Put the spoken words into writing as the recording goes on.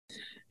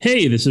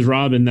Hey, this is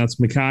Rob, and that's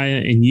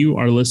Micaiah, and you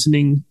are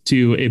listening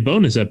to a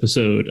bonus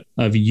episode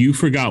of You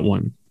Forgot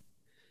One.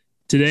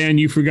 Today on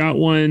You Forgot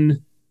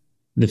One,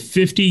 the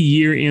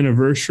 50-year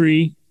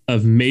anniversary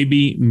of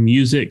maybe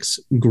music's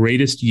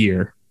greatest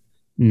year,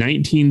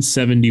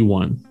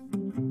 1971.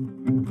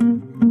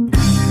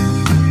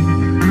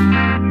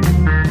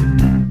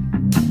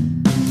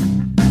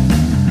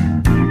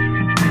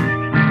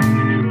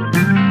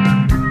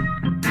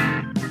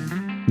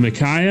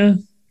 Micaiah,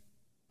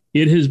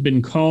 it has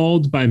been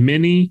called by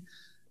many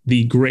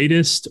the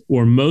greatest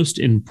or most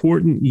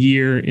important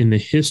year in the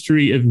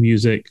history of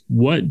music.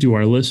 What do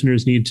our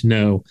listeners need to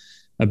know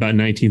about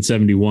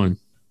 1971?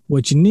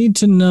 What you need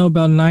to know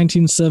about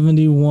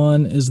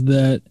 1971 is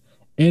that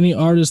any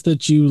artist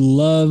that you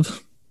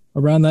love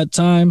around that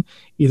time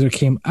either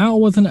came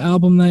out with an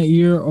album that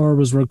year or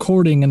was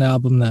recording an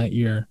album that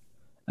year.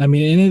 I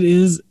mean, and it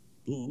is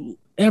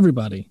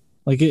everybody.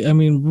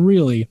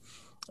 Really.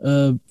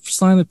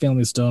 Sly and the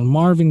Family Stone,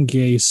 Marvin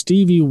Gaye,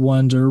 Stevie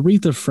Wonder,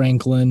 Aretha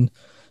Franklin,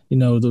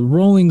 the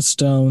Rolling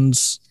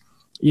Stones,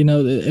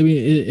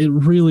 it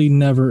really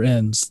never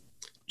ends.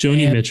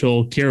 Joni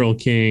Mitchell, Carole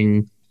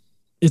King.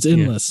 It's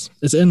endless. Yeah.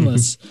 It's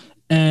endless.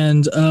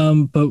 And,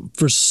 but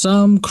for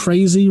some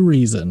crazy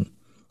reason,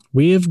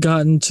 we have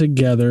gotten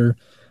together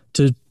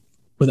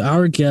with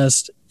our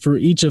guest for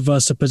each of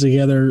us to put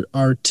together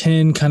our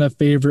 10 kind of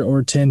favorite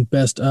or 10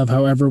 best of,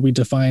 however we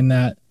define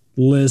that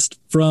list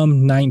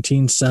from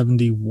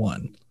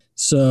 1971.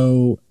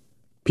 So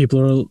people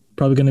are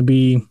probably going to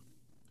be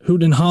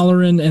hooting and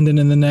hollering, and then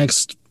in the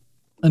next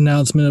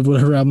announcement of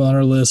whatever album on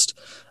our list,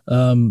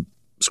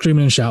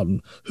 screaming and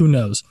shouting. Who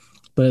knows?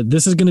 But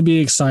this is going to be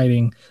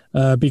exciting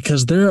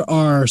because there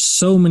are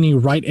so many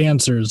right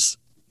answers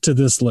to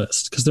this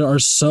list because there are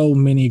so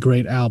many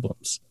great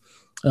albums.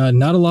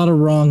 Not a lot of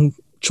wrong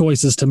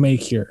choices to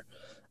make here,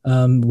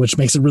 which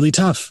makes it really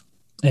tough,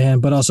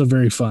 but also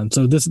very fun.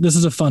 So this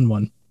is a fun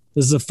one.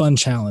 This is a fun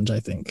challenge,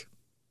 I think.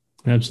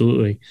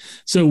 Absolutely.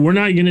 So we're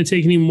not going to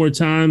take any more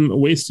time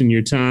wasting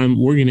your time.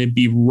 We're going to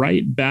be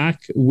right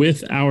back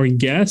with our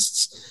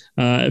guests,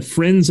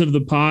 friends of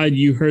the pod.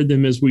 You heard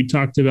them as we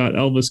talked about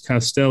Elvis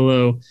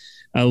Costello.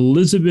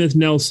 Elizabeth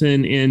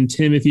Nelson and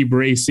Timothy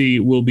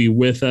Bracy will be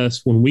with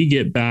us when we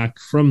get back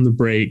from the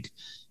break,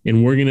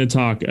 and we're going to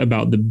talk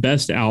about the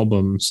best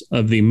albums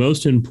of the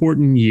most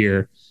important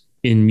year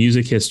in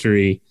music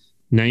history,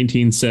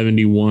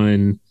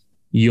 1971.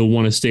 You'll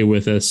want to stay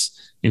with us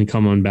and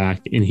come on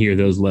back and hear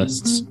those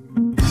lists.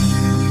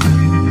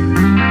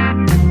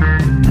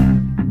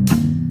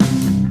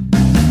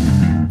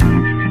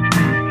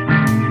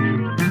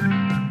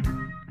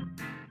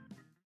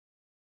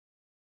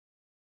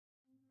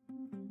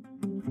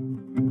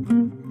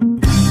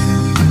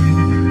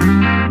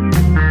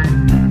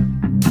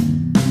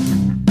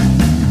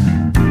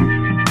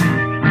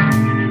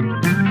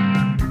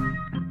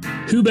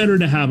 Who better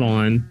to have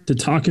on to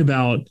talk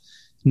about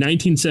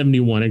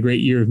 1971, a great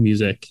year of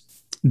music,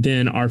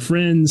 than our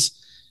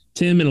friends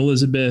Tim and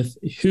Elizabeth,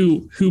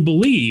 who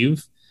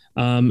believe,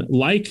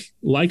 like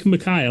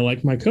Micaiah,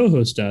 like my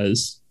co-host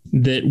does,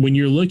 that when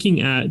you're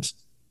looking at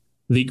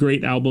the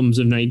great albums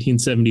of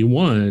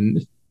 1971,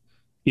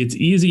 it's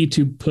easy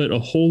to put a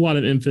whole lot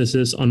of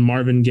emphasis on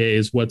Marvin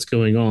Gaye's "What's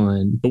Going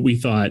On," but we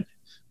thought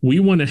we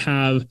want to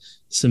have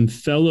some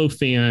fellow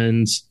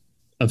fans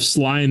of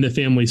Sly and the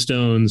Family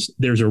Stone's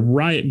 "There's a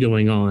Riot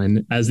Going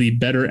On" as the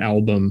better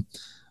album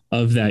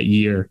of that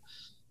year.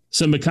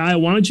 So Micaiah,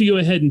 why don't you go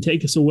ahead and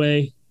take us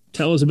away,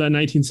 tell us about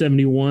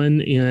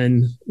 1971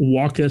 and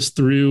walk us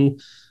through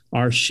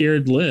our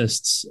shared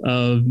lists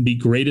of the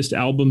greatest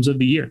albums of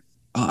the year.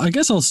 I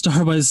guess I'll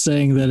start by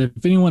saying that if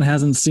anyone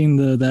hasn't seen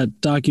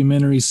that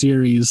documentary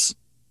series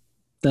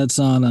that's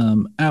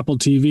on Apple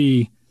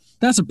TV,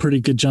 that's a pretty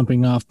good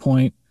jumping off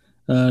point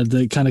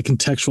that kind of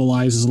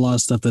contextualizes a lot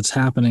of stuff that's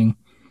happening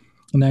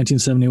in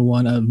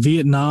 1971.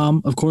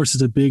 Vietnam, of course,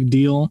 is a big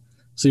deal.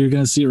 So you're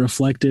going to see it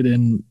reflected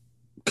in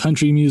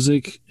country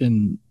music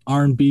and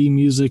R&B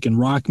music and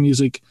rock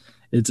music.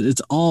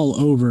 It's all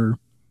over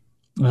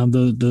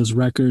those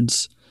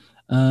records.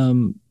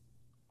 Civil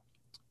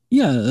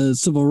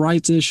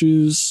rights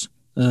issues,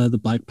 the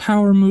Black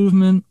Power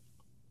movement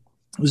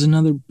was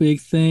another big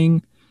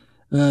thing.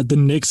 The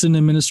Nixon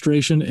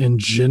administration in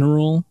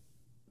general,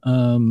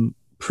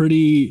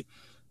 pretty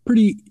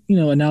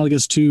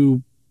analogous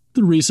to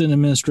the recent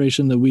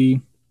administration that we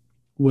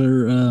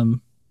were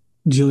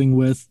dealing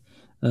with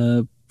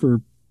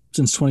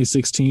since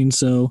 2016.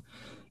 So,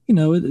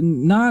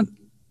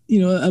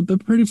 a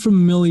pretty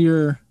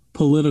familiar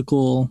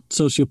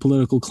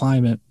sociopolitical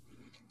climate,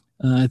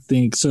 I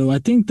think. So I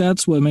think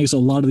that's what makes a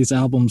lot of these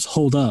albums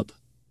hold up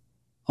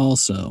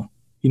also.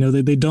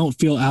 They don't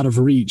feel out of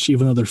reach,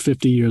 even though they're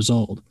 50 years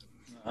old,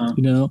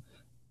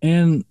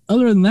 And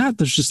other than that,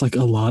 there's just like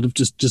a lot of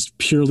just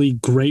purely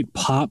great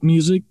pop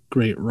music,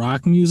 great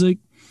rock music.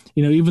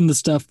 Even the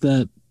stuff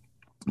that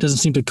doesn't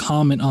seem to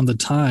comment on the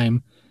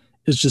time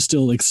is just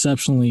still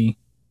exceptionally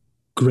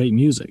great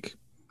music.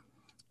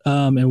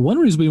 And one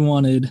reason we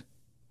wanted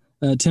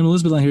Tim and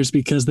Elizabeth on here is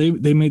because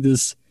they made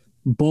this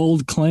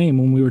bold claim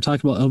when we were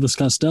talking about Elvis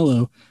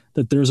Costello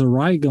that There's a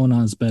Riot Going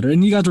On is better.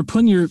 And you guys were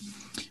putting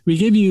we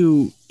gave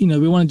you,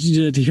 we wanted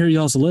you to hear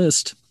y'all's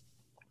list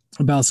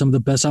about some of the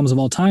best albums of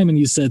all time. And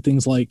you said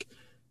things like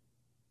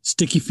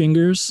Sticky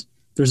Fingers,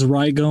 There's a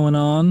Riot Going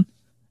On.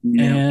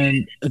 Yeah.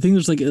 And I think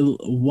there's like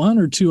one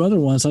or two other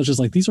ones. I was just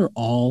like, these are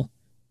all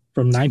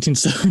from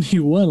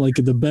 1971, like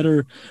the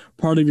better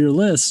part of your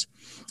list.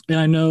 And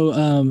I know,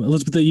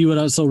 Elizabeth, that you had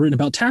also written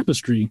about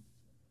Tapestry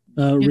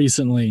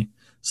recently.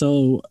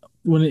 So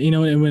when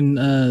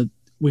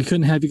we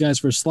couldn't have you guys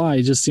for a slide,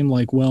 it just seemed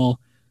like, well,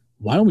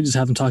 why don't we just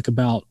have them talk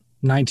about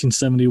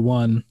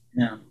 1971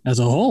 as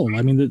a whole?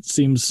 I mean, that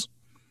seems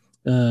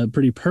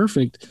pretty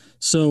perfect.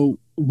 So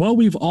what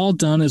we've all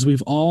done is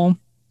we've all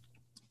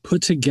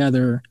put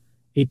together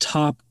a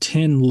top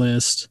 10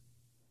 list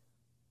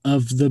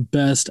of the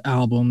best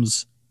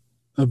albums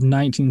of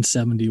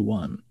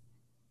 1971.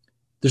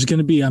 There's going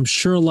to be, I'm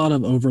sure, a lot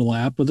of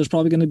overlap, but there's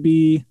probably going to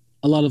be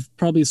a lot of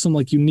probably some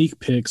like unique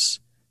picks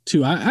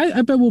too.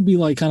 I bet we'll be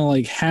like kind of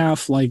like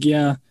half like,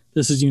 yeah,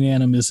 this is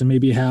unanimous, and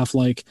maybe half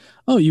like,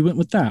 oh, you went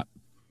with that.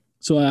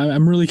 So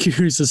I'm really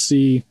curious to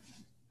see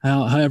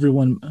how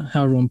everyone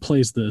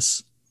plays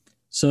this.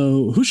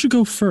 So who should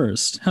go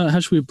first? How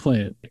should we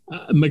play it?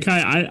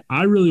 Micaiah,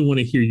 I really want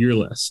to hear your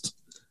list.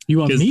 You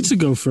want me to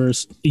go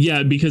first?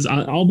 Yeah, because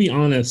I'll be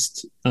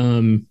honest.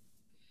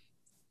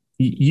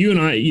 You and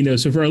I,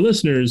 so for our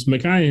listeners,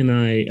 Micaiah and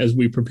I, as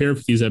we prepare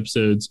for these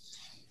episodes,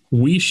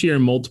 we share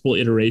multiple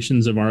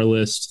iterations of our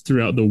list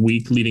throughout the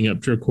week leading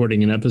up to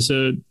recording an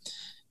episode.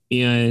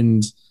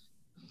 And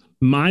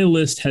my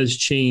list has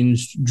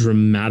changed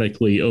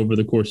dramatically over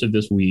the course of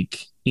this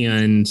week.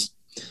 And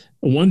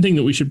one thing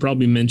that we should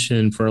probably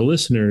mention for our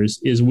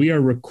listeners is we are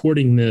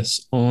recording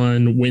this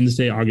on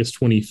Wednesday, August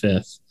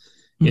 25th.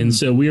 And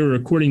so we are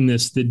recording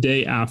this the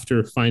day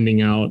after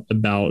finding out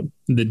about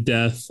the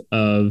death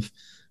of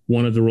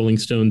one of the Rolling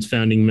Stones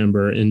founding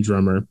member and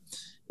drummer.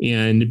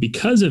 And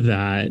because of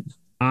that,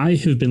 I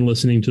have been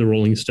listening to the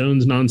Rolling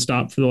Stones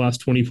nonstop for the last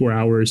 24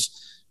 hours,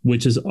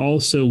 which is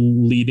also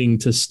leading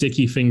to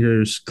Sticky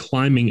Fingers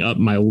climbing up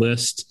my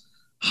list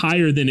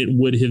higher than it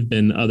would have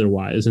been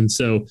otherwise. And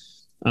so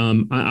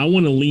I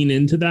want to lean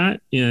into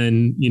that,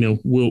 and,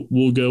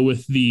 we'll go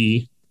with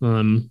the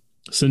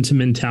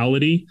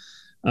sentimentality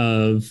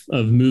of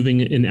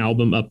moving an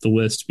album up the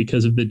list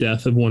because of the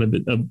death of one of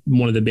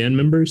the band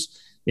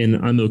members. And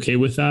I'm okay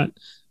with that.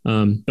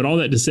 But all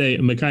that to say,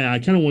 Micaiah, I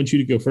kind of want you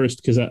to go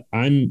first because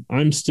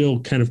I'm still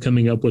kind of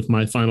coming up with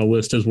my final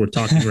list as we're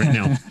talking right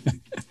now.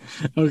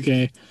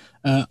 Okay.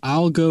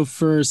 I'll go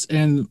first.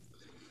 And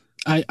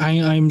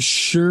I'm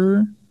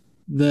sure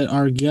that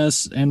our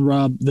guests and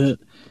Rob, that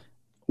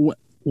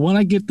when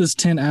I get this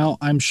 10 out,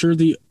 I'm sure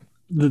the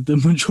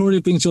majority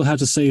of things you'll have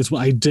to say is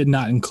what I did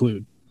not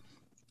include,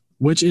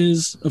 which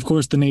is, of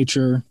course, the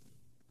nature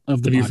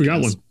of the podcast. You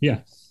forgot one.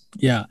 Yeah.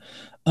 Yeah.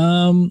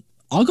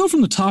 I'll go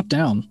from the top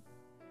down.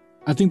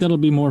 I think that'll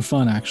be more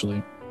fun,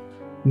 actually.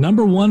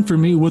 Number one for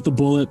me with a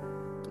bullet,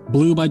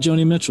 Blue by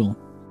Joni Mitchell.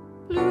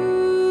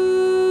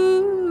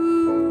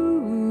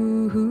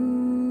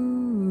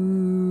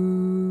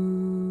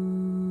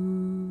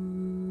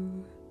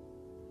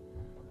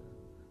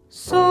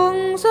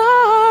 Songs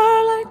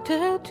are like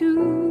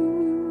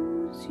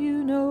tattoos,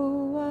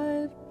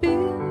 I've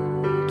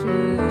been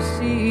to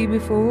see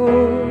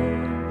before.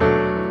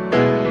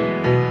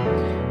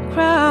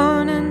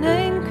 Crown and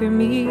anchor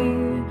me,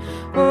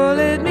 or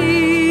let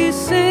me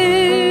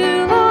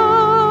sail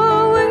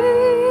away.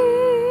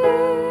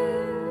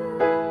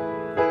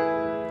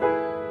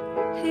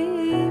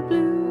 Hey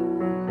blue,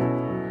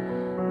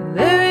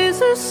 there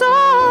is a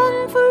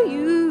song for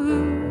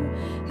you,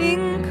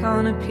 ink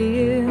on a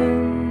pen,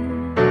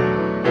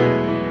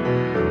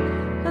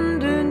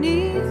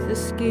 underneath the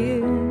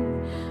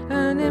skin,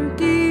 an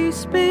empty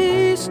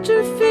space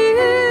to fill.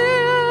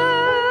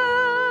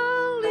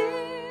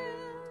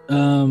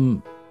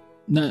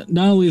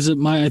 Not only is it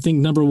I think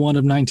number one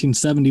of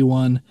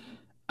 1971,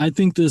 I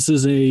think this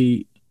is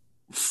a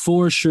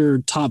for sure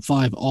top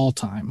 5 all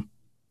time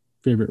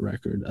favorite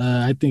record.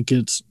 I think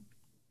it's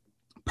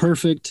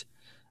perfect.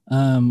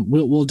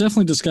 We'll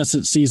definitely discuss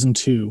it season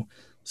 2,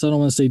 so I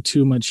don't want to say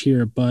too much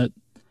here, but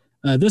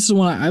this is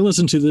one I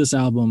listen to this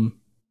album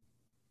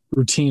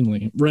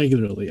routinely,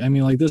 regularly. I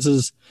mean, like, this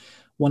is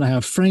one I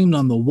have framed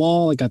on the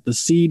wall. I got the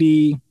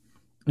CD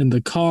in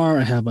the car.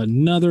 I have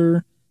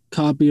another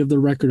copy of the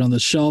record on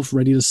the shelf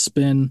ready to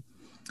spin.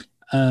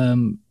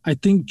 I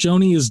think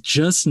Joni is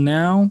just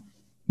now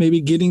maybe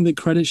getting the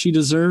credit she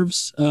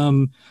deserves.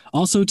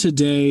 Also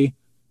today,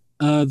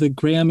 the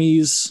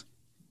Grammys,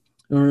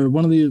 or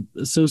one of the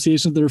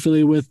associations they're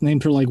affiliated with,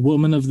 named her like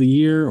Woman of the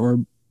Year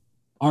or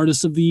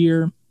Artist of the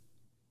Year,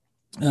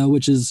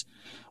 which is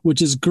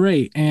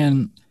great.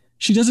 And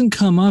she doesn't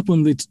come up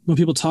when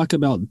people talk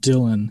about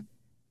Dylan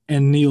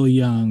and Neil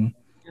Young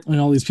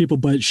and all these people,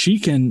 but she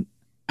can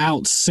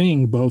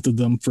out-sing both of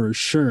them for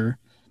sure.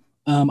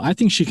 I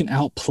think she can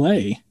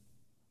outplay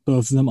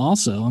both of them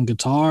also on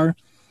guitar,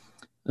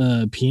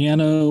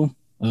 piano,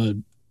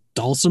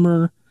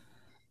 dulcimer,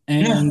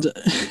 and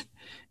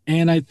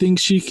And I think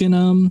she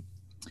can,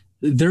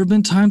 there have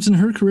been times in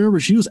her career where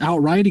she was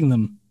outwriting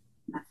them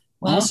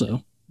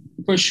also.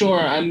 For sure.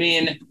 I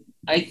mean,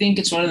 I think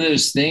it's one of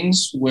those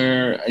things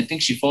where I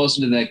think she falls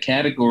into that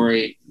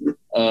category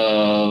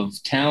of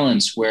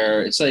talents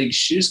where it's like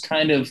she was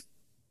kind of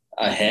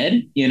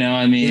ahead,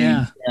 I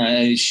mean,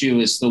 she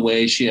was the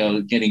way she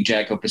getting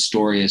Jaco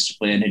Pastorius to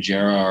play in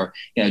Hejera, or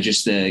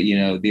just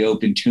the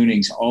open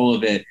tunings, all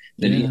of it,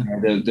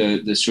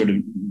 the sort of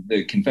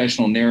the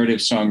confessional narrative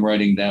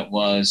songwriting that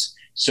was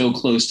so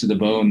close to the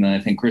bone that I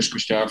think Chris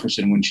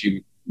Christopherson, when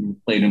she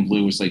played in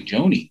Blue, was like,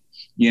 Joni,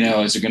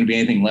 is there going to be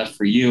anything left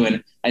for you?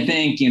 And I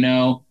think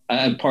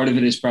part of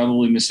it is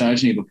probably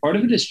misogyny, but part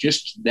of it is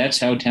just that's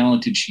how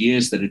talented she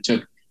is, that it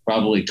took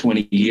probably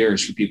 20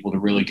 years for people to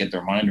really get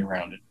their mind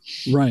around it.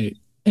 Right.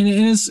 And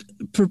it's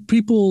for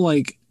people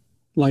like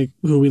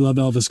who we love,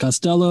 Elvis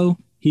Costello.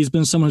 He's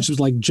been someone who's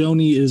like,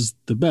 Joni is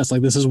the best.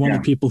 Like, this is one of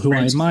the people who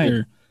Prince, I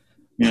admire.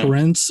 Yeah.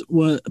 Prince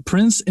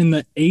in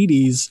the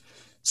 80s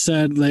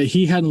said that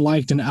he hadn't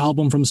liked an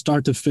album from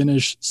start to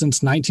finish since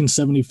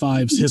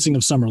 1975's Hissing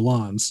of Summer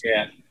Lawns.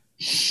 Yeah.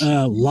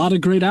 A lot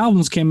of great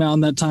albums came out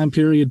in that time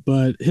period,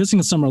 but Hissing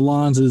of Summer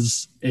Lawns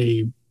is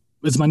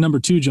my number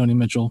 2 Joni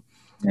Mitchell.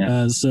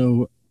 Yeah.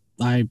 So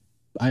I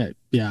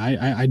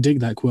dig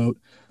that quote.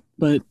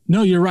 But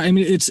no, you're right. I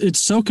mean, it's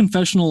so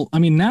confessional. I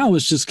mean, now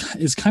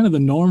it's kind of the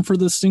norm for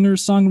the singer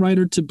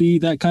songwriter to be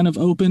that kind of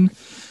open.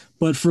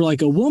 But for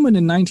like a woman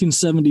in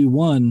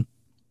 1971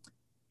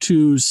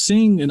 to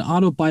sing an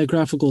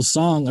autobiographical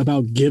song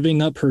about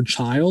giving up her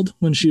child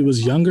when she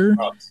was younger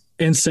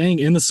and saying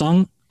in the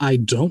song, I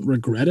don't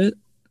regret it.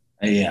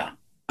 Yeah.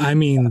 I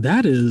mean,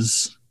 that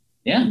is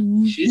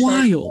she's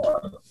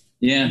wild.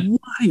 Yeah.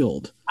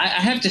 Wild. I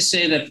have to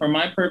say that for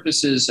my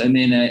purposes, I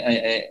mean,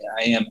 I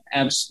am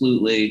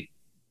absolutely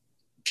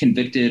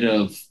convicted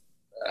of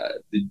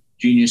the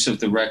genius of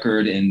the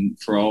record, and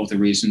for all of the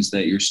reasons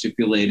that you're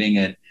stipulating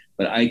it,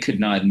 but I could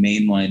not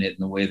mainline it in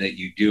the way that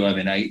you do. I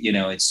mean,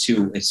 it's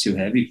too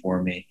heavy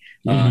for me.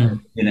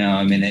 Mm-hmm.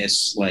 I mean,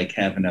 it's like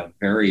having a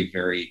very,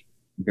 very,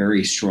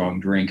 very strong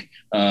drink,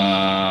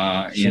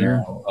 and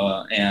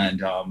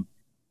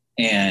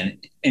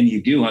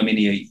you do, I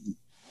mean,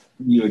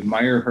 you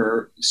admire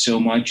her so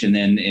much, and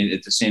then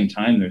at the same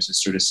time there's a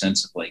sort of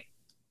sense of like,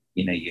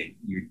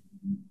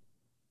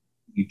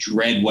 you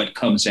dread what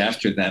comes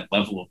after that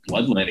level of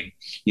bloodletting,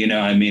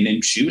 I mean,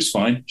 and she was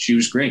fine, she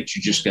was great, she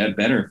just got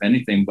better if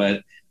anything,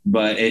 but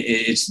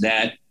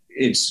it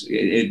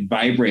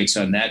vibrates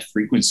on that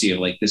frequency of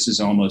like, this is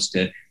almost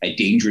a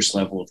dangerous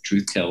level of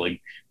truth telling,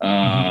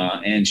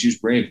 and she was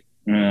brave.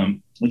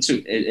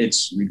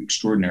 It's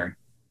extraordinary.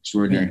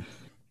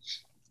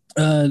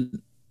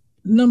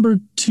 Number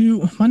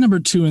 2, my number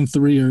 2 and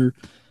 3 are,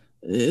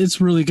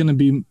 it's really going to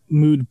be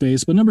mood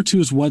based, but number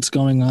 2 is What's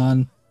Going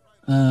On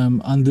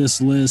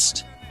this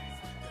list.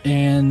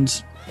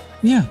 And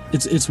yeah,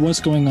 it's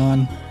What's Going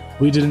On.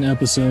 We did an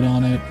episode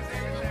on it.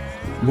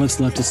 What's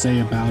left to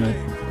say about it?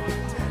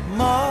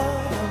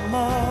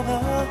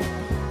 Mother,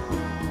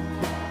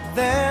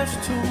 there's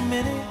too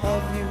many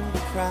of you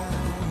crying.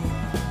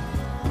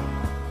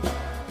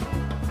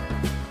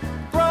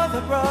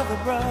 Brother,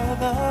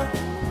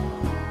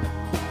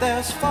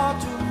 there's far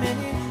too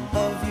many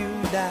of you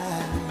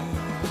dying.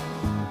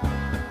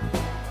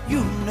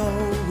 You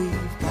know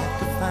we've got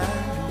to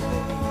find a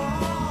way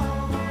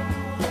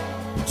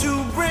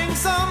to bring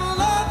some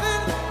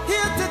loving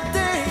here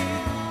today.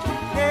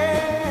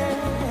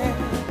 Yeah.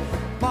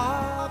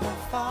 Father.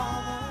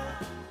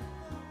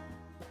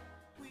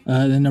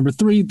 Then number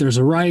 3, There's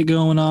a Riot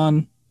Going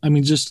On. I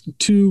mean, just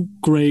 2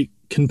 great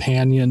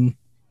companion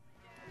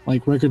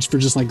like records for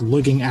just like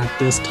looking at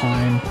this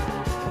time.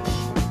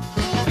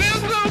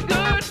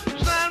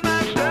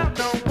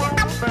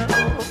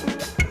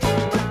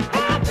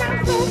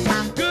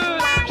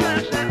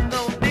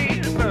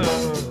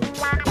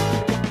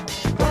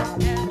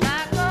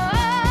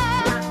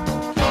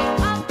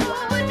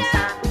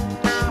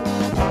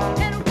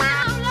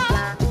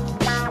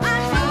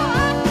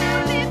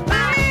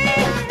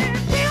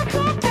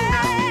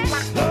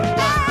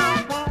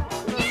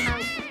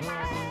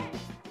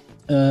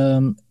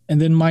 And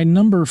then my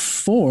number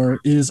 4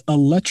 is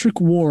Electric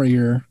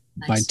Warrior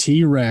by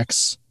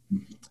T-Rex.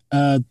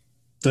 The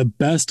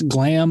best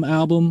glam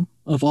album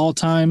of all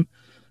time.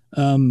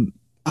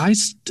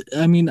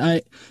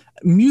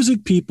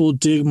 Music people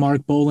dig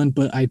Mark Bolan,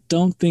 but I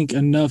don't think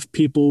enough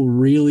people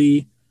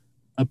really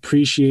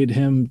appreciate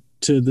him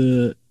to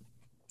the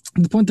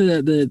point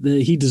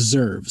that he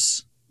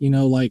deserves. I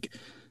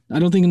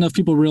don't think enough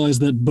people realize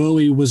that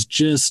Bowie was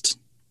just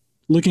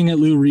looking at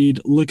Lou Reed,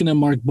 looking at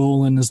Mark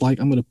Bolan, is like,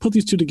 I'm going to put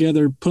these two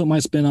together, put my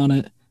spin on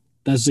it.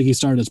 That's Ziggy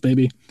Stardust,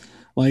 baby.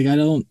 Like, I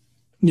don't,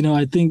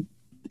 I think,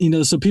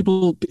 so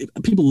people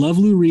love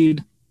Lou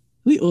Reed.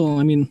 Well,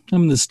 I mean,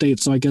 I'm in the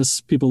States, so I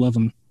guess people love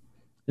him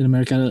in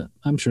America.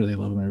 I'm sure they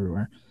love him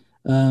everywhere.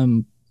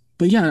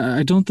 But yeah,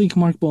 I don't think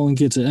Mark Bolan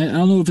gets it. I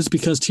don't know if it's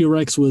because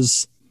T-Rex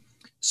was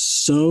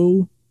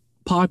so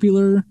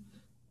popular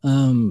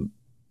among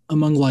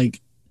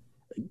like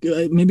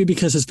maybe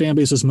because his fan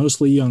base was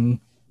mostly young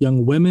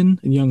women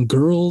and young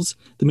girls,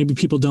 that maybe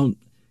people don't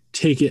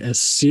take it as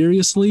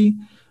seriously.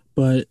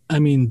 But I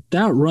mean,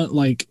 that run,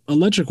 like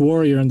Electric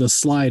Warrior and The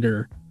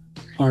Slider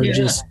are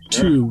just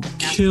two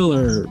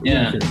killer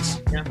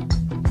records. Yeah.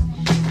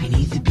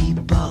 Beneath the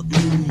bebop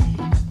moon,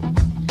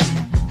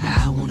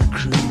 I wanna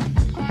croon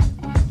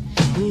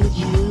with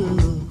you.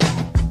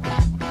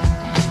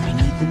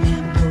 Beneath the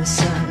lamp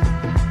sun,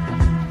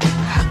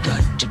 I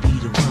got to be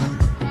the one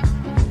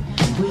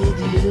with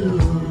you.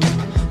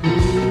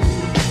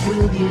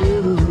 Ooh, with you.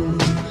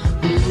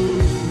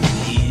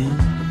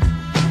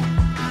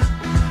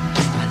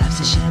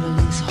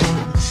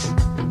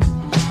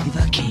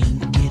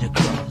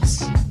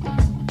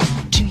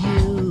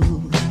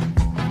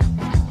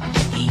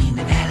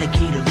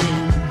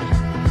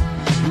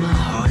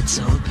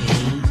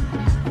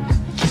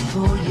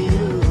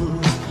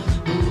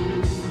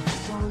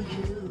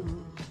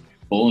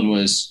 Bolan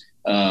was,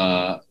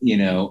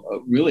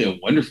 really a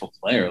wonderful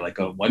player, like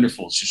a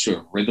wonderful sort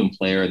of rhythm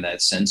player in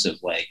that sense of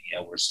like,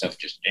 where stuff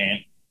just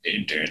and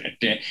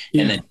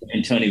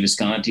then Tony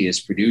Visconti as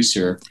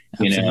producer,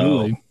 kind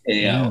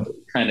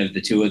of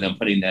the two of them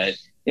putting that,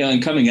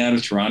 and coming out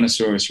of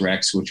Tyrannosaurus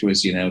Rex, which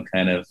was,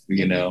 kind of,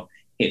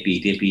 hippy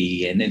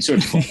dippy and then sort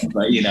of,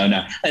 but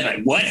now I'm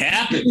like, what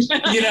happened?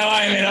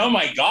 Oh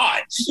my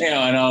God,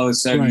 and all of a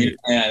sudden,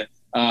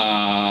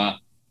 I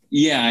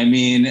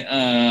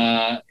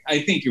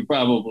think you're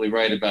probably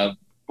right about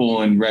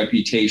Bolan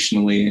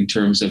reputationally in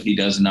terms of he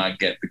does not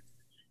get the,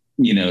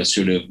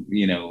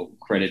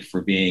 credit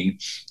for being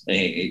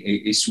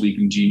a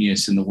sweeping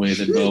genius in the way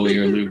that Bowie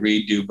or Lou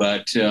Reed do.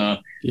 But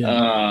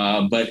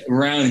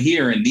around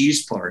here in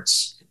these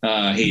parts,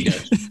 he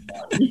does.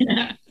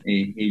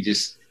 He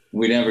just,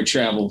 we never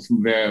travel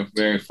from very,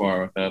 very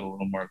far without a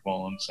little Mark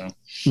Bolan. So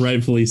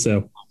rightfully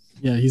so.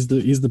 Yeah, he's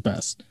the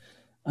best.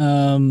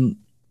 And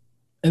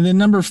then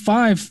number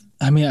 5,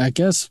 I mean, I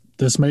guess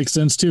this makes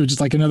sense too. Just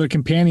like another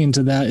companion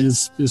to that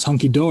is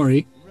Hunky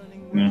Dory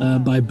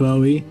by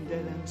Bowie.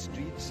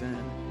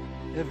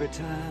 Every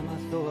time I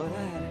thought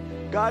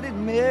I got it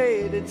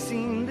made, it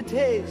seemed the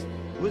taste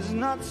was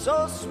not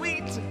so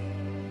sweet.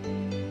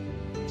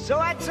 So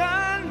I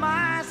turned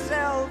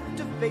myself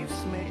to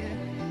face me,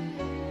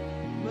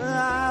 but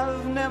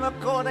I've never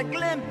caught a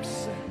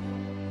glimpse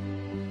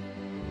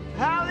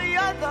how the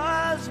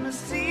others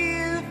must see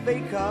the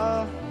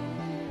faker.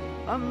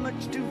 I'm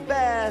much too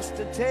fast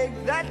to take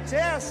that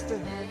test.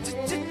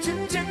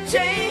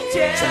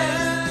 Changes.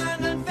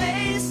 Turn and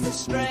face the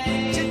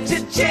strain.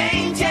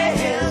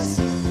 Changes.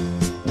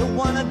 Don't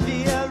wanna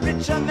be a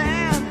richer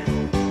man.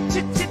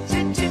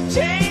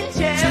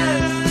 Changes.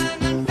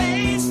 Turn and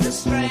face the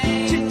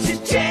strain.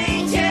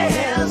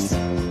 Changes.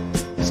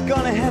 It's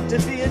gonna have to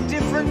be a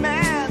different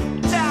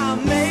man.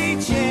 Time may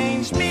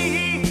change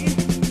me,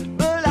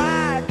 but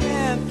I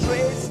can't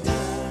trace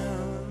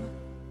time.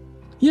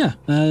 Yeah,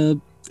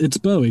 it's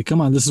Bowie.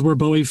 Come on, this is where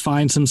Bowie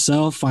finds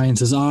himself, finds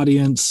his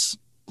audience,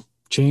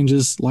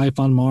 changes Life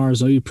on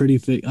Mars. Oh, you pretty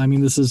thick. I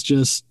mean, this is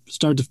just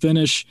start to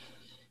finish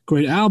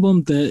great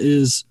album that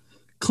is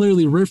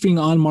clearly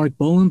riffing on Mark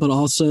Bolan, but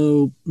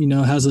also,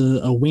 has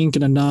a wink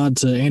and a nod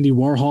to Andy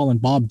Warhol and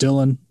Bob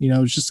Dylan.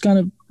 It's just kind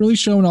of really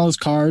showing all his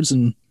cards.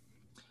 And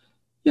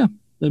yeah,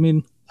 I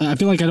mean, I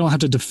feel like I don't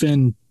have to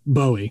defend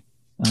Bowie.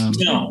 I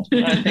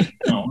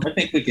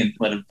think we can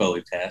let a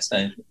Bowie pass.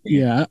 I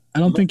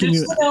don't think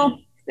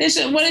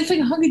when I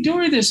think Hunky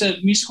Dory, there's a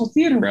musical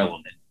theater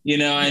element,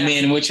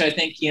 which I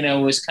think,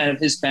 was kind of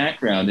his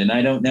background. And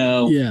I don't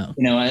know,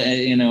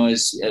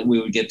 as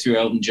we would get through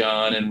Elton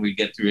John and we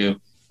get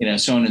through,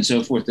 so on and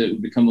so forth, it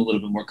would become a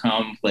little bit more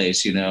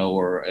commonplace,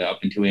 or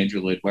up into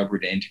Andrew Lloyd Webber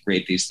to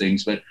integrate these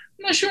things. But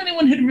I'm not sure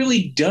anyone had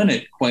really done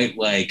it quite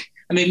like,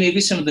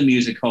 maybe some of the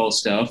music hall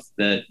stuff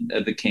that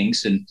the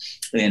Kinks and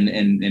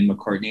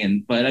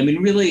McCartney. But I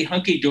mean, really,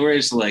 Hunky Dory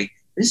is like,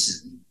 this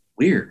is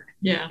weird.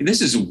 Yeah. This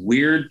is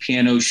weird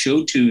piano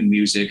show tune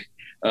music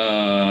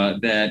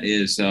that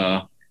is,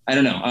 I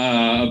don't know,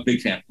 a big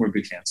fan. We're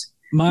big fans.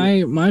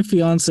 My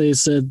fiance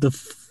said the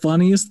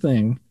funniest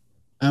thing.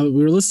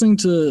 We were listening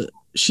to,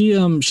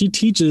 she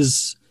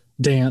teaches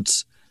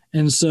dance.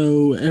 And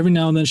so every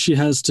now and then she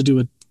has to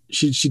do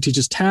she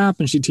teaches tap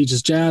and she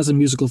teaches jazz and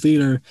musical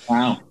theater.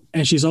 Wow.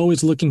 And she's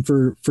always looking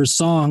for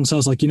songs. I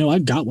was like,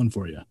 I've got one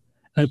for you.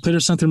 And I played her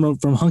something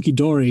from Hunky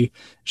Dory.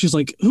 She's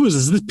like, who is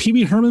this? Is this Pee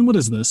Wee Herman? What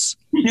is this?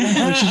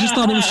 Like, she just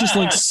thought it was just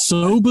like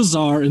so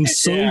bizarre and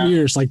so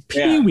weird. It's like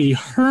Pee Wee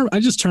Herman.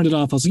 I just turned it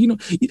off. I was like,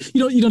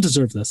 you don't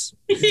deserve this.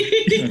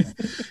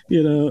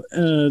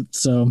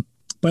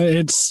 But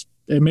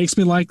it makes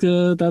me like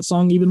that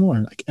song even more.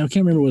 I can't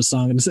remember what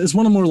song. It's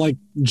one of the more like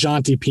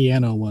jaunty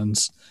piano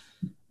ones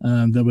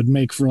that would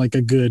make for like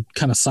a good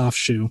kind of soft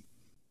shoe.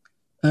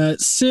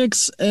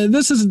 6.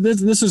 This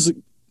is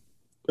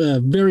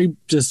very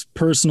just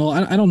personal.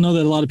 I don't know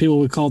that a lot of people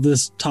would call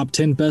this top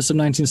 10 best of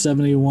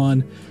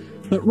 1971,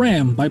 but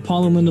Ram by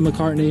Paul and Linda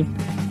McCartney.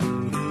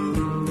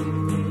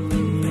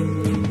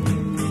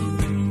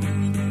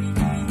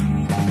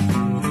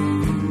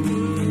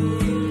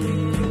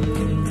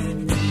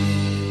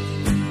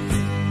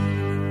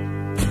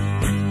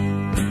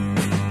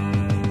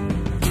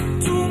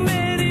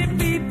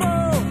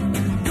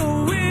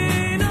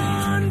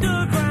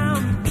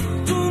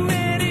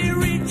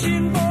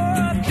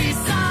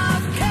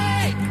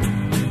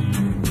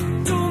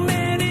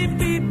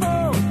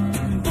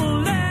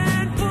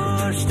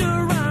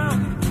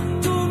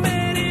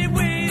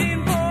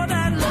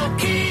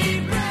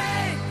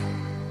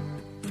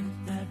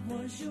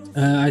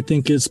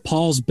 think it's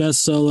Paul's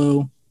best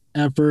solo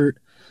effort.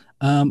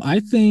 I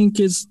think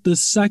it's the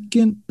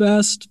second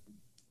best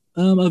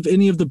of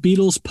any of the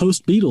Beatles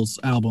post-Beatles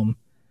album.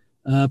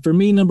 For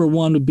me, number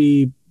one would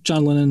be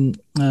John Lennon,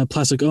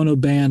 Plastic Ono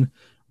Band,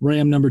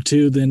 Ram number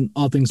two, then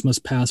All Things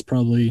Must Pass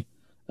probably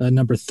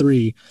number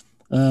three.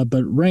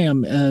 But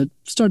Ram,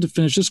 start to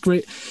finish, just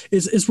great.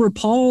 It's where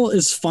Paul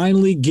is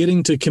finally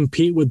getting to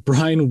compete with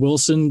Brian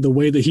Wilson the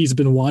way that he's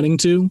been wanting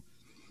to.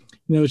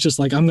 You know, it's just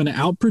like, I'm going to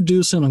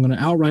outproduce him. I'm going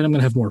to outright. I'm going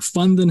to have more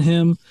fun than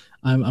him.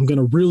 I'm going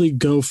to really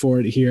go for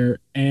it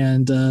here.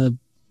 And to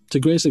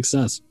great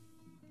success.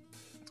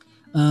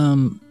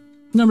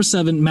 Number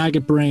 7,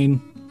 Maggot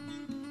Brain,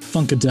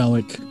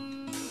 Funkadelic.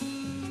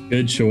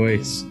 Good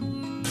choice.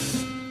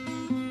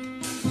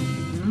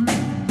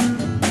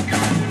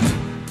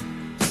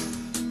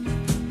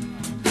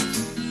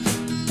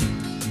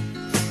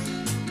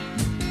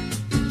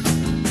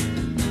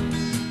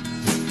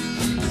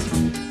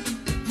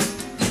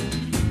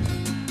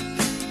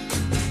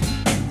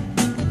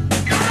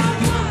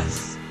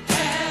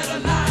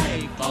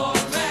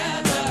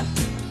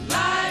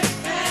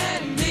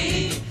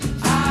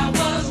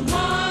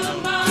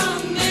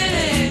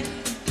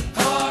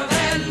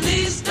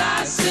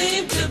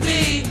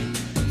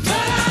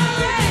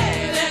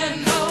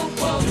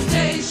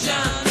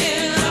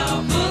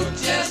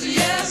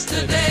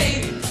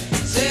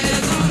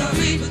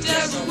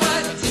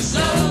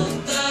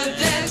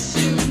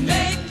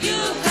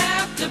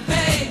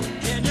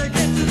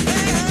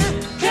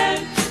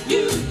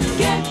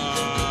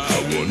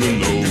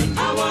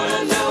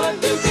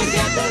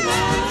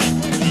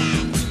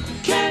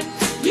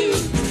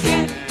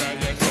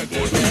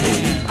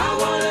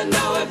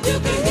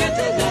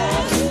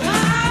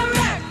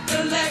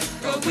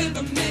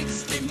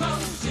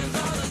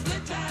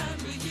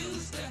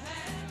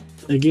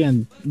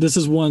 Again, this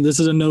one's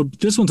a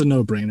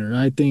no-brainer.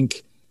 I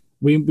think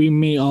we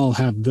may all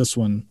have this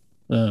one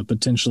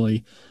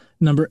potentially.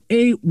 Number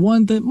 8,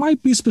 one that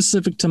might be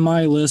specific to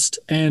my list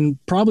and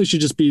probably should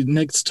just be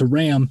next to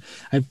Ram.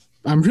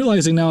 I'm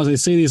realizing now as I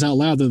say these out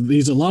loud that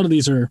a lot of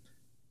these are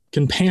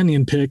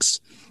companion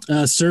picks.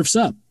 Surf's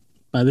Up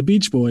by the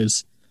Beach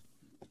Boys,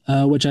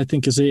 which I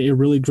think is a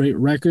really great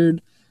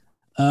record.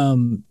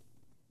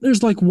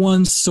 There's like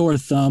one sore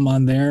thumb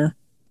on there.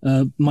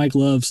 Mike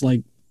loves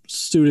like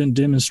Student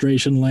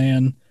Demonstration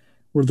Land,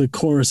 where the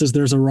chorus is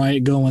 "There's a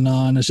riot going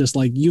on." It's just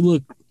like, you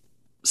look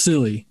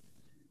silly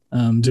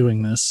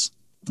doing this.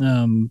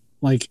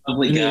 Like,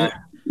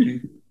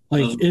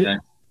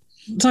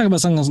 talk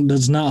about something that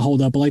does not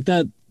hold up, but like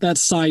that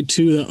side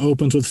 2 that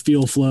opens with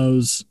Feel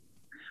Flows.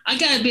 I'll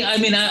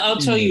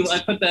tell you, I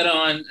put that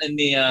on in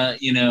the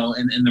in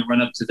the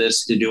run up to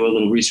this to do a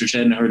little research. I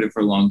hadn't heard it for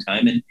a long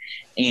time, and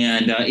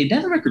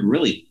that record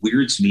really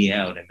weirds me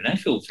out. I mean, I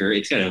feel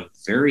it's got a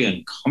very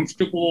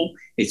uncomfortable.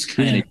 It's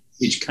kind of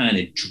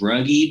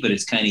druggy, but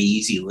it's kind of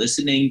easy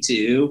listening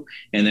to.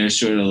 And there's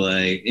sort of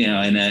like,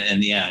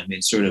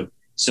 sort of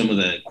some of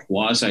the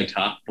quasi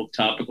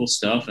topical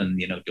stuff,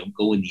 and don't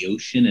go in the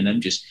ocean. And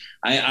I'm just,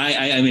 I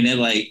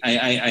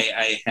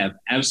have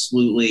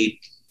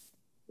absolutely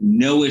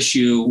no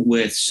issue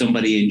with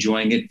somebody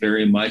enjoying it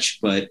very much,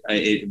 but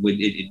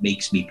it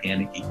makes me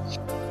panicky.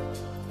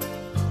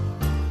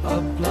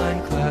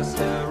 Upline class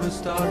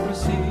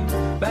aristocracy,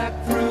 back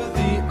through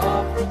the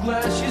opera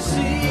glass, you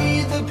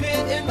see the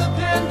pit and the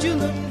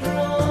pendulum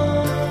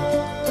drum.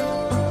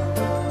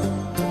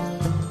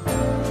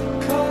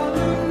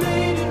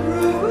 Colonnaded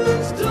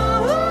ruins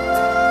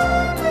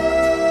dominate.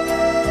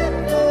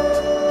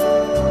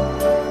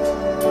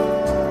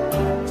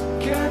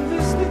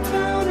 Canvas the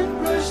town and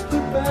brush the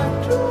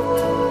back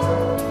door.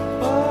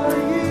 Are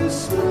you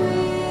sleeping?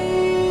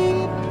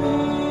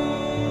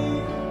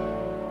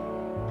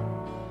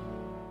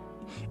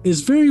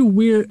 It's very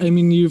weird. I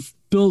mean, you've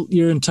built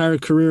your entire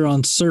career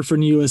on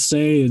Surfing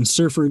USA and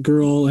Surfer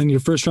Girl, and your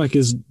first track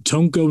is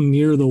 "Don't Go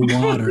Near the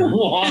Water."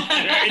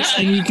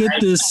 And you get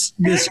this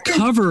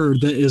cover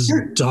that is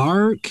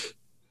dark.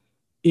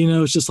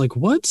 It's just like,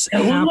 what's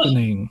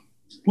happening?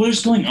 What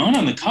is going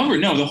on the cover?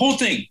 No, the whole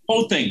thing.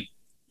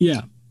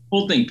 Yeah,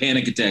 whole thing.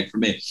 Panic attack for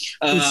me.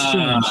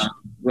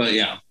 But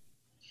yeah.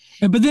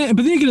 But then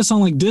you get a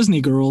song like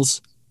 "Disney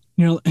Girls."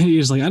 And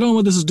you're just like, I don't know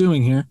what this is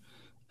doing here.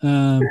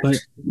 But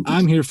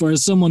I'm here for,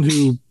 as someone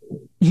who,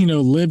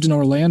 lived in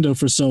Orlando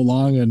for so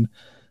long and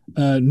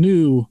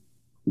knew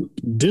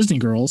Disney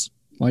Girls.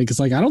 Like, it's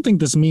like, I don't think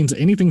this means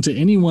anything to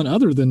anyone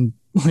other than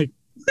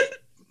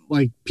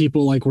like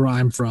people like where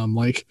I'm from,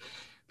 like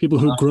people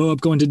who grow up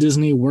going to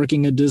Disney,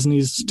 working at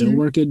Disney, still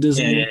work at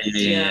Disney.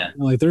 Yeah.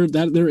 Like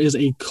there is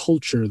a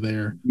culture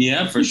there.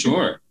 Yeah, for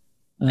sure.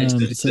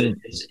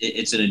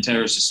 It's an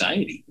entire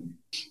society.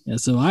 Yeah,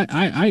 so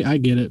I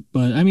get it,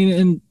 but I mean,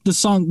 and the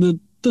song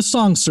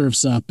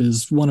 "Surf's Up"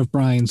 is one of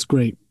Brian's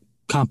great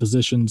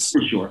compositions.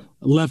 For sure.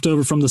 Left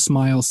over from the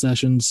Smile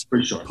sessions.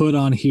 For sure. Put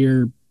on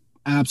here,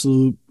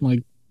 absolute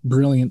like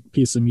brilliant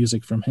piece of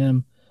music from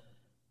him.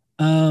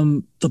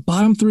 The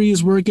bottom 3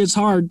 is where it gets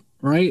hard,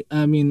 right?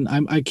 I mean,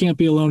 I can't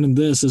be alone in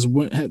this.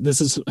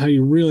 This is how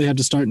you really have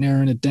to start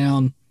narrowing it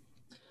down.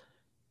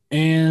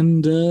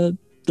 And the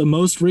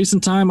most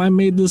recent time I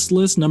made this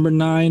list, number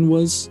 9,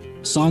 was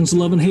Songs of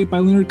Love and Hate by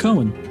Leonard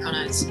Cohen. How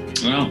nice.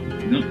 Wow.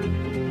 No.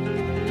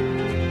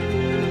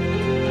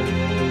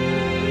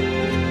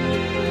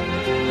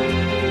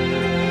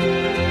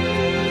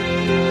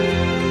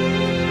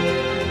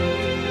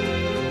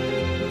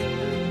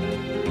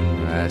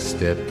 I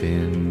stepped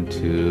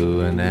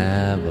into an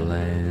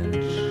avalanche.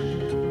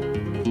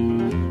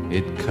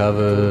 It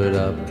covered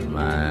up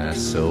my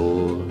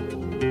soul.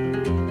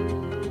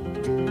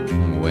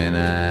 When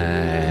I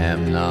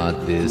am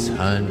not this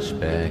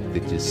hunchback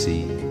that you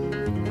see,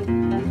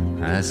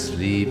 I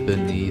sleep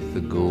beneath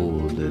the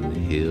golden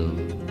hill.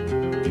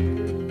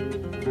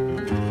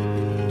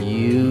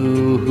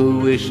 You who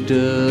wish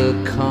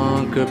to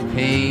conquer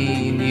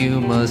pain, you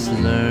must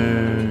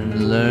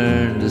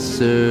learn to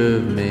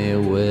serve me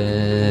well.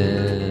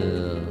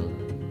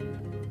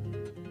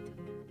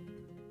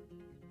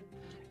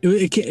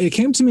 It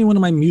came to me one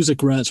of my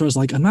music ruts where I was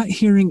like, I'm not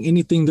hearing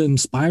anything that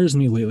inspires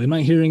me lately. I'm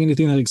not hearing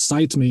anything that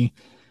excites me.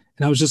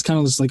 And I was just kind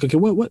of just like, okay,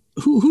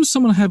 who's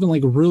someone I haven't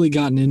like really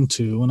gotten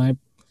into? And it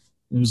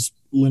was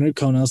Leonard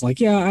Cohen. I was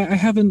like, yeah, I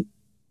haven't,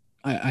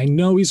 I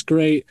know he's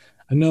great.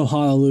 I know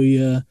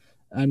Hallelujah.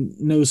 I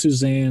know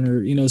Suzanne,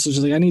 or, you know, so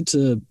just like, I need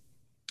to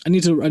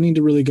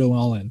really go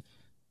all in.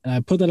 And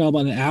I put that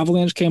album, and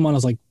Avalanche came on. I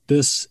was like,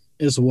 this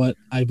is what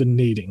I've been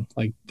needing.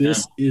 Like,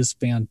 this is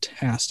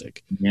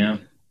fantastic. Yeah.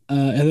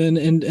 And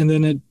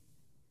then it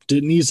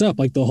didn't ease up.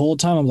 Like the whole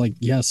time I'm like,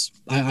 yes,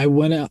 I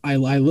went out, I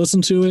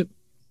listened to it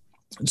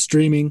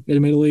streaming,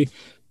 admittedly,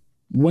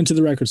 went to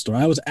the record store.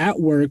 I was at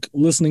work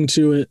listening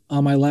to it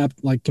on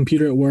my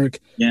computer at work,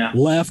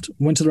 left,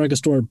 went to the record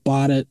store,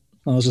 bought it.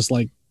 I was just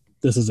like,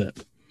 this is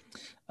it.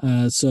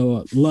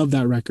 So love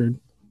that record.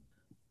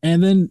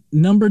 And then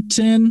number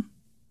 10,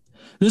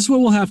 this is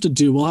what we'll have to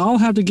do. Well, I'll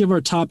have to give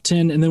our top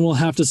 10, and then we'll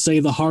have to say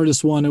the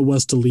hardest one it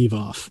was to leave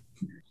off.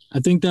 I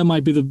think that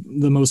might be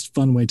the most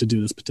fun way to do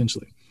this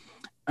potentially.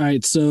 All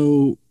right,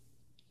 so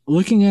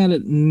looking at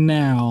it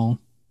now,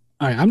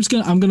 all right,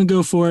 I'm gonna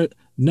go for it.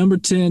 Number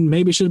 10,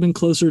 maybe should have been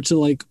closer to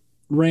like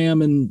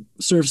Ram and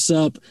Surf's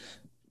Up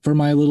for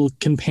my little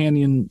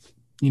companion,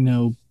 you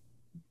know,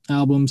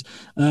 albums.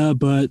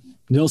 But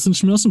Nelson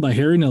Schmilson by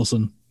Harry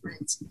Nelson.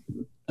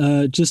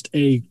 Just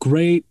a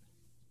great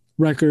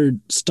record,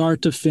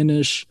 start to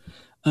finish.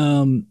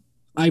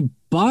 I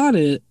bought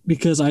it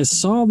because I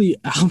saw the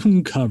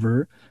album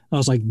cover. I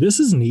was like, this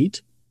is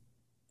neat.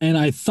 And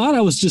I thought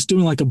I was just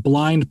doing like a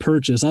blind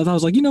purchase. I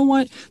was like, you know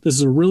what? This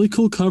is a really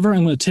cool cover.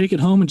 I'm going to take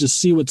it home and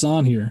just see what's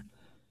on here.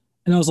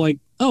 And I was like,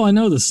 oh, I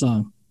know this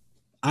song.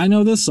 I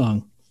know this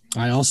song.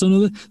 I also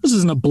know that this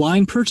isn't a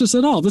blind purchase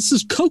at all. This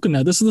is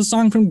Coconut. This is the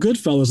song from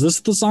Goodfellas. This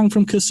is the song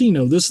from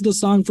Casino. This is the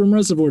song from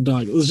Reservoir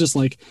Dog. It was just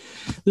like,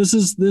 this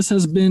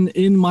has been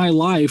in my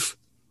life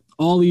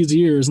all these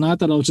years. Not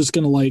that I was just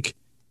going to like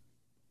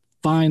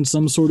find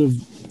some sort of,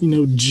 you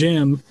know,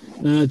 gem.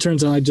 It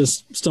turns out I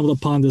just stumbled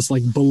upon this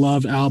like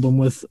beloved album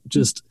with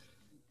just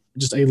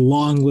a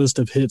long list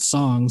of hit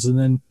songs. And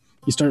then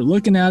you start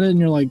looking at it and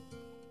you're like,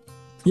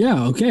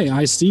 yeah, okay,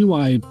 I see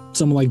why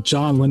someone like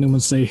John Lennon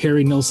would say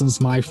Harry Nelson's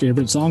my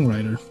favorite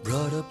songwriter.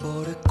 Brother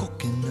bought a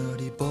coconut,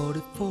 he bought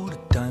it for the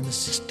time. His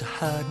sister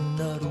had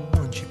another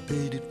one, she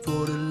paid it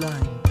for the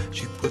lime.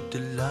 She put the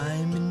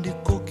lime in the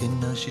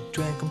coconut, she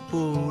drank and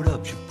poured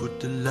up. She put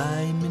the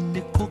lime in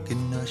the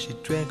coconut, she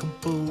drank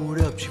and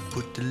poured up. She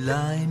put the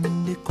lime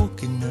in the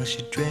coconut,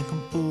 she drank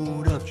and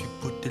poured up. She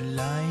put the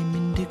lime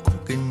in the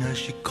coconut,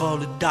 she called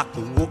the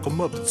doctor, woke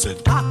him up and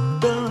said,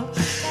 doctor,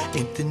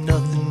 ain't there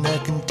nothing I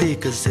can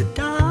take? I said,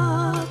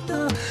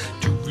 doctor,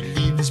 to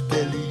relieve this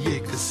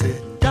bellyache. I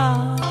said,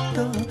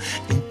 doctor,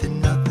 ain't there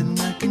nothing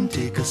I can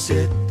take? I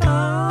said,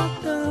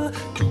 doctor,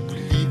 to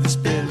relieve this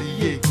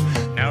bellyache.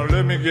 Now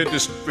let me get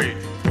this straight.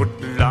 Put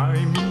the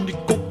lime in the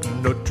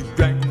coconut, you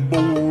drank and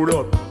poured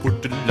up.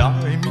 Put the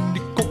lime in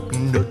the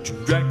coconut,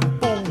 you drank and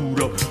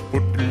poured up.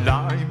 Put the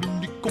lime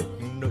in the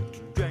coconut,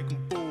 you drank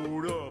and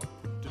poured up.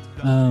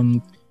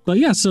 But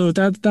yeah, so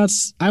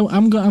that's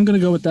I'm gonna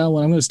go with that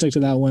one. I'm gonna stick to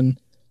that one.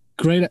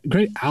 Great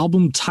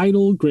album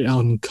title, great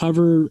album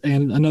cover,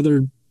 and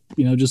another,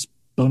 you know, just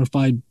bona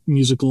fide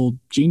musical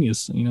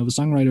genius, you know, the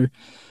songwriter.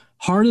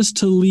 Hardest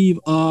to leave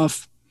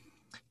off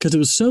because it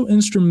was so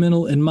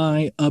instrumental in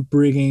my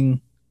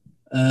upbringing.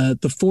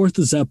 The fourth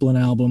Zeppelin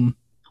album,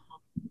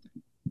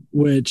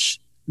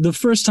 which the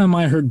first time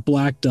I heard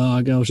Black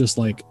Dog, I was just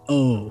like,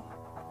 oh,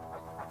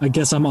 I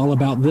guess I'm all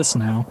about this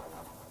now.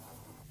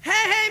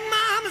 Hey,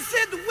 mama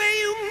said the way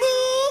you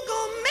move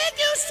gonna make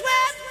you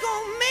sweat,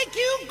 gonna make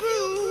you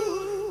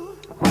groove.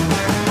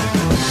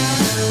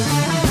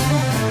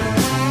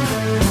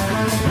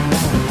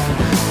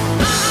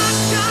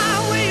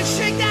 The way you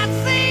shake that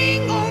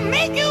thing gonna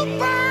make you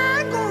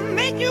burn, gonna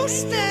make you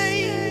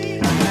stay.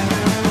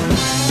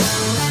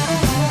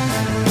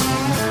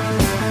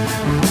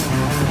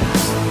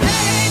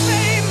 Hey,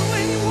 baby,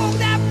 when you walk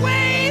that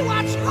way,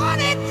 watch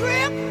honey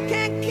drip,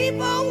 can't keep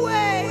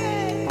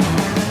away.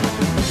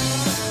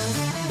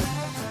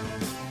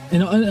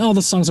 And all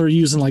the songs are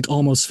using like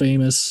Almost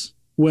Famous,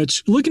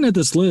 which looking at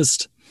this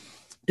list,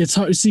 it's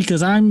hard to see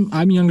because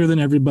I'm younger than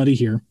everybody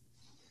here.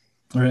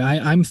 All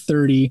right, I'm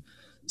 30.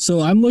 So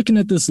I'm looking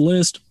at this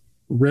list.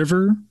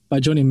 River by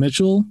Joni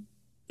Mitchell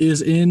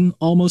is in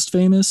Almost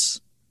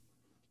Famous.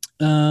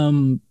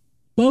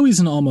 Bowie's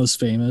in Almost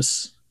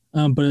Famous,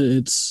 but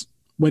it's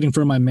Waiting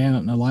for My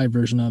Man, a live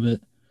version of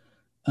it.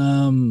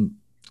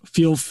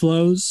 Feel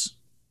Flows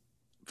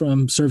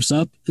from Surf's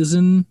Up is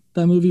in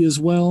that movie as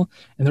well.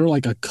 And there were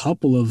like a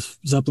couple of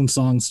Zeppelin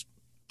songs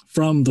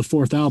from the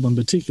fourth album in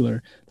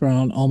particular. They're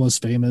on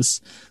Almost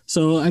Famous.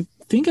 So I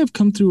think I've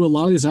come through a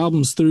lot of these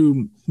albums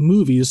through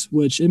movies,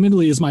 which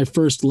admittedly is my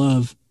first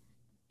love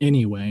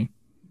anyway.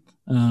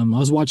 I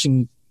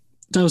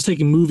was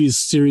taking movies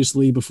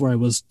seriously before I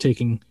was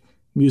taking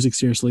music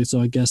seriously. So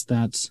I guess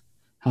that's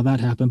how that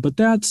happened. But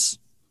that's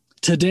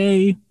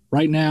today,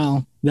 right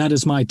now, that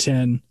is my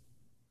 10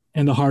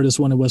 and the hardest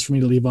one it was for me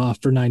to leave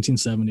off for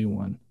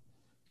 1971.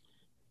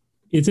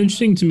 It's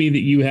interesting to me that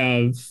you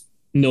have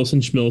Nelson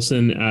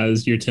Schmilson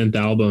as your 10th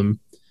album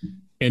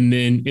and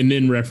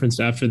then referenced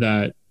after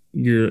that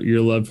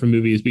your love for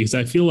movies, because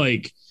I feel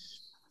like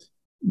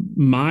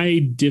my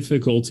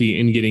difficulty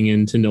in getting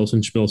into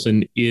Nelson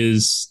Schmilson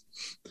is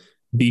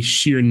the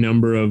sheer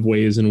number of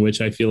ways in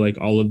which I feel like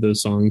all of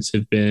those songs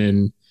have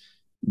been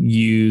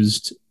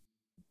used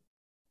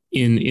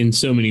in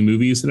so many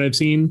movies that I've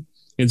seen.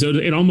 And so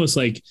it almost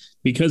like,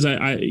 because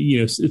I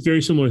it's a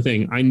very similar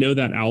thing. I know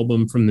that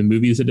album from the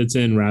movies that it's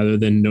in rather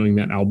than knowing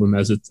that album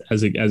as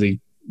a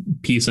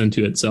piece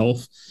unto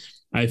itself.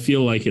 I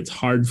feel like it's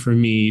hard for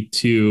me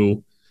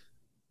to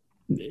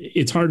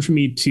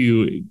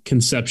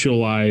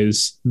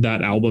conceptualize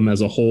that album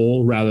as a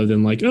whole rather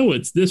than like, oh,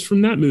 it's this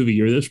from that movie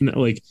or this from that.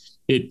 Like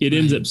it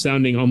ends up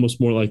sounding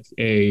almost more like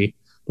a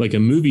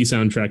movie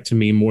soundtrack to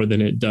me more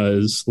than it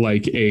does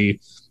like a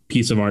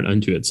piece of art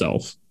unto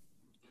itself.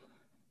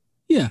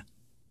 Yeah,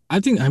 I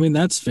mean,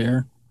 that's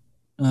fair.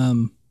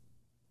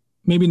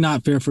 Maybe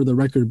not fair for the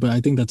record, but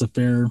I think that's a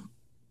fair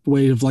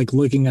way of like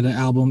looking at an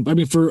album. I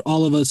mean, for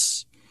all of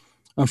us,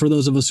 for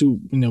those of us who,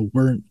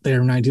 weren't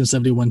there in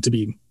 1971 to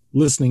be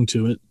listening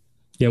to it.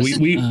 Yeah,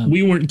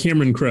 we weren't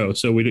Cameron Crowe,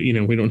 so we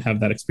don't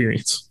have that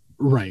experience.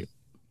 Right.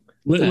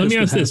 Let me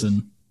ask this.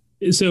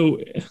 So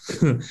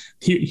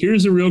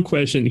here's a real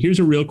question. Here's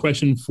a real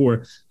question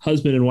for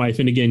husband and wife.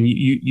 And again,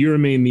 you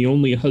remain the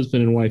only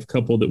husband and wife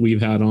couple that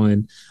we've had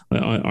on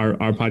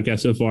our podcast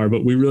so far,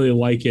 but we really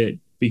like it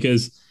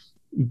because,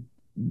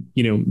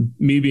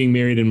 me being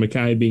married and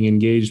Makai being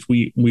engaged,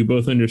 we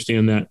both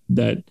understand that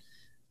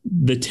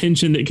the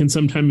tension that can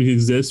sometimes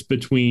exist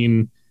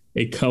between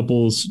a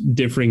couple's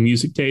differing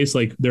music tastes,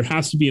 like there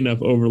has to be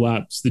enough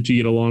overlaps that you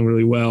get along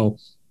really well.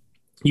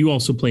 You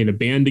also play in a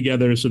band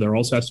together, so there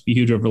also has to be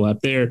huge overlap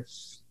there.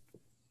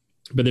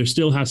 But there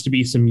still has to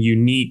be some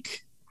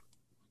unique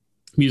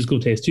musical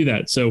taste to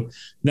that. So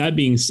that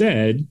being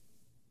said,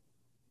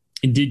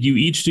 did you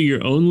each do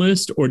your own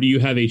list or do you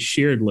have a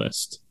shared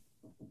list?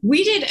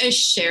 We did a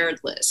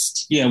shared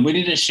list. Yeah, we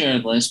did a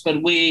shared list,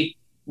 but we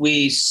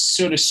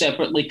sort of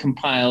separately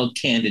compiled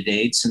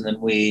candidates and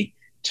then we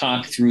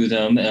talked through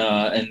them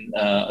in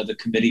the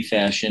committee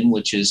fashion,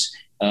 which is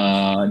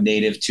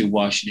native to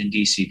Washington,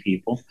 D.C.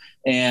 people.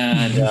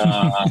 And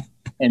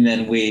and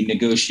then we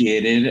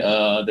negotiated.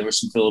 There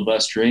was some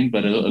filibustering,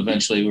 but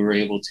eventually we were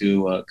able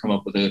to come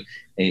up with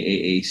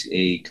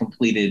a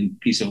completed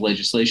piece of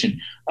legislation.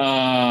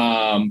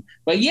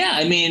 But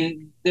yeah,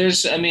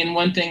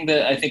 one thing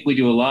that I think we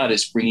do a lot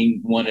is bringing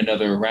one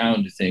another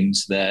around to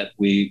things that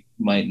we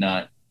might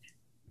not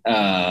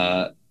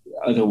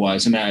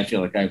otherwise. I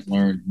feel like I've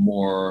learned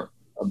more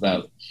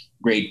about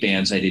great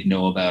bands I didn't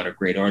know about or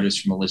great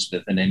artists from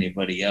Elizabeth than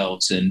anybody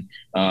else. And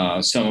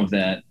some of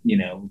that,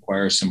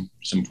 requires some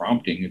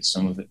prompting. And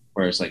some of it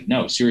requires like,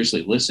 no,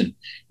 seriously, listen,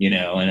 when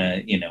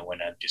I'm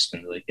just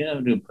going to be like, yeah,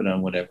 I'm going to put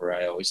on whatever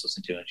I always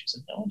listen to. And she's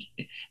like, no.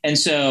 And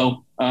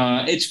so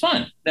it's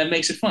fun. That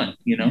makes it fun,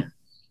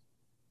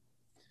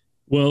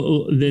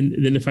 Well,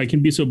 then if I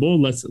can be so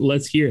bold,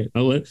 let's hear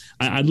it.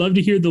 I'd love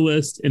to hear the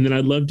list. And then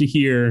I'd love to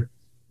hear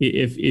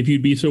if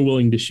you'd be so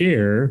willing to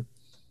share,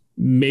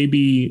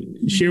 maybe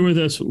share with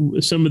us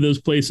some of those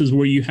places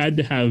where you had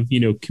to have,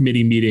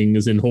 committee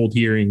meetings and hold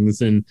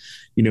hearings and,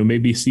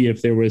 maybe see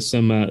if there was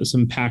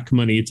some PAC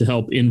money to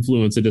help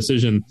influence a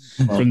decision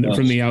from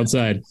the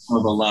outside.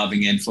 Or the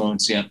lobbying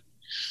influence. Yeah.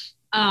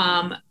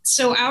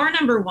 So our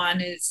number one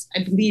is,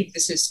 I believe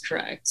this is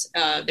correct.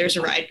 There's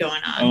a Ride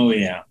Going On. Oh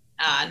yeah.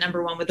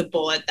 Number one with a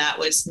bullet. That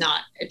was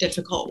not a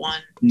difficult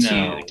one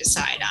to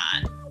decide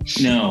on.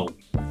 No.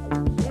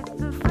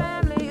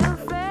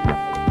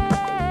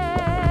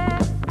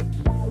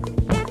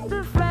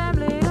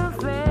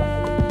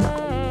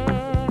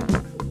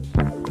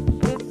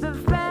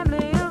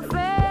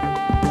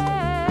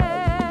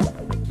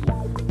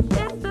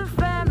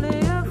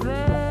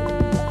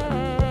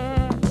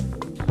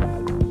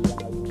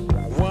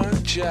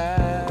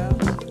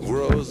 Child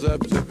grows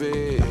up to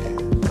be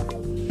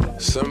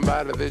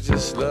somebody that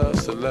just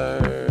loves to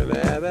learn,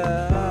 and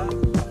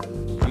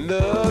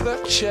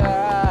another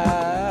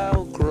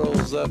child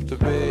grows up to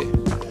be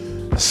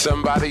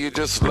somebody you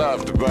just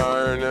love to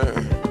burn.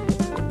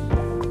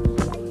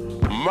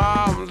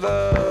 Mom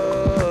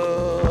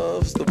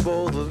loves the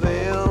both of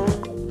them.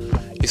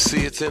 You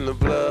see, it's in the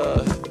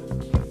blood.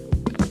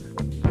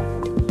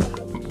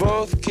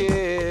 Both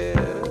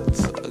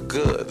kids are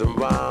good and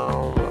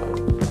bomb.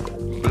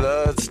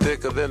 Blood's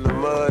thicker than the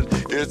mud.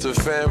 It's a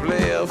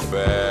family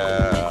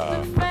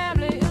affair.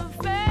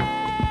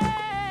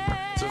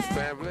 It's a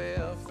family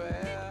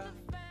affair.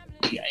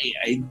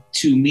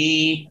 To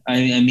me,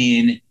 I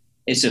mean,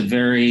 it's a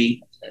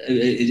very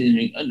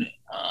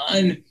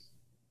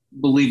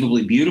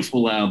unbelievably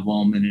beautiful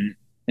album, and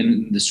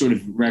the sort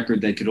of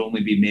record that could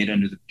only be made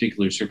under the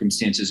particular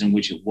circumstances in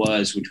which it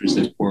was, which was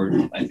that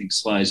poor, I think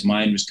Sly's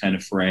mind was kind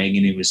of fraying,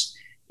 and he was,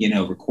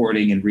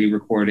 recording and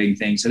re-recording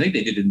things. I think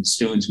they did it in the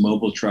Stones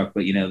mobile truck,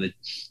 but that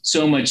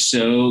so much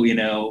so,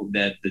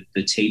 that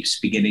the tape's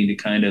beginning to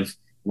kind of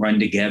run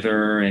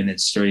together, and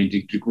it's starting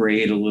to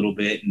degrade a little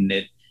bit, and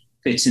it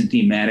fits in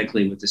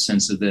thematically with the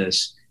sense of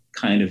this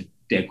kind of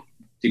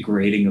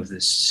degrading of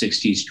this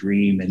 60s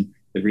dream, and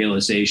the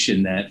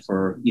realization that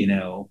for,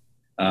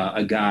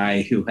 a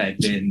guy who had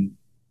been,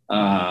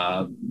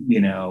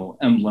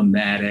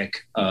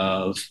 emblematic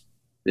of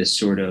this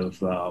sort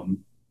of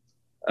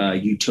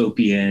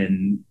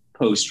utopian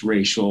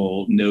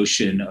post-racial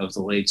notion of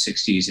the late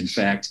 60s. In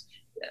fact,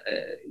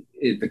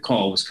 the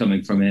call was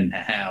coming from in the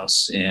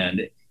house,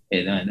 and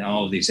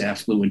all of these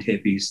affluent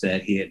hippies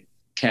that he had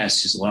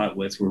cast his lot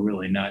with were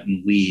really not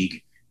in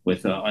league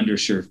with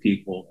underserved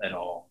people at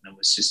all. And it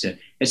was just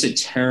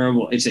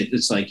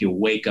it's like you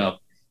wake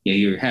up,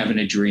 you're having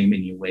a dream,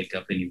 and you wake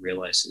up and you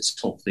realize this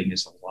whole thing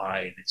is a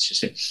lie. And it's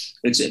just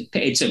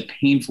it's a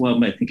painful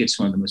album. I think it's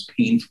one of the most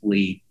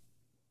painfully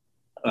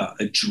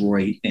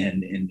adroit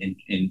and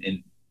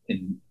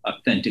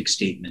authentic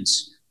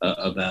statements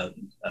about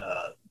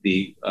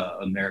the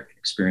American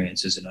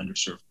experience as an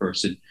underserved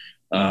person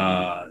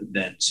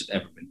that's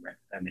ever been written.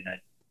 I mean,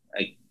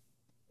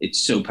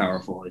 it's so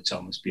powerful. It's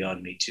almost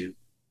beyond me to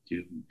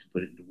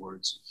put it into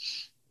words.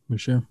 For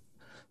sure.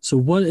 So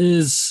what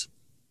is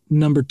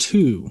number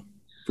 2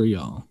 for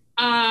y'all?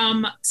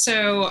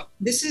 So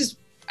this is,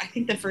 I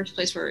think, the first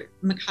place where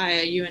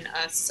Micaiah, you and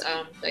us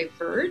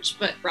diverge,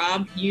 but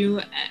Rob,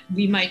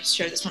 we might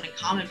share this one in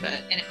common,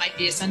 and it might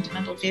be a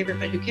sentimental favorite,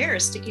 but who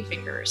cares? Sticky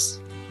Fingers.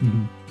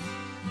 Mm-hmm.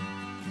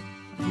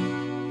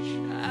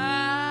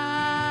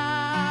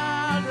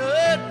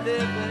 Childhood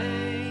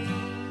living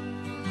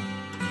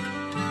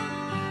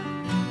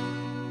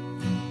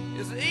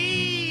is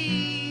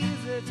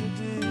easy to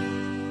do.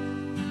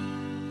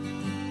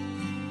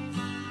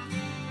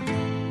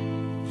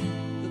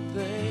 The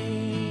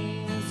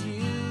things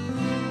you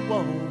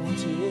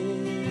wanted,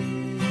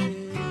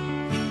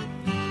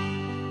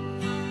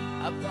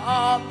 I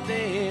bought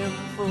them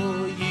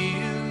for you.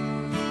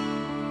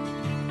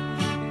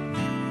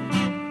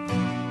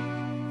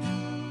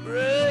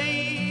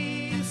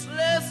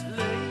 Graceless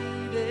lady,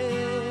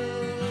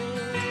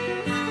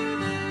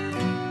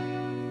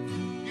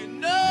 you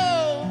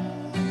know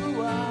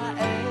who I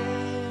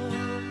am.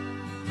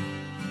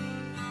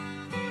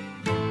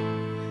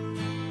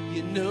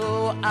 You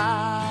know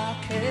I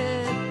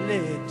can't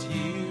let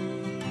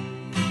you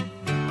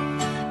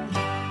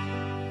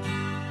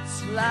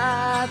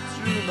slide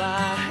through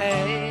my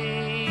hands.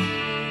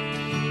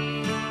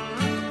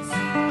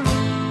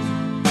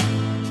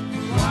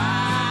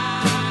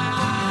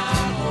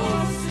 Wild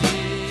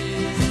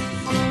horses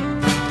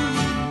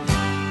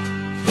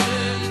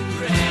couldn't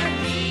drag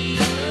me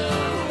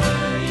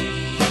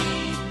away.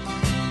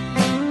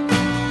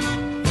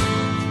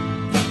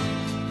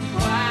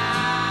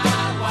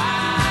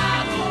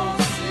 Wild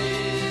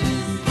horses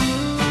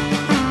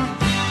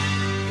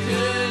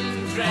couldn't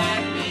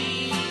drag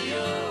me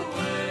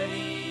away.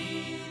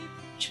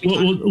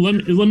 Well,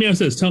 let me ask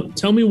this.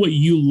 Tell me what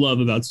you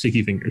love about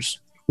Sticky Fingers.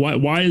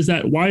 Why is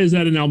that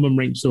an album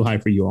ranked so high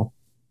for you all?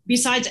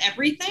 Besides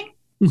everything?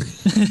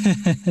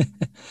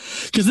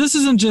 Because this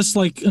isn't just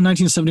like a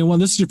 1971.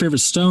 This is your favorite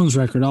Stones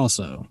record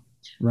also,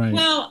 right?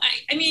 Well,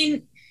 I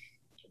mean,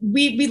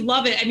 we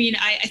love it. I mean,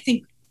 I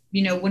think,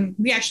 when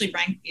we actually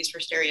ranked these for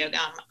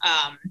Stereogum,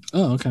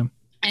 Oh, okay.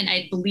 and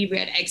I believe we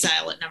had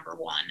Exile at number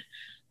 1.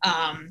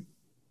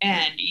 And,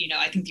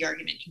 I think the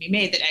argument can be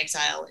made that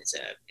Exile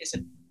is a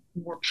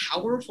more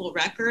powerful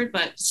record,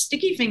 but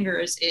Sticky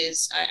Fingers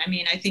is, I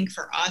mean, I think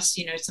for us,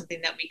 it's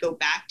something that we go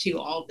back to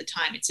all the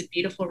time. It's a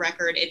beautiful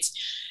record. It's,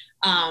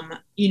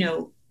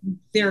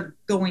 they're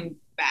going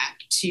back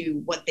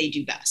to what they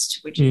do best,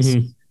 which is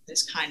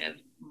this kind of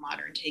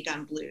modern take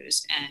on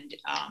blues. And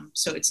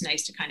so it's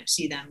nice to kind of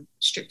see them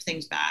strip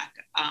things back.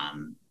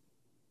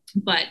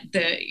 But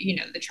the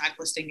track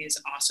listing is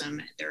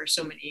awesome. There are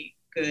so many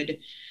good,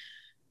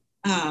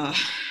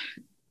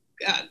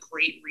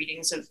 great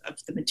readings of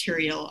the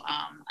material.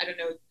 I don't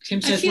know.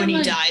 Tim says when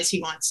he dies,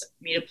 he wants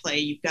me to play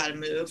 "You've Got to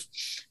Move."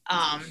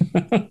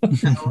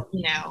 So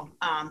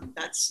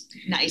that's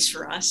nice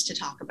for us to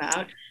talk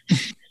about.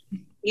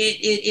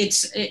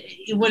 It's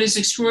what is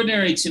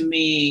extraordinary to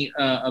me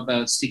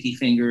about Sticky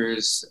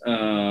Fingers,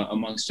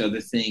 amongst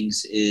other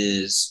things,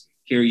 is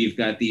here you've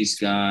got these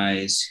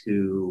guys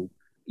who,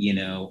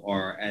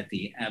 are at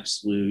the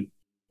absolute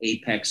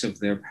apex of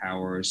their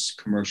powers,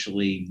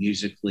 commercially,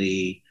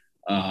 musically,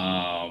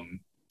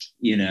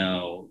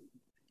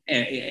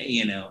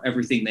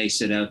 everything they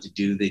set out to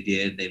do, they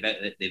did.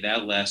 They've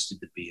outlasted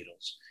the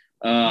Beatles,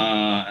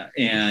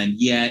 and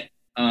yet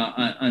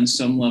on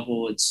some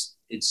level, it's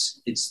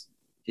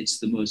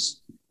the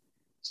most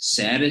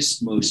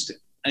saddest, most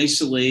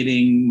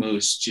isolating,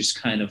 most just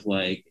kind of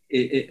like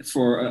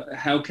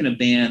how can a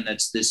band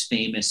that's this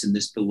famous and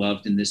this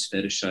beloved and this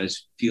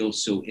fetishized feel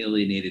so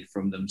alienated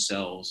from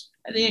themselves?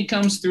 I think it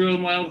comes through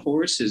in Wild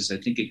Horses. I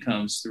think it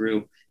comes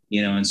through,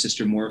 in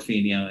Sister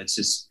Morphine. It's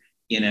just,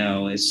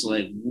 it's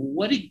like,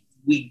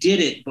 we did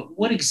it, but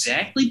what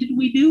exactly did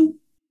we do?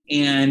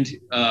 And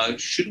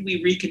should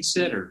we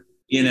reconsider?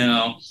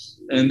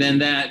 And then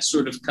that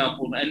sort of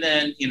coupled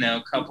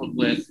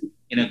with,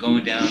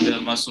 going down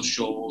to Muscle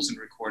Shoals and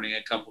recording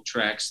a couple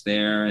tracks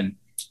there and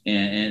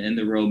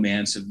the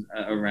romance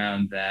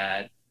around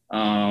that.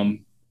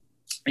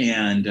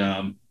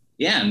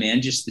 Yeah,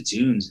 man, just the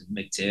tunes.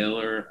 Mick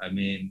Taylor,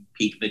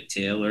 peak Mick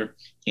Taylor.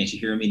 Can't You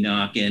Hear Me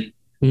Knocking?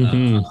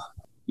 Mm-hmm.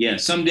 Yeah,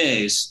 some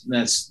days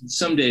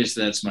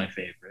that's my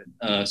favorite.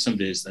 Some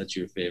days that's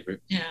your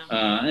favorite. Yeah.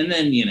 And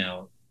then,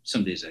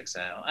 some days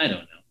Exile. I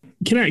don't know.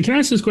 Can I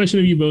ask this question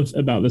of you both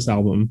about this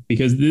album?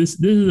 Because this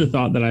is a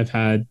thought that I've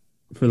had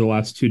for the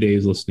last 2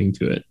 days listening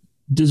to it.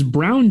 Does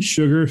Brown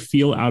Sugar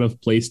feel out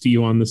of place to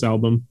you on this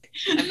album?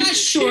 I'm not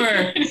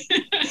sure.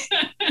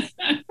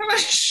 I'm not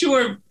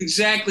sure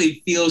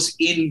exactly feels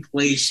in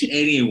place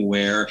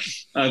anywhere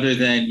other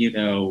than,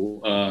 a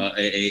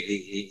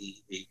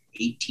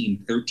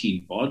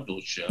 1813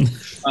 vaudeville show.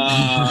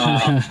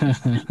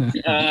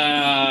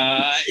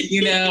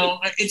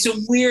 It's a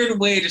weird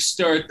way to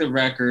start the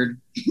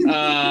record.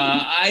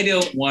 I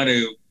don't want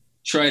to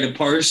try to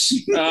parse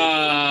the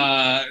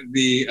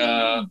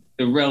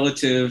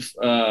relative.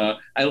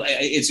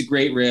 It's a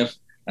great riff.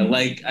 I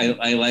like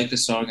the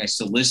song. I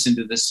still listen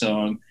to the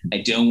song. I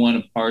don't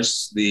want to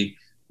parse the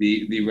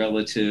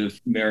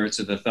relative merits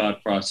of the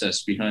thought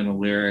process behind the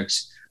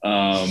lyrics.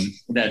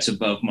 That's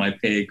above my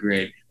pay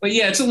grade. But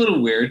yeah, it's a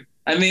little weird.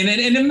 And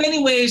in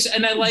many ways,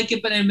 and I like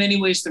it, but in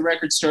many ways, the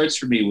record starts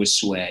for me with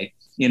Sway.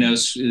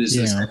 Is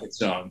the second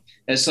song.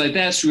 It's like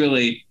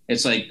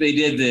it's like they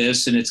did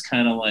this, and it's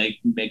kind of like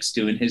Mick's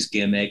doing his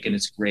gimmick, and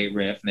it's a great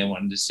riff, and they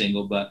wanted to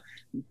single, but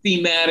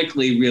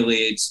thematically,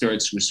 really, it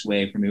starts with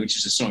Sway for me, which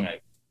is a song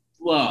I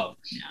love,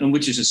 and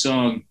which is a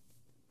song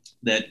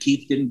that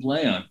Keith didn't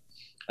play on.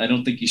 I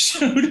don't think he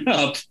showed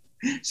up.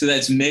 So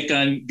that's Mick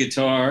on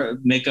guitar,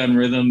 Mick on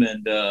rhythm,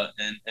 and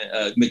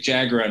Mick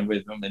Jagger on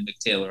rhythm, and Mick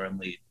Taylor on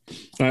lead.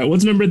 All right,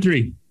 what's number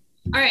 3?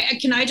 All right,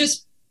 can I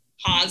just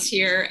pause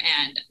here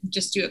and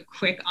just do a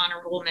quick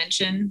honorable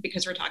mention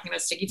because we're talking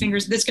about Sticky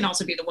Fingers. This can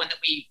also be the one that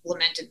we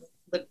lamented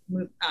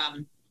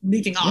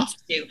leaving off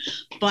too.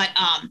 But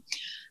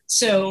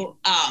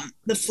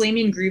the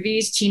Flaming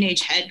Groovies,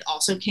 Teenage Head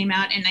also came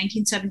out in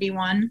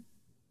 1971.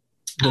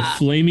 The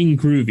Flaming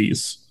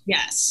Groovies.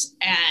 Yes.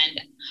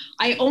 And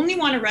I only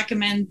want to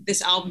recommend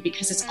this album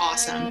because it's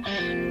awesome.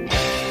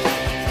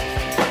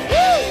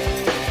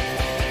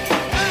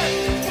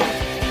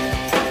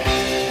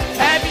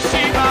 Have you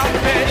seen my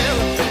bed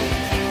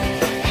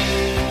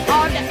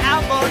on the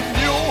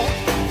avenue?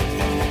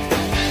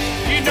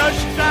 She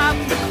drives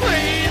me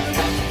crazy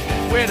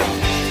with a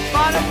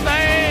funny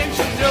thing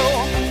she do.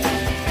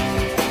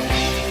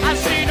 I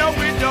seen her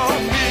with the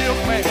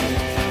milkman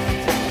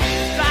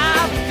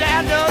driving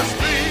down the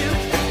street.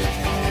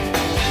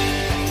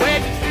 What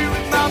you do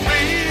with my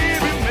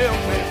baby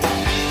milkman?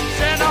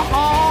 Send her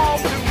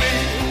home to me.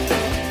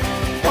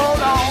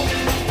 Hold on,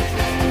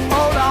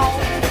 hold on,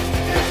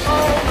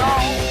 hold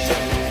on,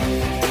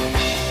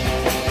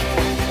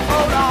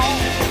 hold on,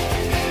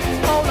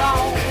 hold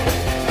on,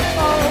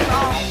 hold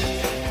on.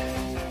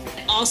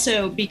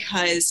 Also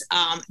because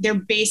they're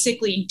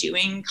basically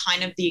doing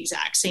kind of the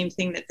exact same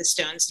thing that the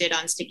Stones did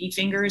on Sticky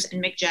Fingers,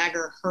 and Mick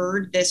Jagger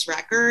heard this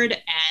record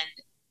and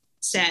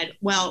said,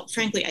 well,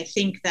 frankly, I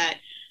think that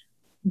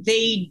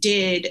they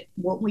did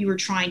what we were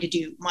trying to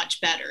do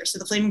much better. So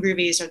the Flaming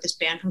Groovies are this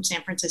band from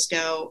San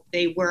Francisco.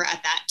 They were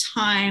at that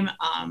time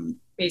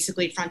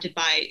basically fronted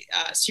by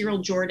Cyril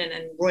Jordan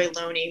and Roy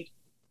Loney.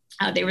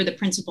 They were the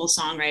principal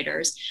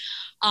songwriters.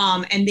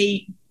 And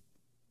they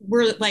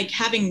were like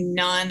having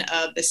none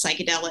of the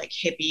psychedelic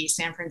hippie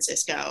San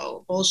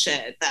Francisco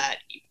bullshit that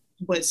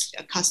was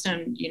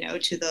accustomed,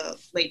 to the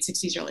late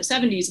 60s, early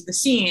 70s of the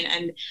scene.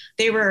 And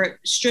they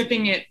were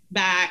stripping it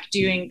back,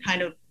 doing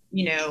kind of,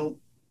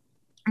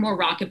 more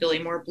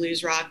rockabilly, more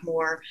blues rock,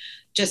 more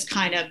just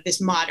kind of this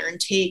modern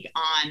take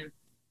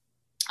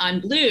on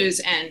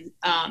blues. And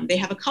they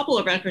have a couple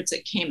of records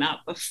that came out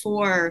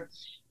before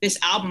this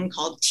album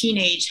called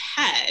Teenage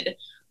Head.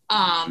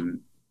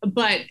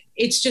 But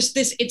it's just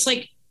this, it's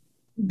like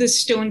the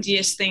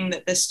Stonesiest thing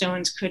that the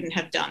Stones couldn't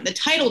have done. The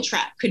title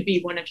track could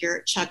be one of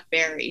your Chuck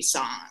Berry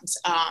songs.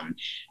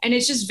 And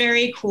it's just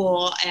very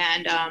cool.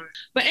 And,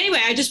 but anyway,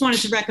 I just wanted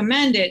to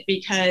recommend it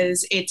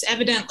because it's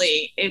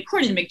evidently,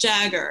 according to Mick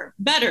Jagger,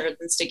 better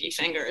than Sticky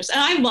Fingers. And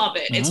I love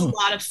it. It's a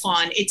lot of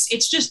fun.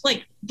 It's just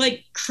like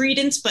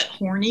Creedence, but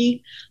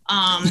horny.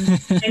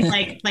 And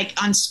like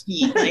on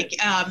speed.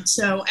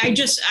 So I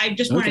just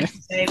wanted to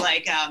say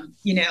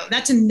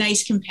that's a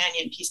nice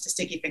companion piece to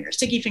Sticky Fingers.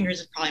 Sticky Fingers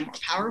is probably a more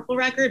powerful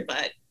record,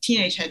 but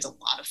Teenage Head's a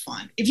lot of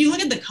fun. If you look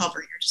at the cover,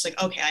 you're just like,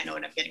 okay, I know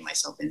what I'm getting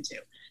myself into.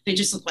 They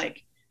just look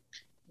like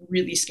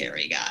really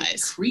scary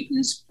guys.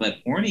 Creedence, but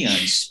horny on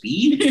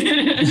speed.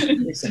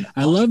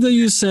 I love that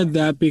you said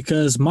that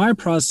because my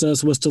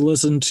process was to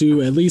listen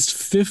to at least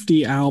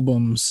 50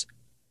 albums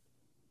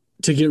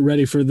to get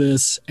ready for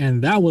this,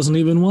 and that wasn't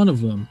even one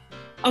of them.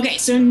 Okay,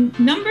 so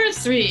number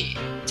 3,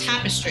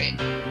 Tapestry.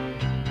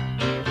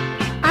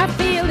 I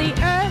feel the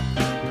earth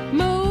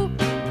move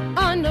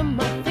under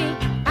my feet.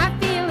 I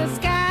feel the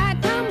sky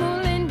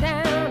tumbling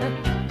down.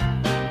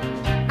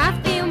 I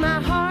feel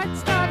my heart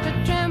start to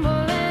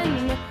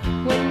trembling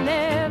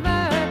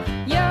whenever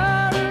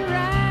you're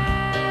around.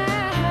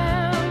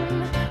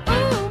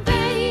 Oh,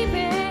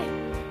 baby,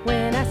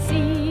 when I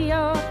see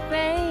your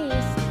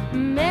face,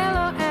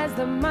 mellow as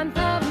the month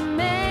of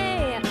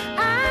May.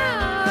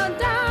 Oh,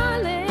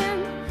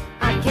 darling,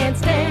 I can't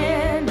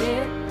stand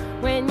it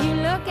when you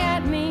look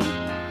at me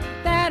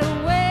that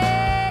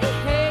way.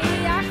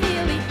 I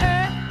feel the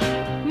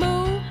earth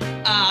move.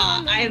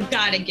 I've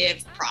got to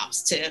give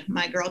props to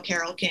my girl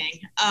Carole King.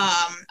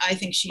 I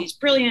think she's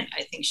brilliant.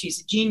 I think she's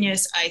a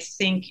genius. I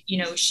think,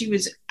 she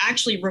was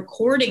actually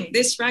recording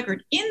this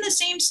record in the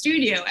same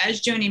studio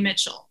as Joni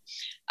Mitchell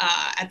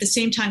at the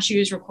same time she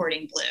was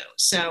recording Blue.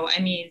 So, I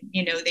mean,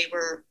 they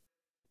were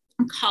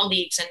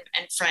colleagues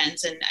and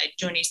friends, and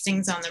Joni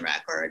sings on the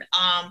record.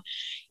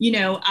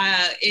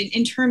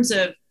 In terms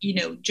of,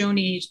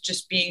 Joni's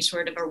just being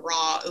sort of a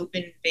raw,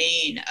 open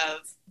vein of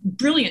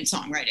brilliant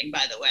songwriting,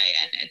 by the way.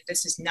 And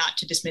this is not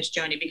to dismiss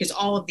Joni because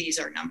all of these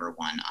are number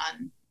one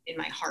in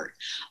my heart.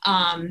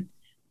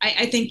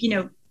 I think,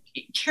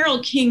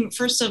 Carole King,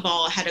 first of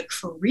all, had a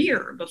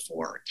career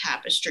before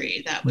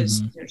Tapestry. That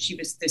was, she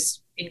was this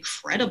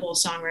incredible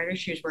songwriter.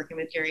 She was working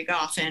with Gary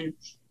Goffin.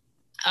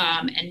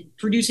 And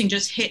producing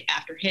just hit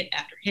after hit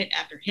after hit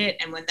after hit.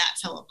 And when that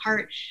fell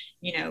apart,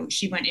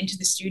 she went into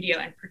the studio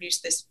and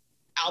produced this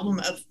album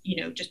of,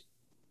 just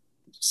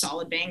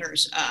solid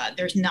bangers.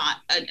 There's not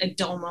a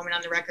dull moment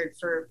on the record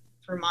for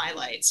my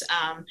lights.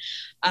 I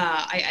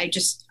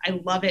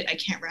love it. I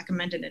can't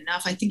recommend it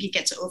enough. I think it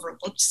gets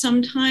overlooked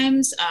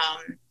sometimes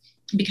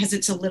because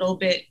it's a little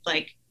bit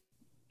like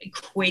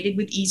equated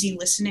with easy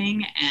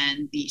listening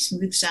and the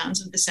smooth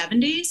sounds of the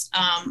 70s.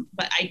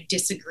 But I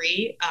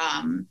disagree.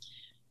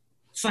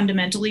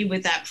 Fundamentally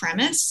with that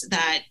premise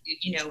that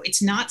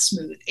it's not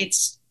smooth, it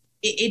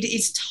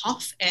is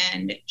tough,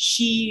 and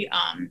she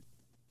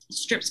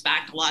strips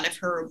back a lot of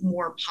her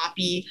more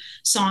poppy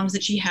songs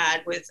that she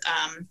had with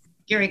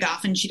Gary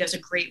Goffin. She does a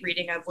great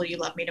reading of Will You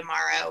Love Me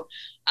Tomorrow,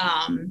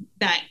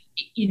 that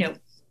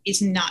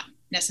is not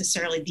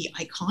necessarily the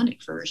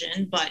iconic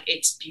version, but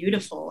it's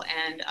beautiful.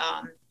 And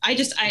I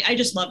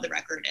just love the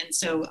record, and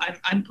so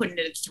I'm putting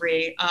it at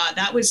 3.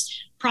 That was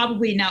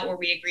probably not where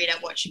we agreed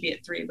at what should be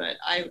at 3, but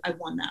I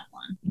won that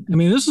one.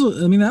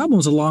 The album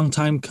was a long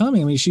time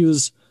coming. I mean, she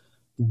was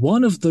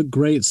one of the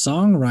great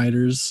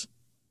songwriters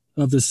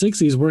of the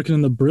 60s, working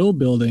in the Brill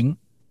Building,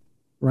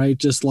 right?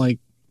 Just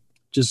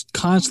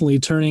constantly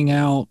turning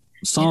out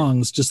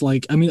songs. Yeah.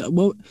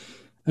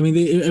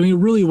 It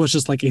really was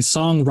just like a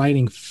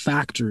songwriting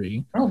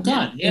factory. Oh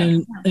God, yeah.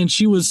 And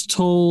she was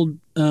told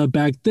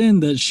back then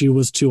that she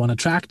was too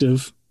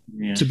unattractive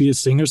to be a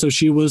singer, so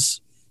she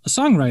was a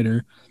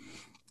songwriter.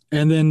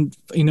 And then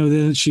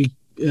then she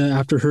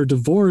after her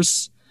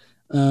divorce,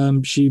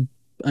 she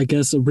I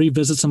guess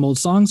revisits some old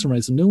songs and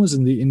writes some new ones,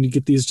 and you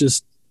get these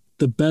just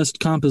the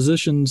best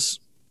compositions.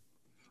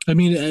 I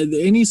mean,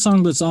 any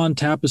song that's on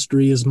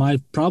Tapestry is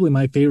probably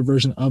my favorite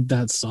version of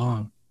that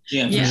song.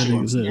 Yeah,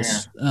 sure.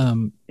 Exists.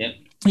 Yeah.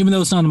 Even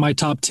though it's not in my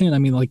top 10, I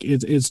mean, like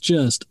it's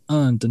just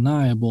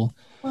undeniable.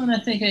 Well, and I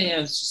think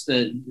it's just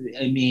that.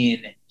 I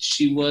mean,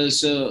 she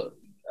was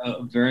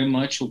very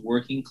much a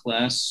working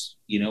class,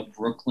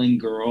 Brooklyn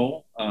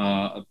girl,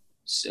 a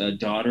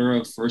daughter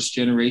of first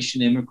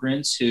generation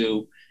immigrants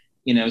who,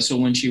 so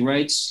when she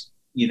writes,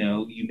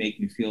 you make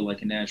me feel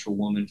like a natural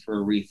woman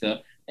for Aretha.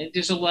 I think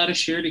there's a lot of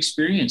shared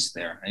experience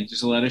there. I think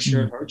there's a lot of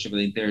shared hardship. I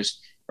think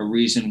there's a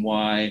reason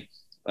why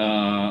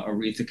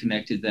Aretha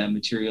connected that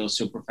material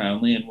so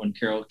profoundly. And when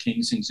Carole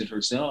King sings it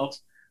herself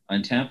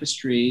on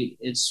Tapestry,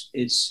 it's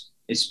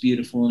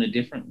beautiful in a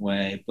different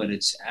way, but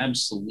it's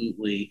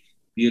absolutely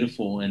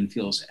beautiful and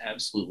feels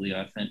absolutely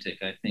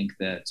authentic. I think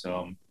that,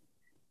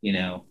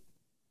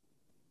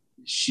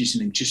 she's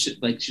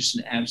just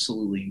an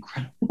absolutely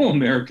incredible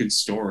American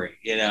story.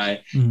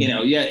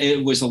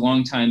 It was a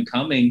long time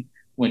coming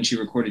when she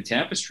recorded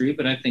Tapestry,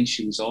 but I think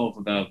she was all of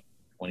about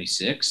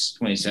 26,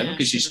 27,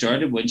 because she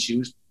started when she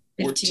was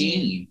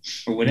 14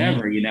 or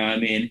whatever, you know, I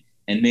mean,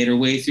 and made her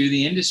way through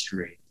the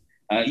industry.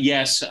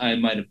 Yes, I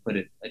might have put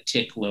it a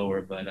tick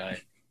lower, but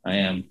I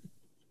am,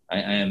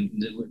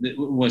 it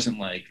wasn't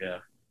like,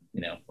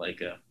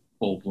 like a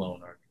full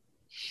blown art.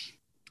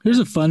 Here's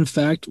a fun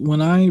fact.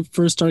 When I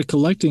first started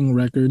collecting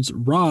records,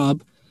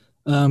 Rob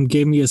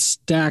gave me a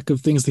stack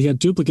of things that he had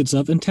duplicates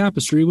of, and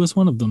Tapestry was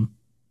one of them.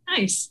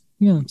 Nice.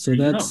 Yeah, so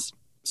that's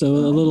a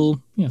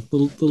little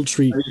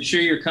treat. Are you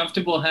sure you're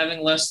comfortable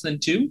having less than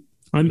 2?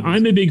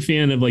 I'm a big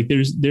fan of, like,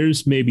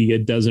 there's maybe a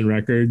dozen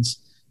records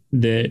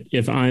that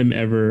if I'm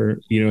ever,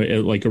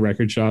 at like a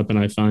record shop and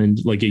I find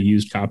like a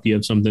used copy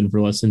of something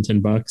for less than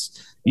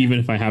 $10, even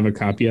if I have a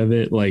copy of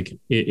it, like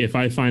if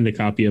I find a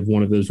copy of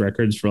one of those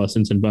records for less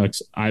than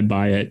 $10, I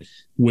buy it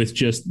with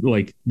just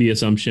like the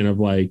assumption of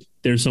like,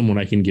 there's someone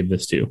I can give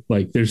this to.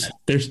 Like there's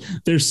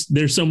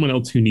someone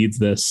else who needs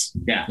this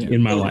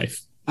in my life.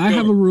 I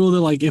have a rule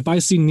that, like, if I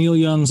see Neil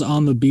Young's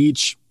On the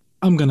Beach,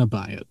 I'm gonna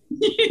buy it.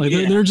 Like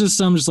there are just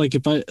some, just like,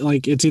 if I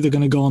like, it's either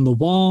gonna go on the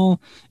wall,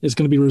 it's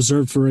gonna be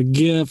reserved for a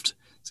gift.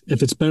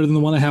 If it's better than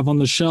the one I have on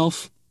the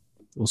shelf,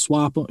 we'll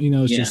swap them.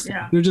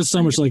 They're just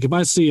so much, like, if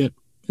I see it,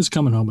 it's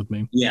coming home with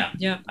me. Yeah.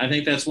 I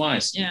think that's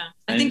wise. Yeah,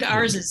 I think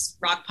ours is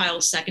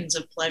Rockpile Seconds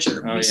of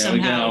Pleasure. Oh,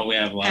 we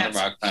have a lot of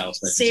Rockpile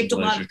Seconds. Saved a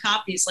lot of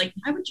copies. Like,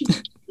 why would you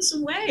put this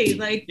away?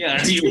 Like,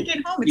 take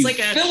it home. It's like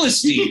a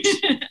Philistine.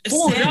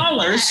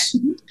 $4.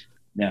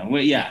 No,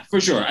 well, yeah, for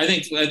sure. I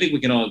think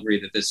we can all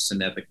agree that this is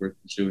an ethic worth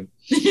pursuing.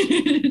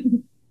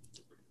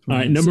 All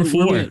right, number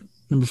 4.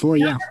 Number 4,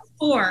 yeah. Number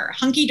 4,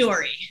 Hunky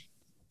Dory.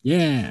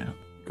 Yeah.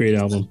 Great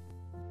album.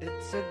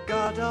 It's a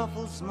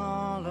god-awful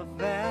small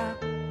affair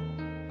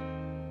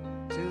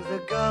to the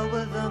girl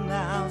with the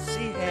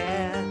mousy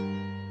hair,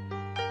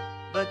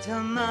 but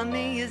her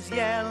mommy is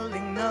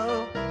yelling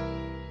no,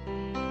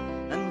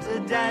 and her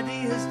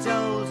daddy has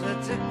told her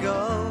to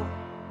go.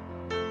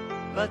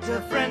 But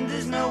her friend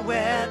is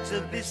nowhere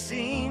to be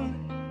seen.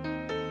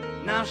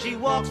 Now she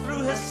walks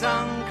through her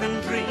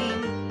sunken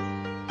dream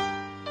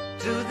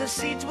to the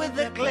seat with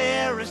the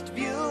clearest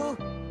view,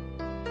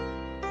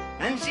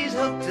 and she's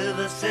hooked to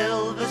the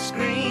silver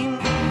screen.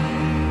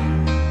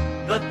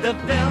 But the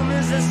film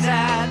is a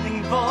sad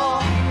thing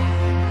for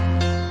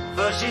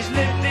she's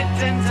lived it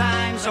 10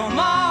 times or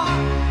more.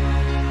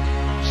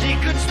 She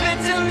could spit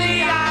in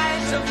the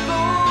eyes of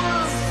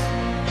fools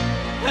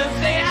if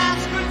they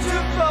ask her to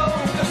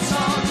focus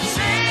on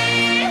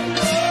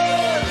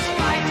sailors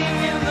fighting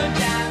in the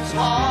dance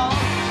hall.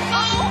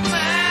 Oh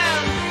man,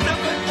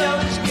 look at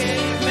those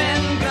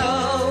cavemen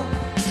go.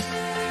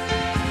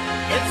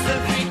 It's the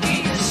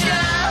freakiest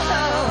show.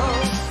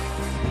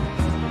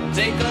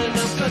 Take a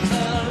look at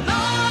the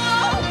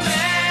low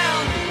man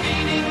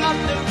beating up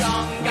the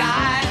wrong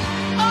guy.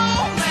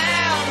 Oh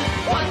man,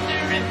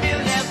 wonder if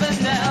you'll ever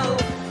know.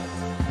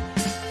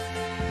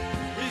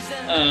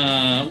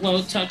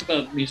 Well, talk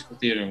about musical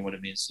theater and what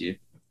it means to you.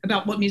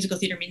 About what musical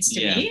theater means to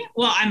me?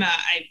 Well, I'm a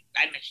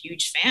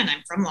huge fan.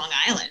 I'm from Long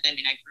Island. I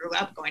mean, I grew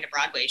up going to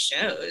Broadway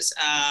shows,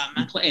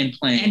 and playing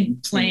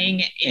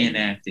and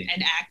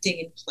acting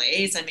in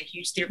plays. I'm a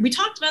huge theater. We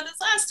talked about this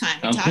last time.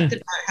 We talked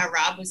about how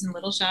Rob was in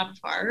Little Shop of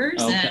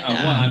Horrors. Okay.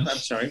 And, I'm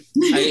sorry.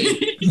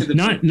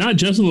 Not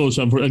just a Little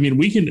Shop of Horrors. I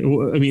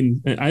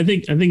mean, I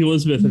think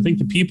Elizabeth. I think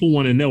the people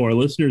want to know. Our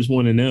listeners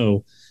want to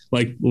know.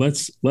 Like,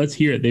 let's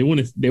hear it. They want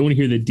to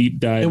hear the deep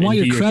dive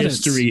into your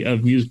history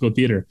of musical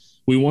theater.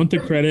 We want the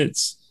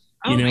credits.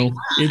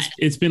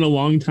 It's been a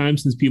long time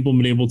since people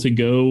have been able to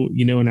go,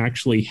 and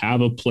actually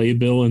have a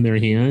playbill in their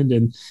hand,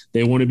 and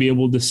they want to be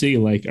able to see,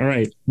 like, all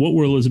right, what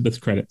were Elizabeth's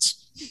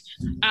credits?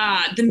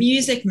 The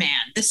Music Man,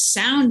 The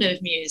Sound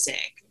of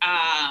Music,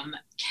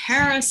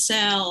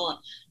 Carousel,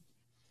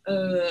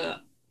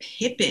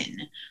 Pippin.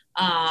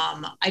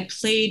 I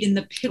played in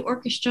the pit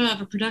orchestra of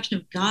a production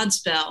of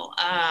Godspell.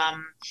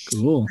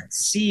 Cool. Let's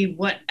see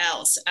what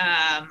else.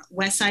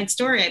 West Side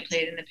Story. I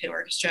played in the pit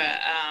orchestra.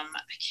 I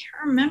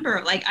can't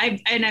remember. Like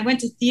I went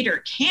to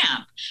theater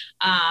camp,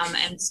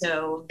 and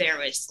so there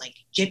was like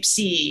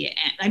Gypsy,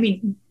 and I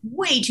mean,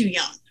 way too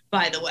young,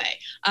 by the way.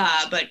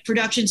 But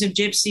productions of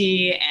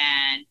Gypsy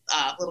and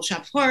Little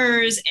Shop of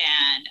Horrors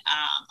and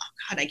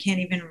I can't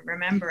even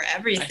remember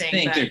everything. I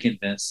think they're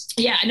convinced.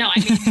 Yeah, no, I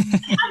mean,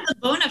 I have the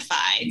bona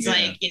fides.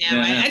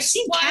 I've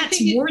seen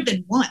Cats more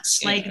than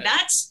once. Like,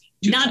 that's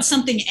not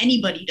something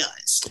anybody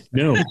does.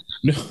 No. And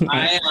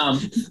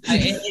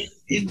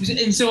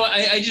so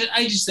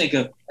I just think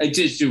of,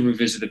 just to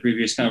revisit the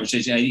previous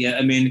conversation.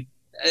 I mean,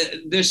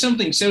 there's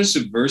something so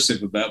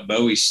subversive about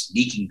Bowie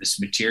sneaking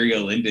this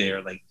material in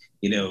there, like,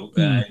 I'm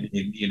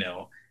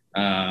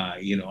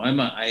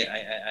a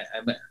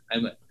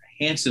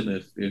handsome,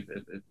 if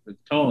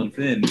tall and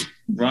thin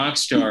rock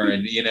star,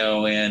 and here's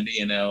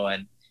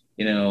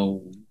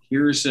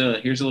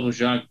a little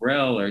Jacques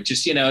Brel, or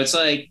just, it's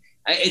like,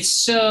 it's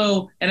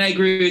so, and I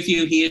agree with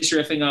you. He is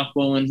riffing off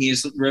Bolan. He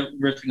is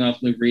riffing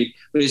off Lou Reed,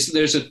 but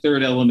there's a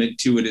third element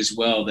to it as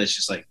well. That's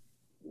just like,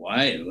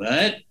 why?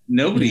 What?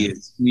 Nobody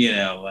is,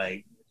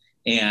 like,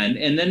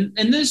 and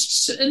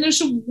there's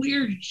some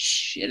weird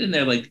shit in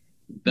there, like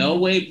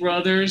Bellway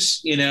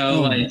Brothers,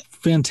 like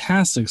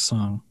fantastic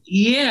song.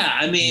 Yeah,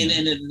 I mean,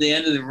 and at the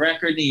end of the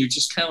record, you're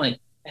just kind of like,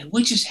 man,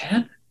 what just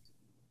happened?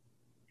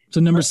 So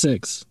number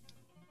 6.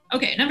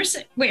 Okay, number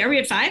 6. Wait, are we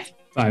at 5?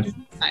 5.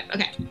 5.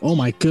 Okay. Oh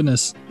my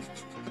goodness.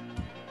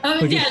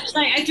 Yeah,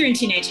 I threw in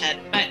Teenage Head,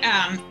 but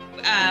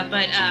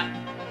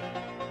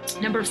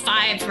number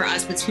 5 for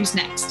us was Who's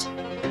Next?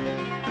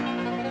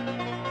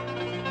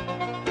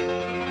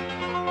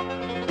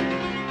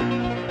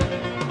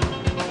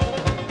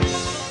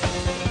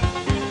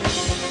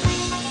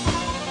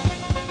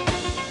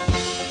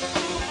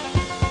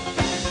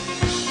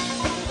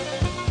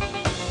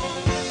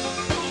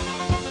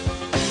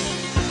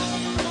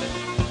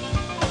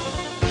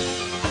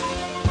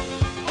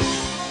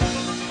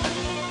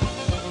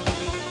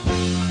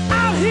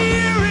 Out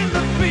here in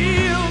the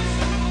fields,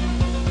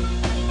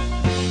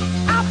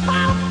 I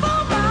found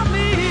for my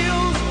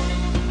meals.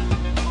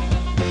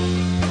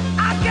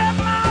 I get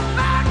my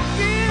back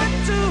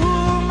into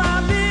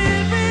my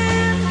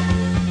living.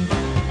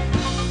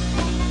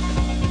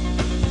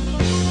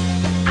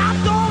 I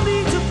don't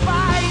need to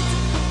fight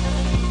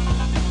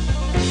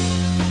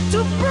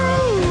to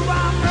prove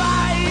I'm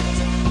right.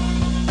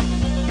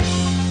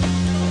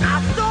 I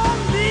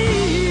don't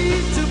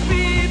need to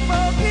be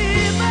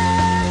forgiven.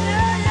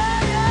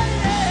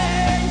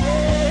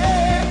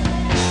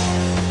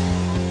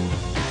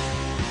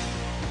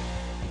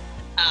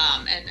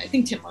 And I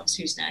think Tim loves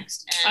Who's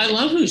Next. And I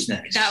love Who's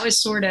Next. That was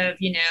sort of,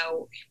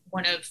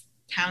 one of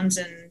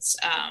Townsend's,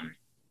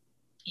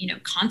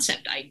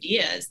 concept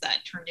ideas that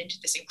turned into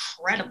this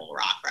incredible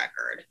rock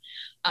record.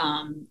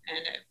 And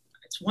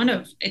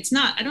it's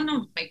not, I don't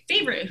know my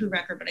favorite Who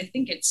record, but I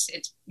think it's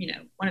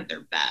one of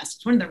their best.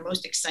 It's one of their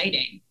most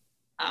exciting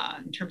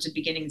in terms of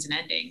beginnings and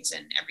endings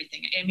and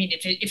everything. I mean,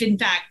 if in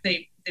fact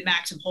the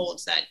maxim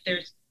holds that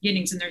there's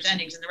beginnings and there's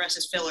endings and the rest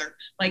is filler,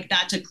 like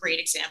that's a great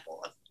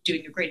example of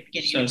doing a great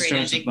beginning and a great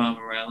ending. So it starts with Bob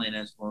Morale and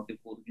as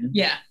Market pulled again?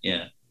 Yeah.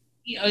 Yeah.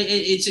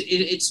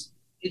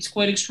 It's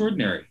quite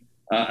extraordinary.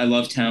 I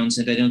love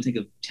Townsend. I don't think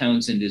of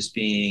Townsend as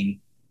being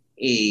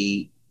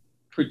a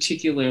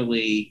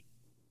particularly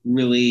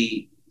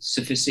really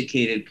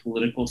sophisticated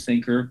political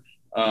thinker,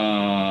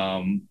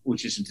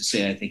 which isn't to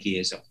say I think he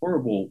is a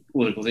horrible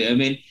political thinker. I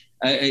mean,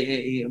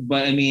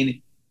 but I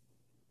mean,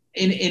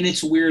 in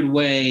its weird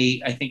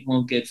way, I think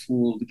Won't Get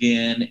Fooled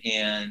Again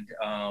and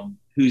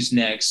Who's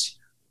Next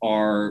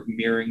are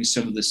mirroring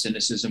some of the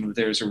cynicism of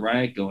There's a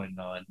Riot Going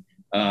On,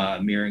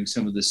 mirroring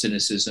some of the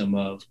cynicism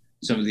of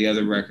some of the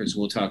other records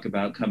we'll talk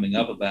about coming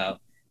up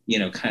about,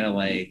 kind of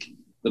like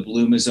The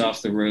Bloom is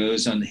Off the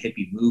Rose on the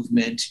hippie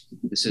movement.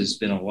 This has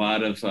been a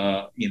lot of,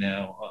 a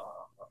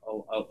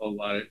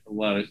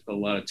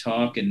lot of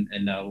talk and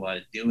not a lot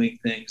of doing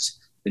things.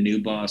 The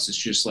new boss is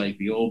just like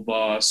the old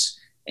boss.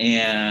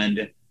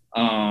 And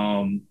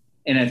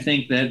I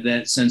think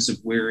that sense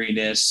of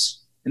weariness,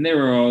 and they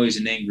were always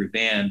an angry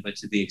band, but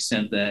to the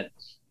extent that,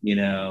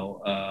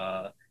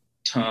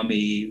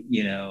 Tommy,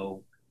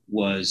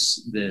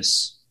 was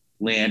this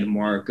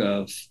landmark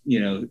of,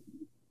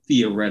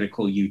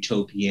 theoretical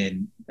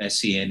utopian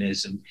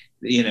messianism,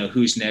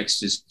 Who's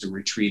Next is to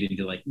retreat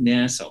into like,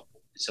 nah, so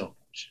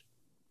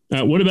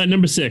bullshit. What about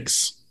number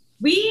 6?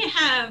 We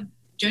have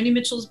Joni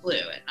Mitchell's Blue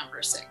at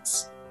number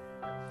 6.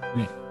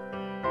 Yeah.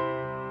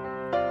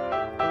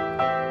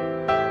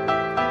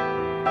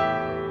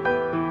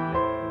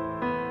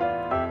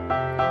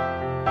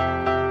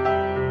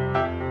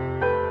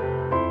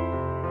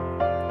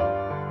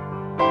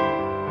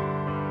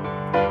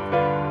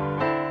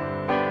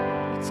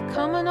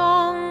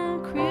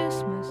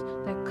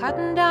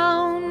 Cutting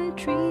down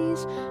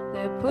trees,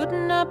 they're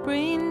putting up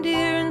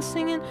reindeer and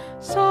singing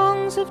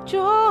songs of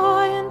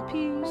joy and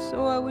peace.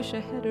 Oh, I wish I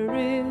had a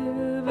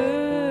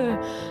river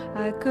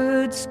I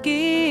could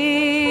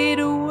skate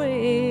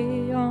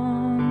away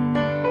on.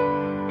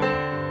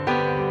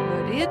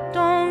 But it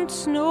don't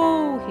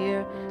snow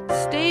here, it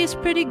stays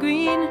pretty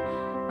green.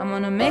 I'm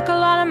gonna make a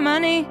lot of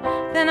money,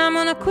 then I'm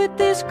gonna quit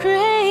this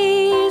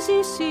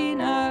crazy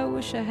scene. I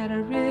wish I had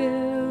a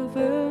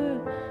river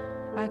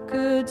I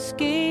could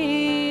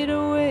skate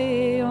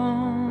away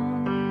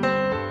on. I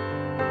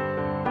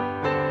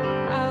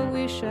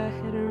wish I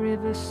had a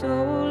river so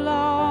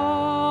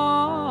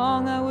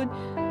long I would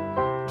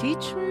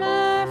teach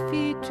my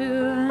feet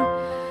to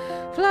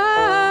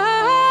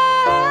fly.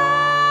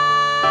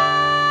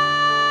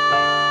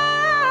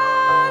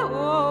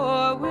 Oh,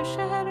 I wish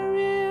I had a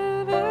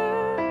river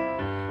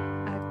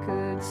I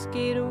could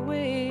skate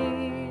away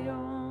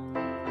on.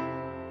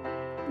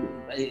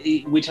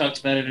 We talked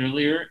about it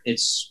earlier.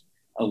 It's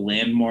a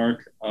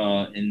landmark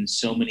in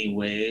so many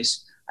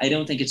ways. I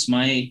don't think it's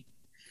my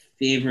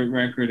favorite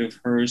record of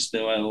hers,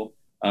 though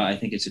I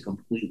think it's a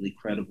completely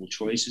credible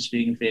choice as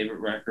being a favorite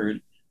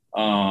record.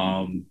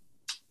 What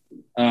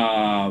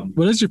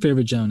is your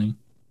favorite Joni?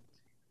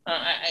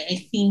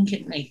 I think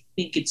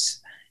it's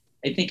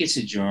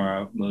a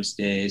jar most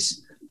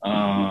days.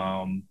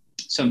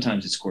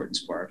 Sometimes it's Court and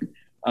Spark.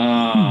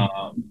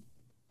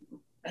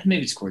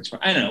 maybe it's Quartz.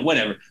 I don't know.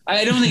 Whatever.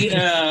 I don't think.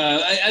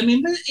 I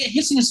mean, but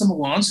Hissing in Summer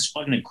Lawns is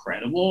fucking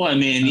incredible. I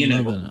mean, you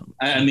know.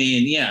 I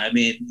mean, yeah. I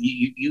mean,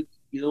 you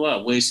a lot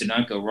of ways to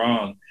not go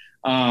wrong.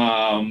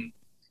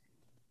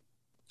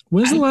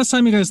 When's the last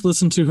time you guys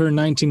listened to her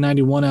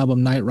 1991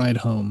 album Night Ride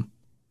Home?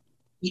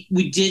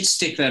 We did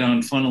stick that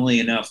on, funnily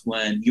enough,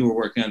 when you were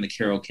working on the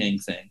Carole King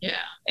thing. Yeah.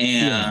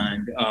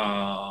 And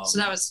so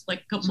that was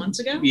like a couple months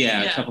ago?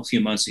 Yeah, a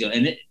few months ago.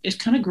 And it's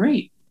kind of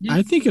great. Yeah.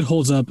 I think it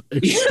holds up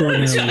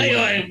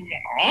extraordinarily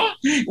well.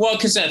 Well,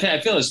 because I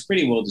feel it's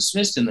pretty well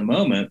dismissed in the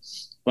moment.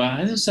 But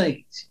I was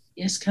like,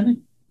 yeah, it's kind of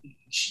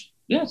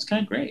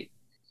great.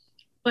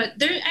 But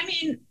there, I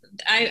mean,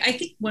 I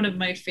think one of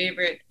my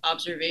favorite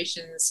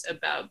observations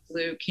about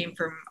Blue came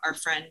from our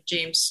friend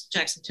James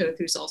Jackson Toth,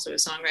 who's also a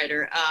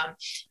songwriter,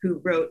 who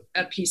wrote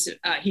a piece of,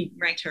 he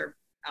ranked her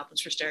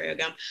albums for Stereo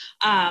Gum.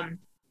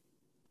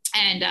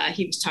 And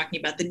he was talking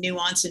about the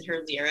nuance in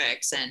her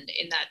lyrics. And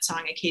in that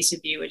song, A Case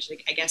of You, which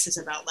I guess is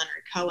about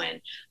Leonard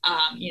Cohen,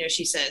 you know,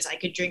 she says, I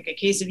could drink a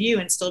case of you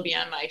and still be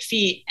on my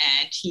feet.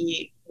 And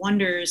he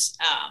wonders,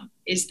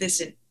 is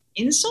this an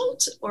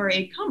insult or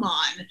a come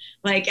on?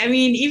 Like, I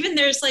mean, even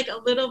there's like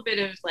a little bit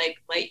of like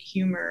light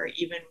humor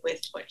even with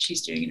what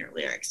she's doing in her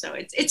lyrics. So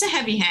it's a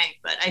heavy hang,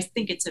 but I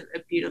think it's a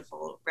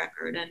beautiful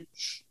record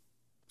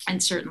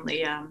and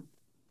certainly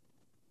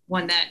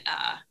one that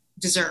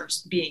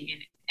deserves being in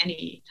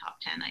any top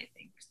 10, I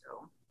think.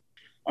 So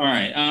all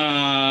right,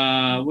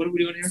 what are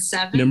we doing here?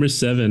 7. Number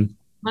 7,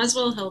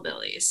 Muswell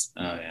Hillbillies.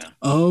 Oh yeah.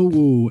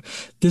 Oh,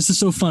 this is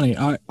so funny.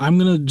 I'm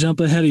gonna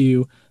jump ahead of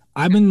you.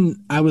 I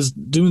was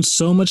doing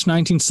so much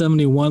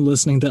 1971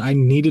 listening that I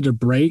needed a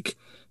break,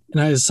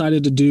 and I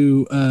decided to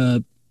do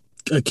a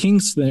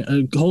Kinks thing,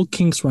 a whole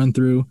Kinks run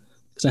through,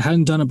 because I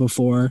hadn't done it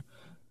before.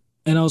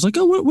 And I was like,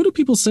 oh, what do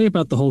people say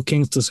about the whole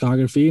Kinks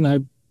discography? And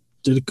I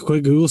did a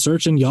quick Google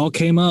search, and y'all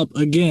came up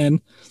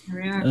again,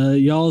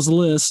 y'all's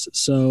list.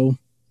 So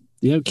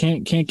yeah,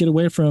 can't get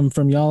away from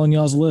y'all and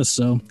y'all's list.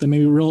 So they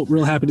made me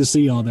real happy to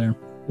see y'all there.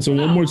 So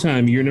one more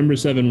time, your number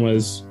 7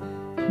 was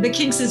The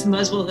Kinks'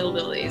 Muswell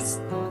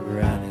Hillbillies.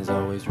 Granny's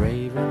always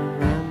raving and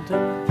ranting,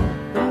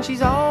 and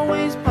she's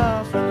always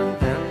puffing and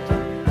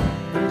panting,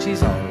 and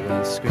she's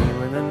always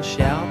screaming and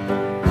shouting,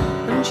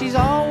 and she's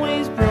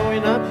always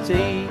brewing up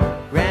tea.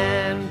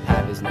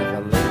 Grandpappy's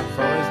never late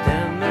for his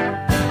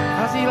dinner,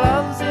 'cause he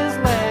loves his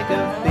leg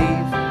of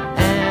beef,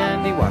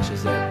 and he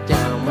washes it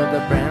down with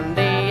a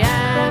brandy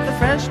and a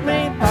fresh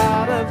made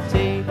pot of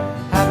tea.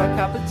 Have a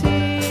cup of tea.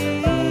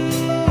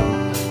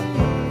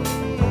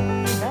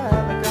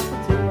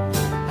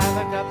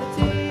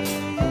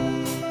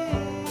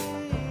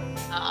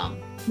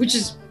 Which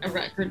is a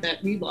record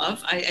that we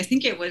love. I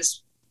think it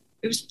was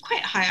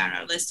quite high on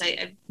our list.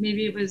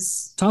 Maybe it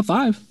was top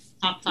 5.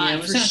 Top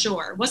 5 for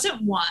sure. Wasn't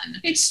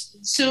 1. It's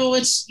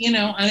you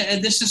know,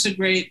 this is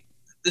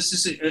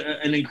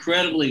an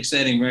incredibly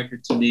exciting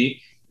record to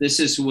me. This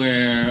is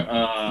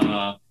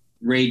where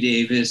Ray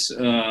Davis,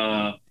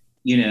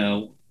 you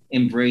know,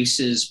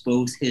 embraces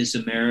both his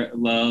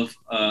love,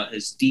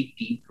 his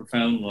deep,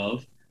 profound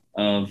love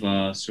of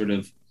sort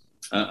of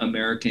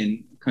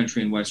American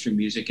country and Western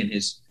music, and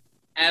his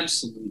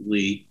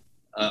absolutely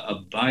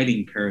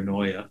abiding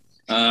paranoia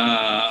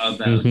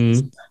about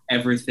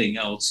everything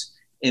else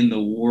in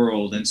the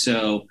world. And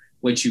so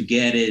what you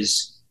get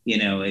is, you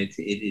know, it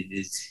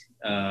is,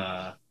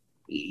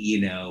 you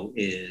know,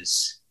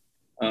 is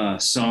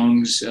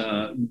songs,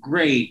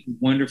 great,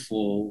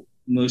 wonderful,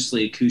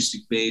 mostly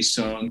acoustic based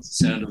songs that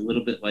sound a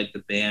little bit like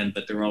the band,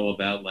 but they're all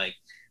about like,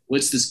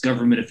 what's this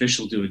government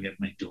official doing at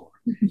my door?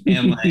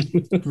 And like,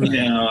 you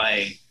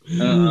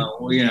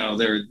know, you know,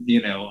 they're,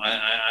 you know,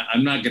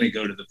 I'm not going to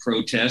go to the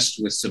protest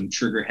with some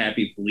trigger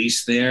happy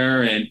police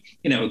there, and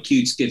you know,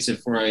 acute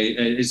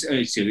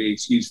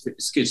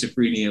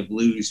schizophrenia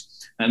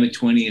blues. I'm a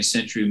 20th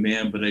century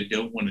man, but I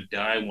don't want to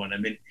die one. I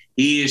mean,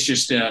 he is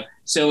just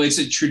so it's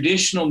a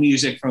traditional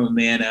music from a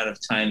man out of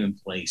time and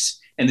place,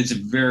 and it's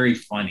very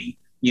funny,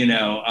 you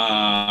know.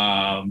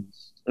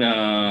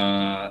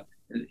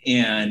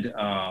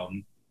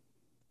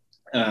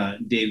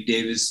 Dave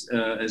Davis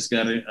has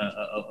got a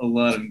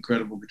lot of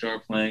incredible guitar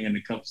playing and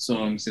a couple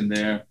songs in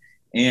there,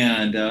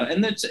 and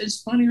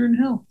it's funnier than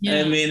hell. Yeah.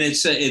 I mean,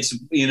 it's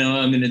you know,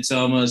 I mean, it's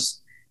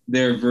almost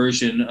their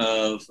version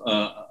of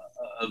a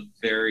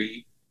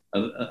very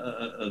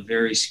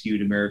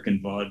skewed American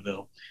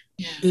vaudeville.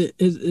 Yeah.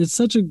 It's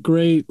such a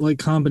great like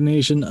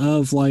combination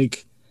of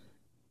like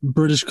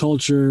British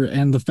culture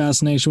and the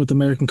fascination with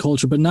American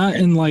culture, but not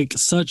in like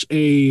such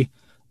a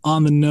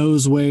on the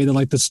nose way that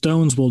like the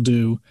Stones will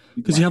do,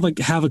 because you have like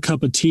Have a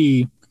Cup of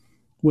Tea,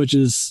 which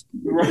is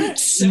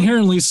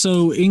inherently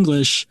so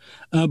English,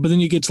 but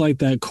then you get to like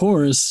that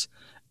chorus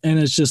and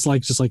it's just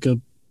like a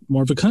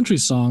more of a country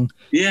song.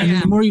 Yeah.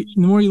 And the more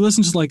you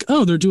listen, just like,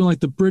 oh, they're doing like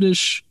the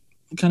British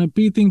kind of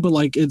beat thing, but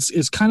like it's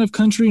kind of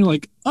country, and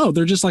like, oh,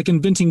 they're just like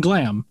inventing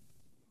glam.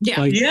 Yeah.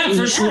 Like, yeah,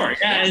 for sure.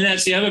 Yeah, and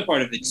that's the other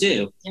part of it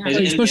too. Yeah.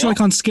 Like, especially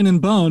like on Skin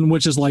and Bone,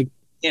 which is like,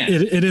 yeah,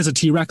 it is a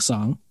T-Rex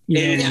song.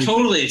 It's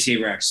totally a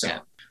T-Rex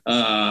song.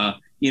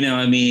 You know,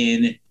 I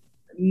mean,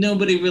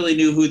 nobody really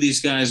knew who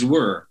these guys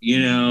were,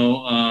 but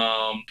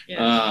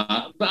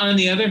on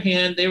the other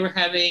hand, they were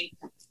having,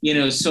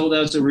 sold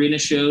out arena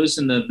shows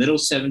in the middle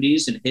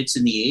 70s and hits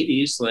in the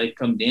 80s, like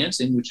Come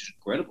Dancing, which is an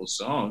incredible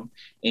song.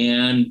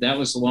 And that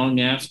was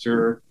long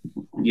after,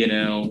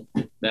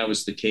 that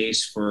was the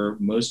case for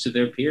most of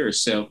their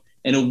peers. So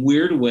in a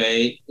weird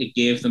way, it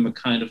gave them a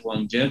kind of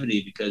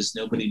longevity because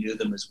nobody knew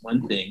them as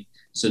one thing.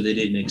 So they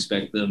didn't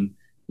expect them,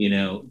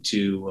 or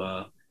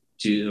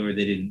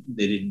they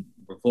didn't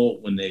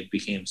revolt when they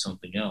became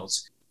something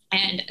else.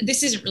 And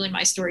this isn't really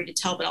my story to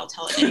tell, but I'll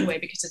tell it anyway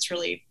because it's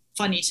really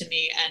funny to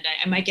me, and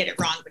I might get it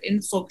wrong, but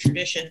in folk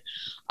tradition,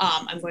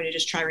 I'm going to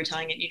just try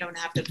retelling it. You don't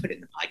have to put it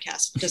in the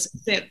podcast if it doesn't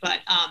fit,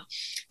 but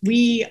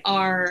we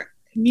are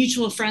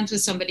mutual friends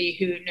with somebody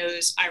who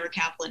knows Ira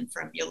Kaplan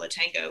from Yo La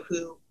Tengo,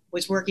 who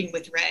was working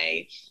with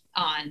Ray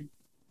on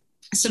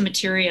some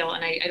material,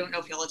 and I don't know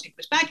if Yo La Tengo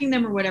was backing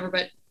them or whatever,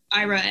 but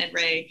Ira and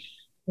Ray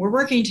were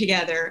working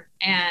together,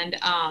 and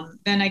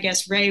then I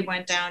guess Ray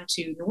went down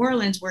to New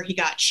Orleans where he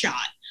got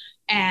shot,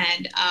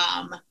 and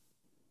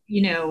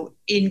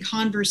in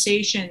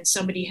conversation,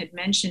 somebody had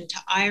mentioned to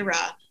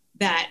Ira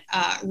that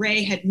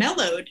Ray had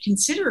mellowed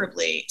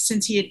considerably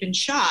since he had been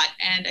shot.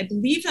 And I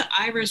believe that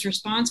Ira's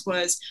response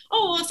was,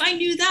 "Oh, if I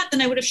knew that,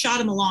 then I would have shot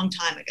him a long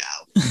time ago."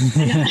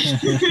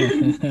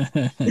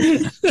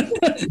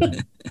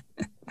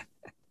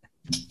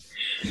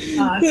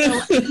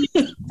 So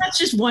that's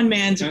just one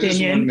man's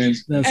opinion.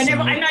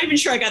 I'm not even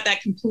sure I got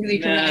that completely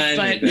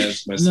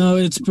correct. No,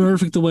 it's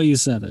perfect the way you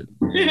said it.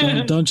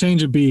 Don't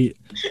change a beat.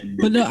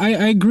 But no, I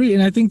agree,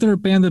 and I think they're a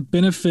band that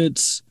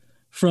benefits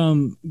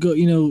from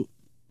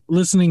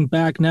listening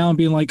back now and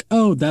being like,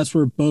 oh, that's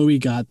where Bowie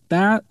got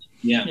that.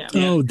 Yeah.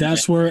 Oh,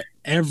 that's where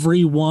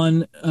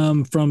everyone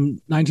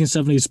from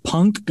 1970s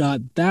punk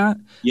got that.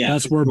 Yeah,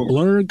 that's where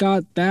Blur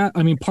got that.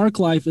 I mean, Park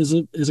Life is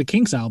a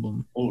Kinks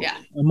album. Yeah.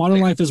 Modern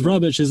Life is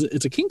Rubbish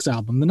it's a Kinks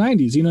album, the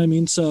 90s. You know what I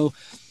mean? So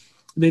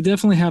they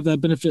definitely have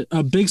that benefit.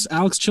 Big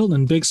Alex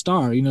Chilton, big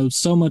star.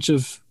 So much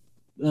of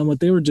what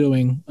they were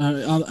doing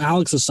on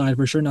Alex's side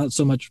for sure. Not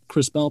so much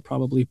Chris Bell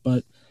probably,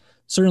 but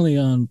certainly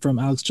from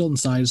Alex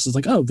Chilton's side, it's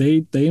like, oh,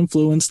 they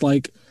influenced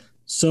like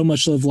so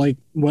much of like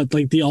what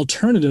like the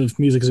alternative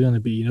music is going to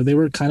be. They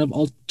were kind of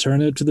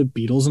alternative to the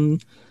Beatles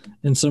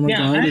in some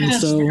regard. I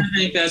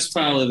think that's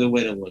probably the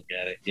way to look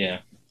at it.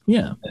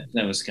 Yeah.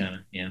 That was kind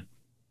of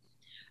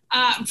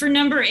For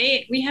number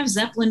 8, we have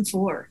Zeppelin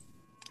 4.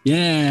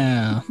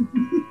 Yeah.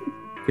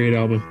 Great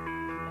album.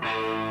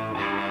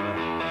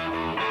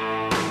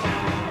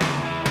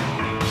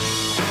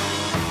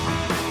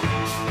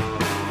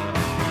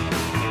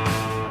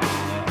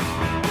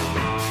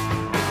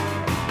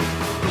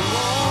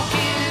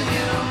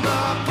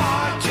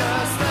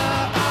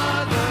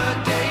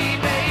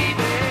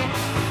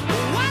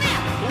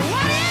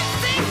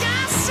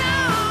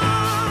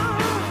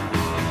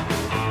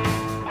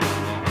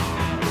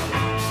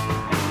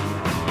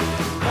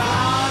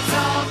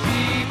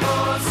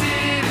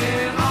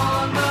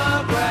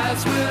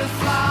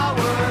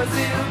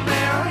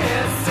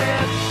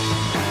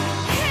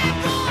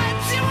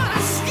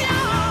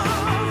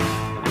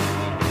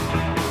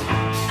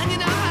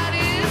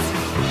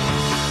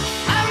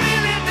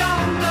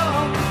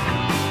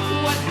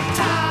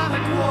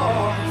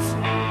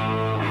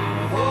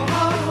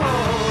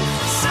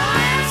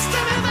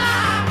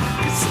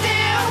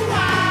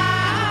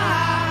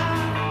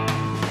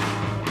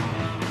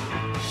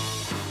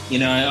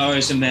 I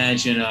always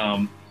imagine,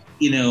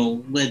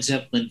 Led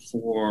Zeppelin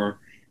 4,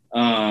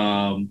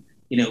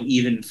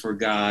 even for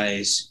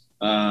guys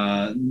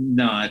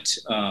not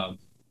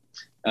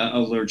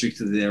allergic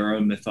to their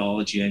own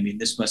mythology. I mean,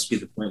 this must be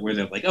the point where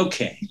they're like,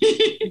 okay,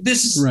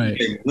 this is right.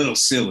 A little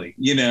silly.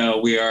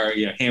 We are,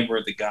 Hammer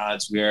of the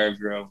Gods, we are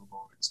your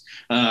overlords.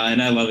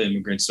 And I love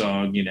Immigrant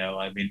Song, I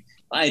mean,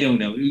 I don't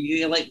know.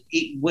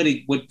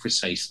 What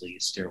precisely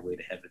is Stairway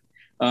to Heaven?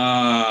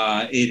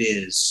 It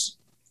is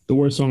the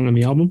worst song on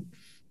the album,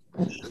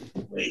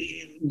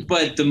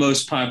 but the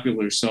most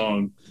popular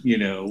song,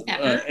 in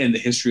the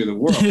history of the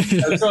world.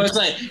 So it's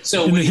like,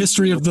 in the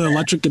history of the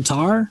electric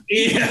guitar.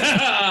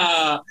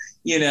 Yeah,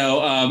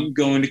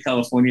 going to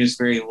California is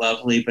very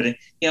lovely, but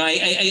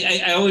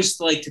I always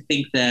like to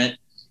think that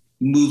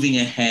Moving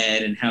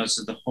Ahead and House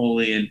of the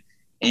Holy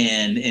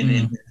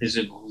and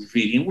Physical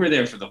Graffiti, and we're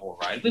there for the whole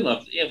ride. We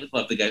love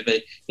the guys,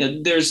 but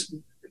there's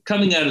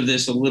coming out of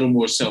this a little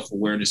more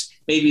self-awareness.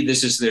 Maybe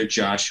this is their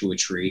Joshua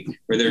Tree,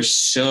 where they're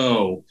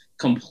so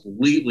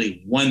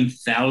completely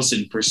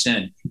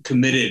 1,000%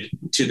 committed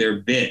to their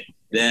bit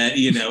that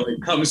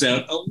it comes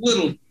out a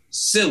little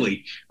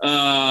silly,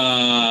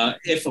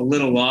 if a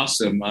little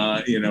awesome,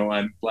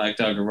 on Black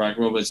Dog and Rock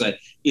and Roll. But it's like,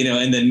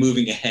 and then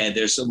Moving Ahead,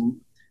 there's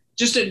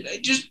just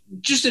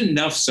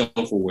enough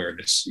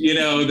self-awareness,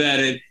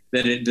 that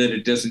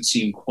it doesn't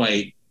seem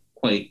quite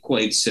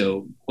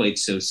so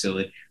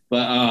silly.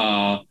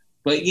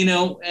 But I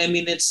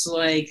mean, it's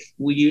like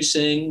what you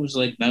saying was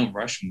like Mount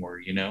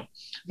Rushmore,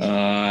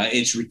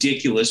 it's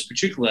ridiculous,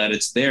 particularly that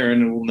it's there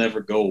and it will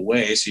never go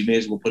away. So you may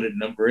as well put it at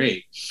number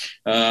 8.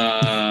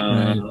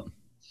 Right.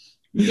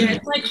 Yeah,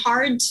 it's like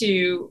hard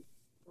to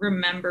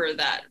remember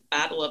that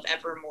Battle of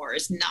Evermore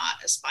is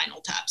not a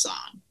Spinal Tap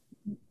song.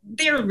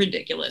 They're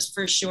ridiculous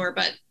for sure,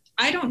 but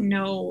I don't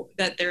know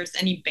that there's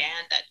any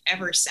band that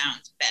ever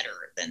sounds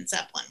better than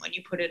Zeppelin when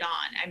you put it on.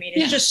 I mean,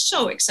 it's just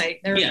so exciting.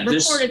 They're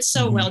recorded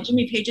so well.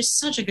 Jimmy Page is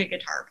such a good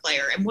guitar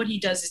player, and what he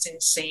does is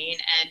insane.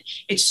 And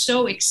it's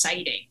so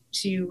exciting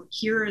to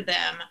hear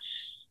them,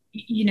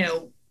 you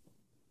know,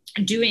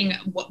 doing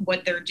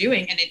what they're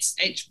doing. And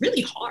it's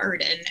really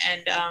hard.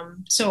 And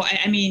so,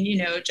 I mean,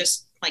 you know,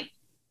 just like,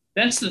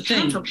 that's the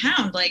thing. Pound for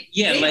pound, like,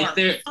 yeah, they like are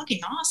they're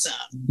fucking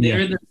awesome.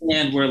 They're the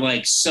band where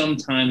like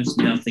sometimes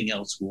nothing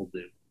else will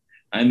do.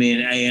 I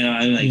mean,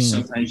 I'm like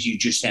sometimes you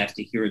just have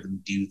to hear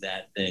them do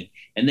that thing,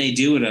 and they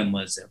do it on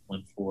Led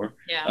Zeppelin 4.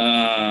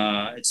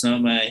 Yeah. It's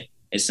not my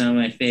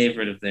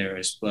favorite of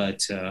theirs,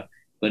 but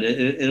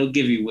it'll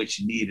give you what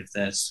you need if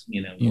that's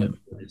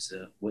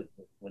what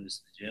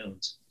is the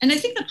Jones. And I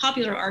think the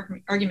popular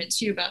argument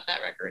too about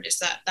that record is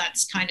that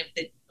that's kind of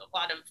a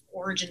lot of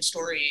origin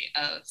story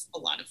of a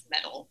lot of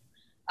metal.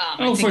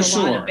 I think a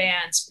lot of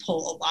bands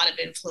pull a lot of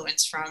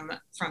influence from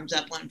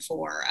Zeppelin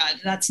 4.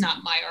 That's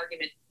not my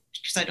argument,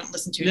 because I don't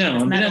listen to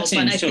metal, but I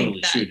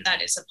think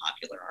that is a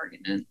popular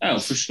argument. Oh,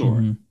 for sure.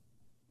 Mm-hmm.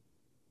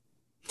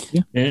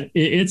 Yeah,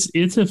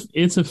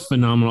 it's a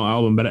phenomenal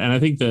album, and I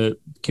think that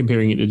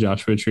comparing it to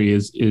Joshua Tree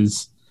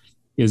is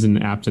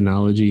an apt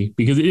analogy,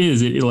 because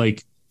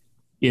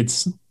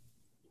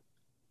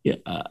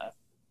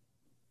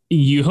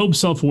you hope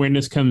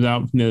self-awareness comes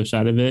out from the other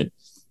side of it,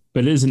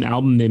 but it is an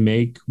album they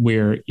make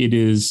where it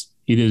is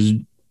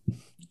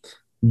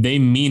they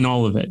mean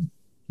all of it.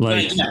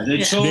 Like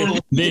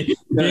it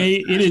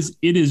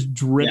is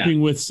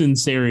dripping with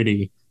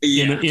sincerity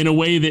in a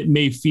way that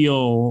may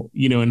feel,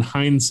 in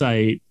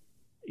hindsight,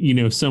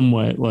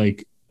 somewhat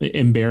like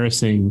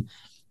embarrassing,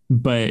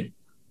 but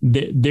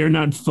they're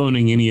not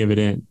phoning any of it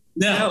in.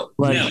 And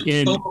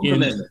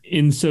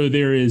so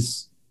there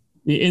is,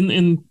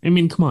 and I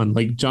mean, come on,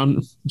 like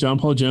John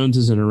Paul Jones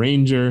is an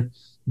arranger,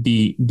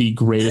 the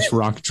greatest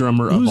rock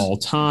drummer of all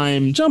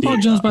time. John Paul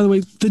Jones, by the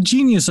way, the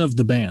genius of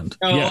the band.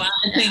 Oh, yeah.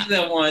 I think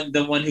the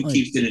one who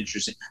keeps it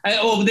interesting. They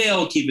all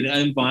keep it.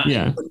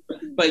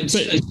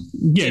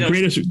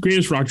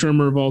 Greatest rock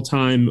drummer of all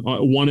time.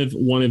 One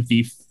of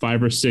the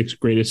 5 or 6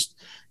 greatest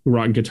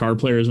rock guitar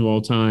players of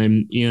all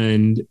time.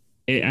 And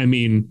I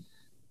mean,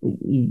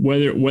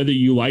 whether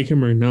you like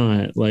him or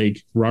not,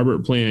 like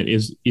Robert Plant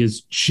is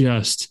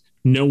just,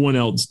 no one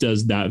else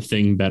does that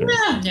thing better.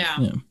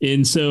 Yeah.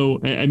 And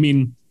so, I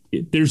mean,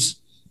 there's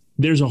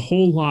a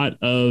whole lot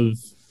of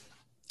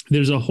bands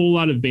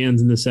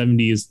in the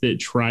 70s that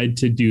tried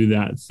to do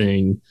that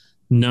thing.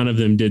 None of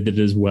them did it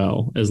as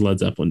well as Led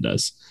Zeppelin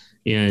does.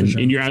 And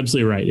and you're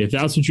absolutely right. If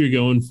that's what you're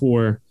going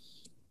for,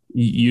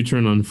 you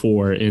turn on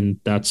 4, and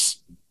it's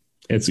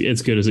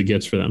good as it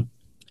gets for them.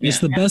 It's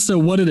the best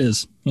of what it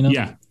is,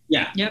 Yeah.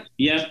 Yep.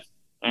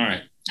 All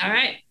right.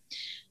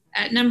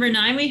 At number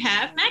 9, we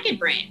have Maggot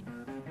Brain.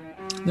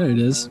 There it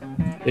is.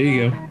 There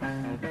you go.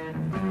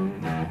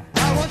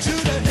 I want you to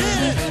hit it.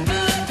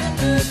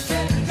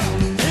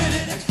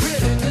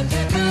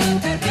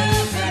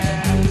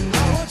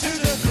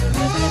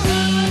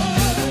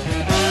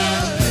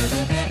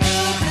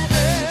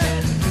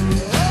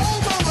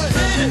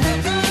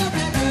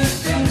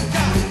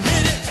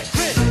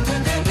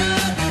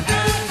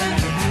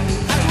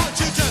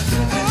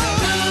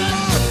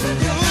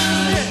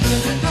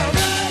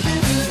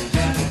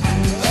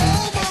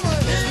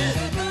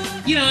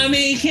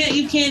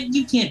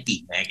 You can't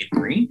beat Maggot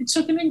Brain. It's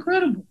fucking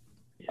incredible.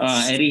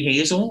 Eddie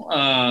Hazel.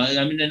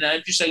 I mean, and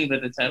I'm just talking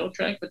about the title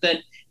track, but then,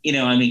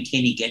 I mean,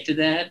 can you get to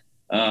that?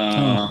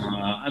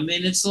 I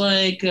mean, it's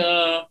like,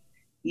 I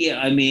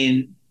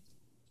mean,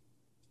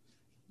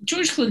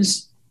 George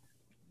Clinton's,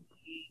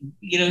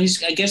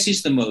 I guess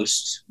he's the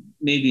most,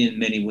 maybe in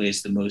many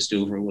ways, the most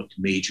overlooked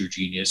major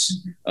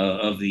genius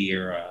of the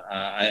era.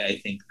 I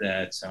think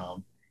that,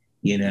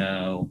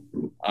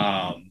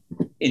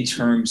 in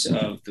terms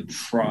of the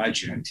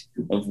project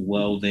of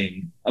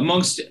welding,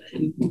 amongst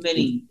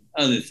many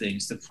other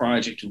things, the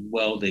project of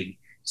welding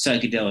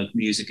psychedelic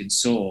music and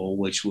soul,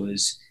 which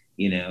was,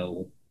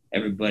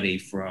 everybody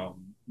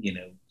from,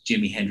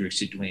 Jimi Hendrix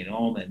to Duane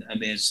Allman. I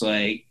mean, it's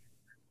like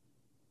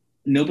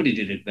nobody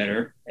did it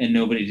better, and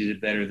nobody did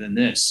it better than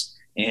this.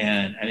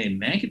 And I mean,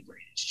 Maggot Brain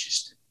is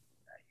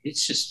just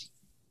a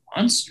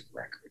monster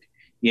record,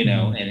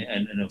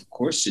 and of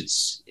course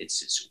it's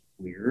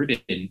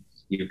weird, and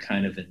you're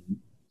kind of in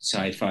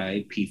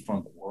sci-fi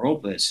P-funk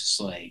world, but it's just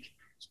like,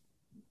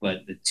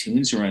 but the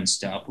tunes are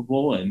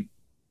unstoppable, and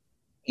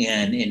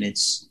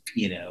it's,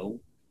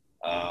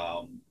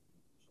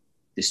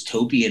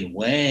 dystopian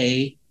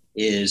way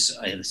is,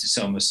 it's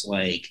almost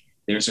like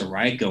there's a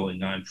ride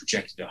going on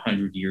projected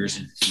 100 years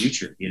in the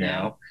future,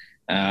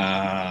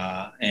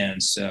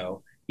 and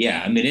so,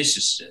 I mean, it's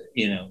just,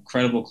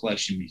 incredible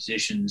collection of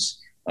musicians,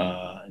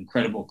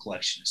 incredible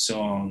collection of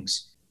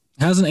songs.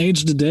 Hasn't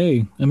aged a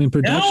day. I mean,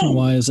 production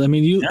wise, I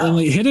mean,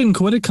 Hit It and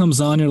Quit It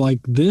comes on, you're like,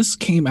 this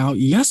came out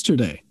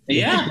yesterday.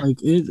 Yeah. Like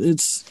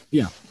it's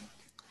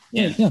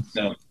Yeah.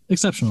 So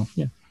Exceptional.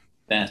 Yeah.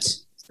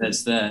 that's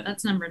that.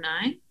 That's number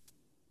 9.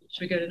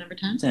 Should we go to number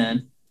 10?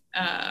 10.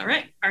 All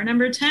right. Our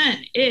number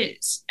 10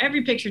 is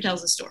Every Picture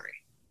Tells a Story.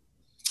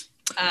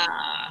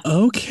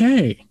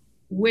 Okay.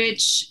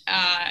 Which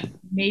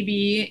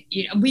maybe,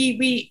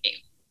 we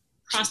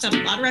crossed out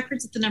a lot of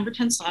records at the number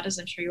 10 slot, as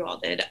I'm sure you all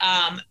did.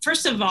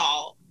 First of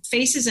all,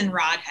 Faces and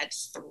Rod had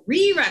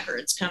 3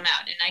 records come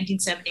out in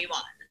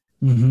 1971.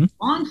 Mm-hmm.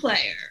 Long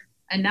Player,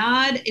 A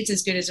Nod, It's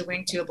as Good as a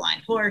Wink to a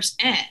Blind Horse,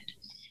 and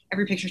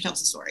Every Picture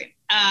Tells a Story.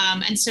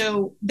 And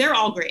so they're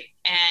all great.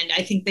 And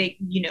I think they,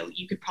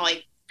 you could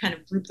probably kind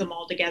of group them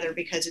all together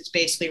because it's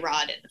basically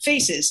Rod and the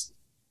Faces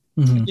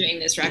doing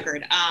this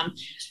record.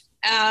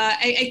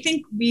 I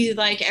think we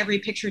like Every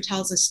Picture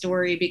Tells a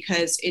Story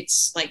because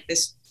it's like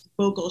this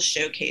vocal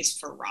showcase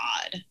for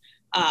Rod.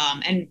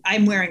 And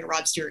I'm wearing a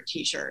Rod Stewart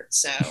t-shirt.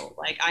 So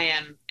like I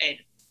am a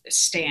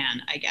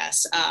stan, I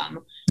guess,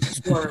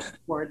 for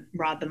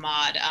Rod the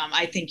Mod.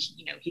 I think,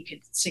 he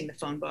could sing the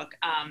phone book.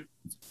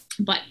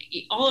 But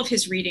all of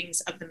his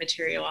readings of the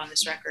material on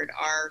this record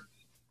are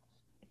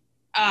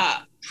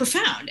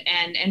profound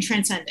and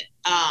transcendent.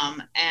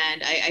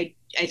 And I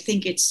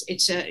think it's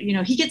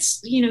he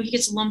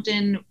gets lumped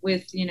in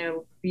with,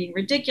 being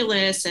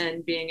ridiculous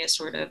and being a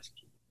sort of,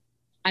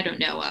 I don't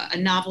know, a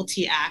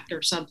novelty act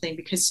or something,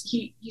 because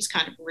he's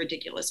kind of a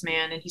ridiculous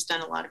man and he's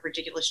done a lot of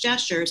ridiculous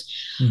gestures.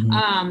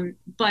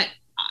 But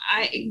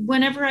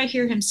whenever I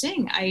hear him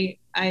sing,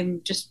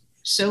 I'm just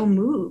so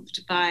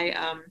moved by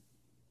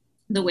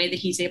the way that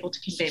he's able to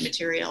convey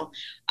material.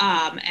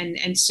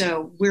 And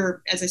so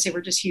we're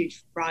just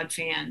huge Rod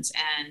fans.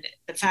 And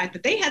the fact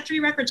that they had 3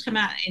 records come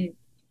out in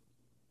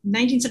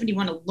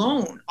 1971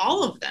 alone,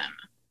 all of them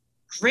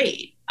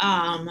great,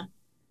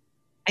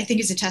 I think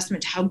is a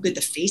testament to how good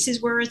the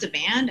Faces were as a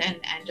band and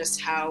just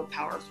how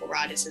powerful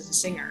Rod is as a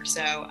singer.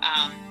 So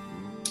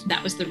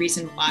that was the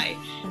reason why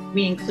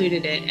we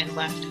included it and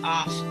left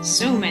off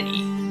so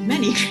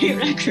many great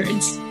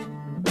records.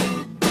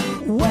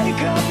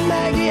 Wake up,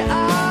 Maggie,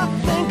 I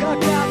think I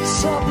got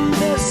something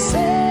to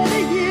say to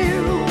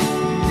you.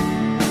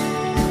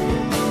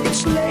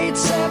 It's late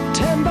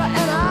September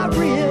and I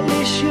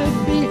really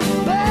should be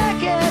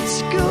back at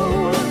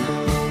school.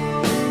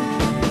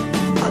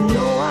 I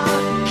know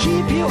I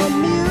keep you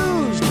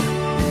amused,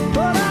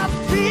 but I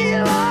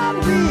feel I'm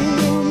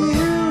being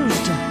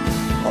used.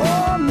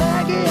 Oh,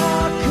 Maggie, I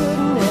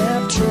couldn't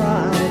have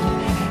tried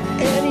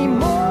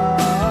anymore.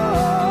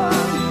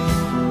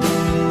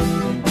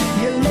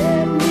 You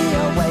led me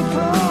away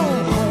from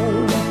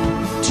home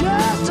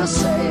just to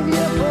save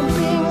you from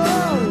being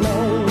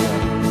alone.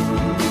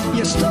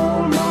 You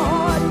stole my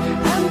heart,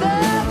 and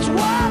that's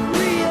what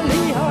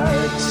really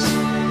hurts.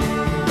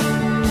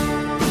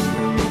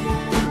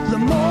 The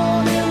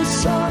morning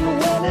sun,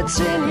 when it's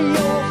in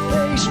your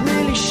face,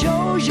 really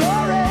shows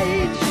your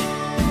age.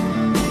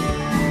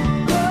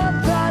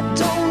 But that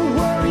don't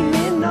worry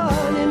me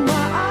none. In my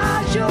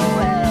eyes,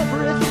 you're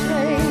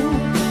everything.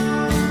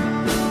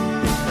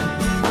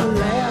 I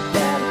laughed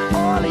at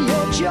all of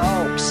your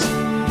jokes.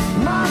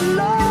 My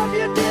love,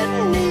 you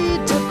didn't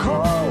need to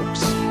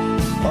coax.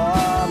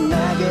 Oh,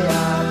 Maggie,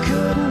 I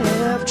couldn't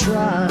have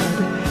tried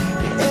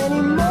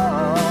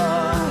anymore.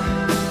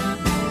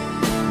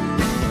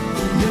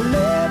 You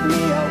led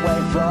me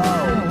away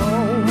from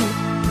home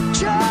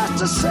just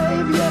to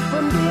save you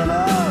from being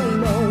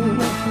alone.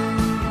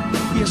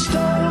 You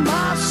stole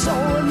my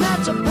soul, and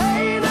that's a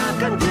pain I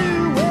can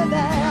do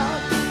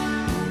without.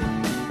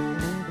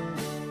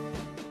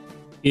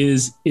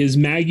 Is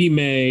Maggie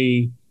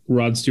May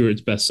Rod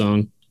Stewart's best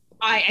song?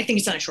 I think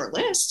it's on a short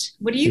list.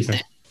 What do you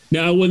think?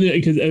 No, well,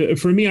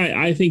 because for me,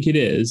 I think it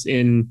is,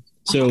 and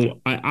so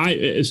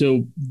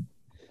so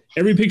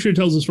Every Picture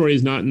Tells a Story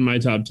is not in my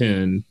top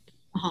 10,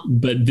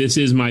 but this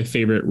is my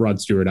favorite Rod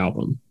Stewart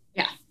album.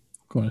 Yeah,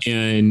 of course.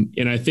 And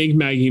I think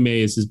Maggie May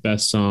is his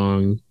best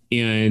song,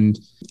 and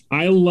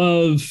I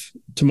love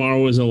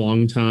Tomorrow Is a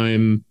Long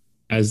Time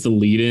as the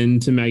lead-in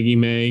to Maggie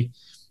May,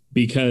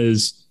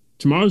 because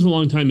Tomorrow's a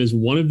Long Time is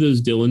one of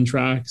those Dylan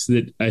tracks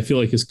that I feel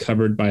like is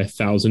covered by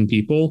 1,000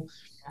 people.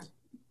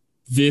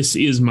 This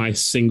is my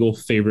single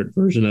favorite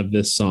version of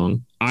this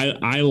song.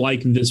 I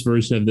like this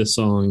version of this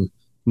song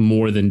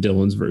more than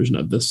Dylan's version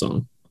of this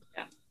song.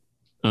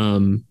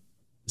 So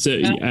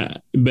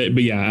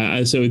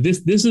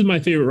this is my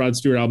favorite Rod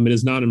Stewart album. It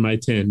is not in my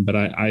 10, but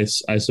I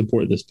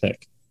support this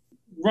pick.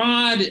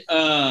 Rod,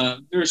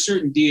 there are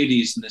certain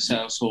deities in this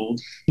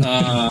household,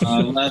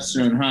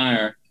 lesser and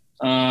higher.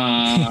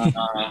 And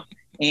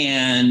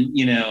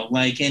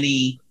like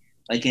any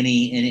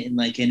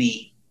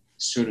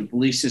sort of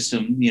belief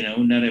system,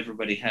 not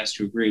everybody has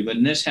to agree, but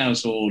in this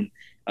household,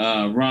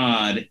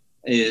 Rod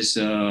is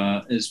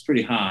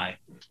pretty high.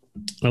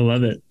 I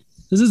love it.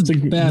 This is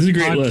bad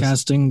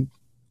podcasting.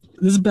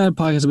 This is bad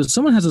podcasting, but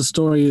someone has a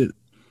story.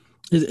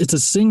 It's a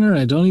singer,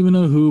 I don't even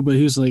know who, but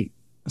he was like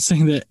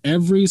saying that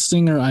every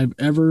singer I've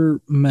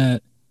ever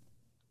met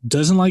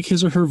doesn't like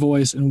his or her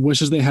voice and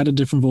wishes they had a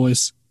different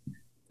voice,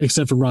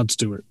 except for Rod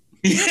Stewart.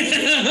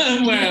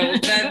 Well,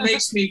 that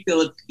makes me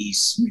feel at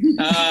peace.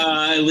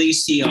 At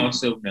least he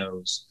also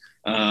knows.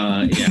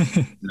 Yeah.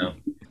 No.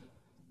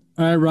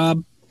 All right,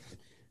 Rob.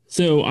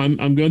 So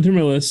I'm going through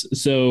my list.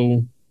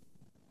 So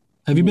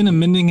have you been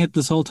amending it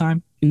this whole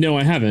time? No,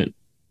 I haven't.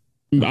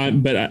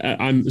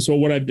 I'm so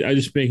what I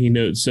just making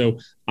notes. So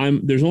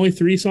there's only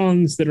 3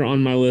 songs that are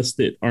on my list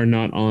that are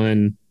not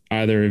on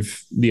either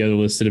of the other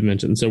lists that I've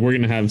mentioned. So we're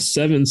going to have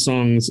 7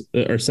 songs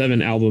or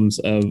 7 albums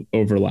of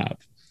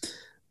overlap.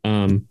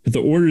 But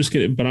the order is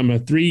good, but I'm a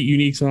 3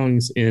 unique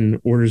songs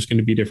and order is going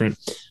to be different.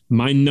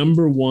 My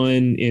number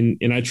one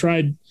and I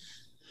tried,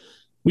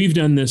 we've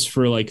done this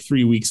for like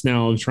 3 weeks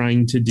now of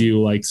trying to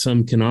do like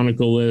some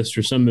canonical list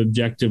or some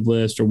objective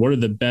list or what are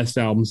the best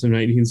albums of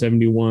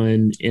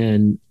 1971.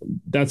 And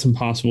that's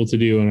impossible to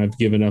do. And I've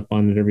given up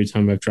on it every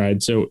time I've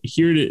tried. So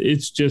here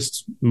it's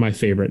just my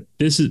favorite.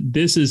 This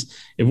is,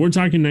 if we're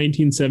talking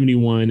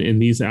 1971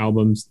 and these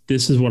albums,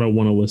 this is what I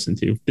want to listen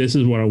to. This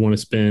is what I want to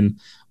spin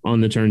on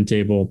the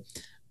turntable.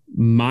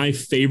 My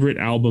favorite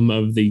album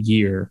of the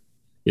year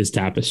is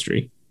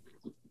Tapestry.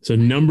 So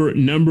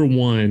number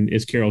 1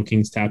 is Carole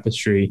King's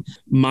Tapestry.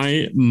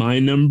 My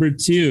number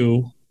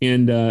 2,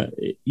 and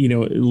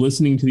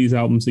listening to these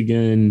albums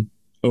again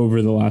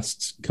over the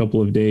last couple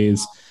of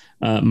days,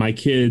 my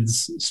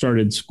kids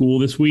started school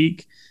this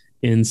week,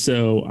 and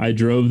so I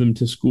drove them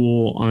to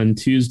school on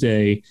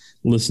Tuesday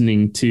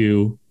listening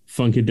to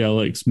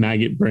Funkadelic's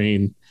Maggot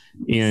Brain.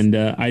 And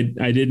I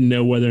didn't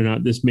know whether or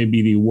not this may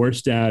be the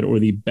worst dad or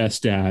the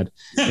best dad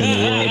in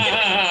the world.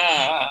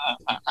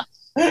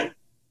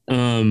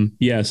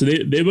 So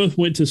they both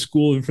went to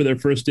school for their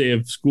first day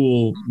of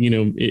school,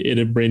 at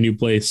a brand new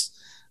place,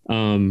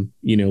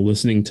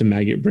 listening to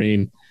Maggot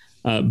Brain.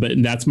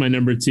 But that's my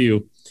number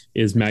 2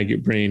 is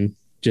Maggot Brain.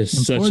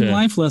 Just important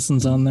life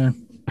lessons on there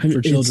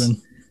for children.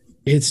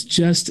 It's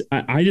just,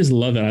 I just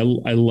love it.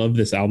 I love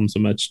this album so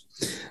much.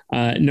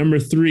 Number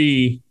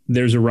 3,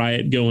 There's a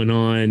Riot Going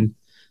On.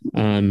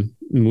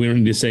 We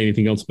don't need to say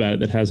anything else about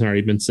it that hasn't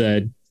already been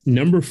said.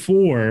 Number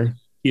 4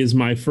 is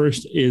my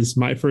first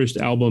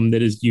album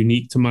that is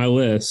unique to my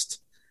list.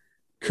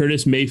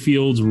 Curtis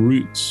Mayfield's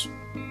Roots.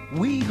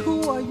 We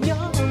who are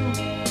young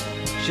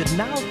should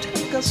now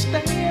take a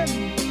stand.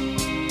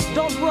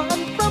 Don't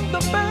run from the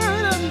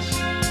burdens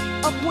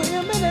of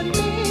women and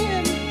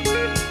men.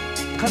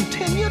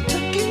 Continue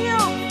to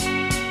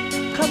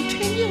give,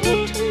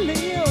 continue to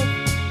live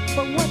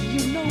for what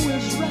you know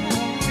is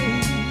right.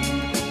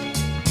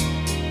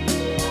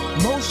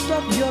 Most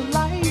of your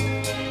life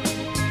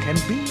can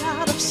be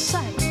out of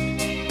sight.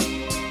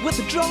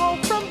 Withdraw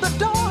from the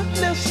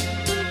darkness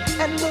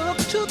and look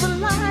to the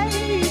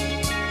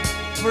light.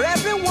 For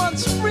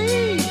everyone's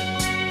free,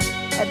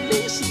 at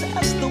least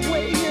that's the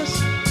way it's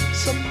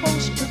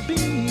supposed to be.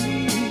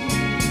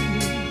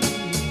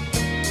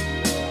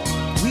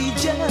 We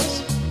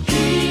just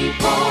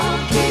keep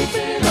on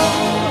keeping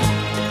on.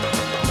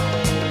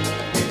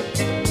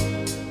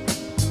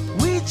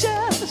 We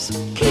just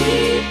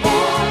keep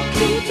on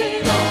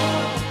keeping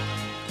on.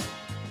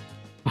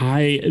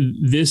 I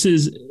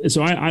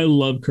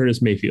love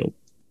Curtis Mayfield.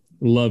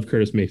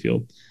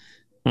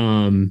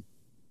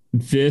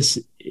 This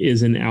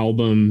is an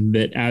album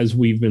that, as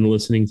we've been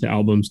listening to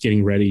albums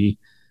getting ready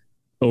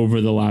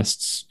over the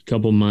last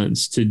couple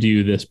months to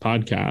do this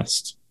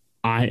podcast,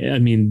 I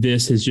mean,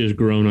 this has just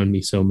grown on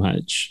me so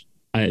much.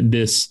 After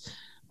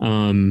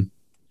the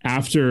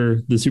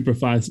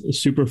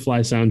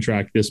Superfly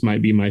soundtrack, this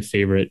might be my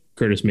favorite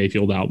Curtis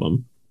Mayfield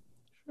album.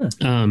 Sure.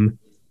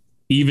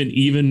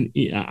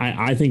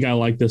 I think I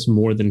like this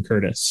more than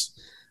Curtis.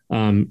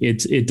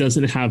 It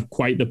doesn't have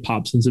quite the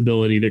pop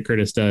sensibility that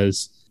Curtis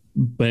does,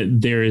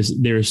 but there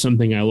is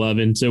something I love.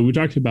 And so we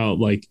talked about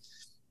like,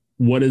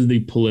 what is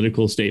the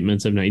political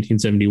statements of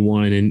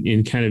 1971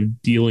 and kind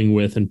of dealing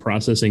with and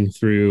processing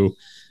through,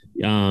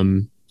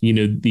 the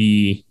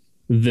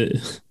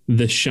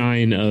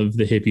shine of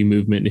the hippie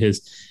movement. The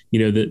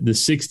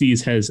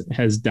 60s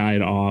has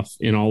died off,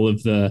 and all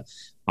of the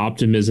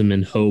optimism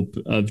and hope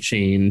of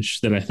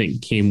change that I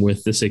think came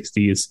with the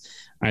 60s,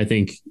 I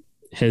think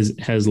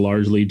has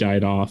largely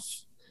died off.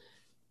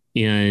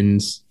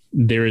 And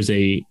there is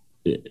an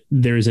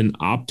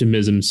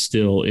optimism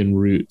still in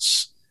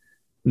Roots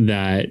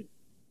that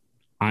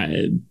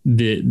I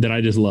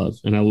just love.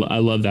 And I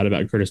love that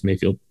about Curtis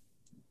Mayfield.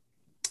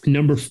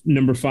 Number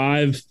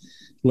 5,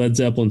 Led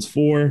Zeppelin's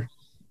 4.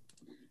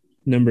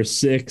 Number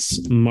 6,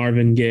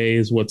 Marvin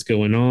Gaye's What's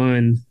Going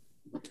On.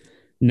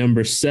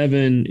 Number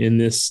 7, and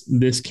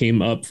this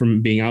came up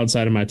from being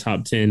outside of my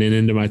top 10 and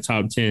into my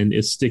top 10,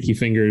 is Sticky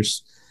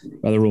Fingers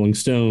by the Rolling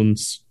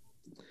Stones.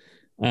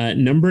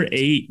 Number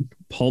 8,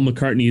 Paul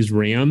McCartney's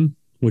Ram,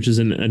 which is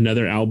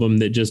another album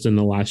that just in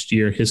the last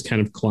year has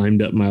kind of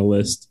climbed up my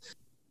list.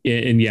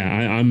 And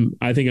yeah,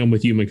 I think I'm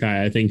with you,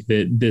 Makai. I think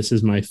that this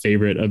is my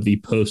favorite of the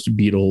post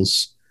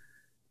Beatles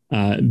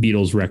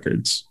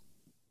records.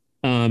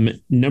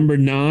 Number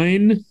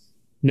 9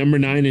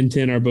 and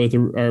 10 are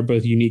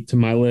both unique to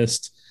my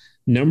list.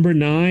 Number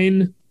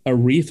 9,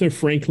 Aretha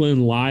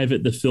Franklin live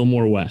at the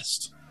Fillmore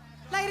West.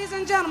 Ladies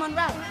and gentlemen,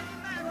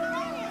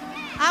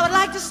 I would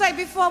like to say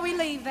before we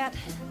leave that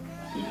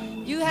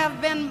you have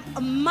been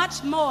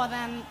much more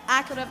than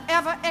I could have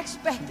ever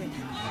expected.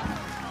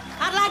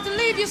 I'd like to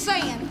leave you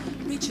saying,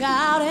 reach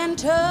out and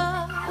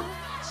touch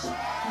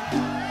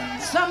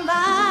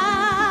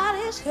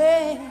somebody's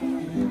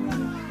hand.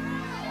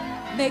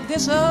 Make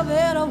this a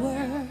better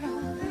world,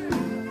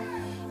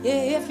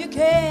 yeah, if you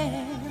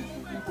can.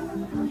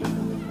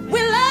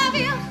 We love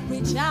you.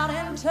 Reach out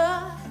and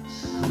touch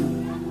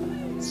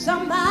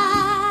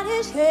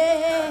somebody's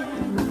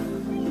hand.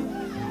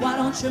 Why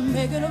don't you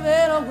make it a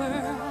better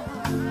world,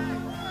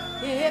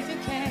 if you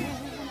can?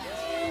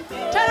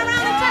 Turn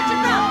around and touch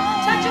your brother,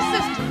 touch your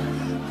sister.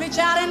 Reach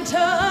out and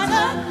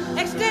touch,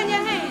 extend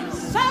your hand,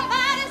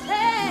 somebody's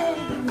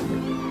hand.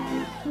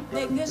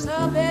 Make this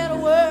a better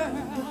world,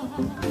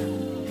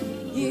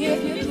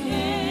 if you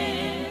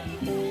can.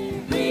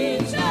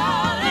 Reach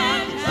out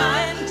and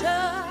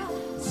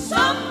touch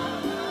somebody's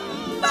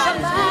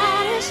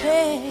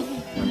hand.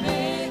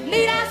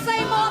 Need I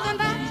say more than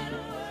that?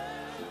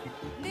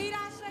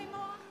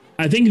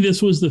 I think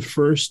this was the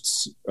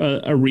first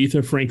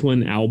Aretha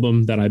Franklin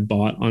album that I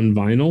bought on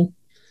vinyl.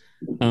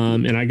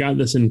 And I got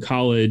this in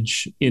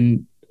college I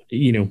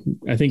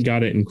think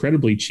got it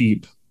incredibly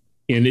cheap.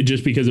 And it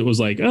just because it was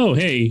like, oh,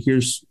 hey,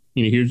 here's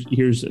an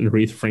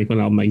Aretha Franklin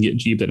album I can get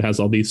cheap that has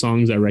all these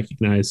songs I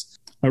recognize.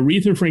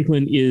 Aretha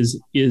Franklin is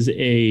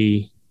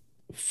a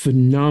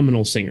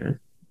phenomenal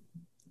singer.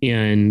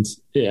 And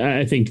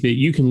I think that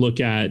you can look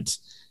at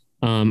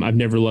I've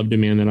never loved a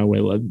man that I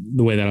love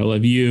the way that I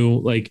love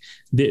you. Like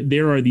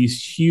there are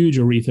these huge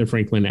Aretha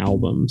Franklin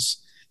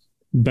albums,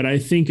 but I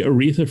think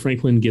Aretha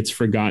Franklin gets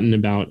forgotten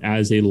about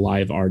as a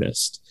live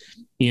artist.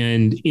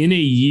 And in a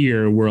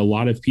year where a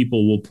lot of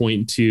people will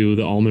point to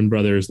the Allman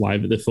Brothers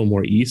live at the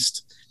Fillmore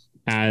East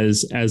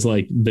as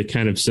like the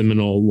kind of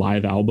seminal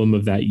live album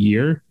of that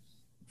year,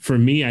 for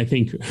me, I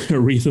think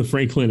Aretha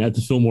Franklin at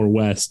the Fillmore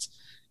West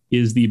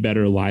is the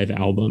better live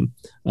album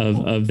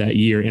of that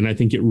year. And I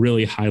think it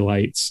really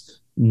highlights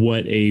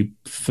what a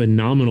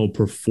phenomenal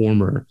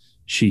performer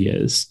she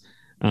is.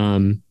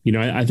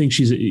 I think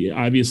she's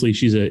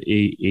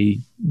a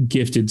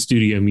gifted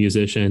studio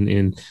musician,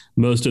 and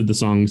most of the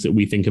songs that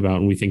we think about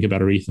when we think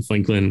about Aretha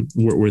Franklin,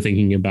 we're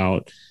thinking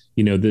about,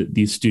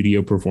 these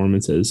studio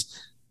performances.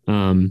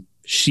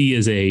 She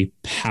is a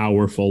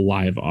powerful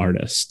live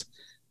artist.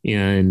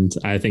 And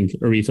I think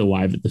Aretha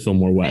live at the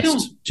Fillmore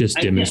West just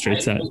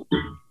demonstrates that.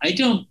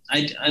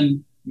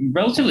 I'm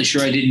relatively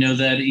sure I didn't know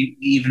that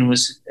even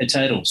was a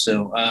title.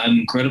 So I'm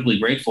incredibly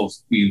grateful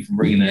for you for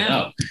bringing that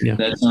up. Yeah.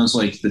 That sounds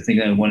like the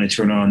thing I want to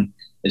turn on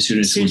as soon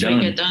as we're done.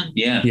 We get done.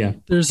 Yeah. Yeah.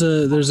 There's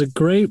a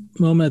great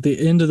moment at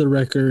the end of the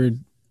record,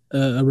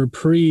 a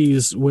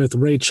reprise with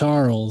Ray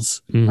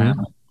Charles.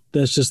 Mm-hmm.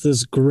 That's just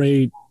this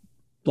great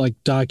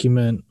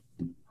document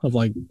of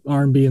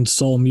R&B and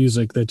soul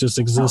music that just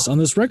exists on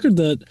this record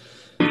that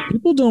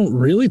people don't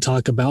really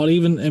talk about.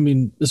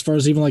 As far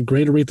as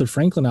great Aretha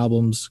Franklin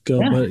albums go.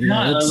 But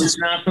it's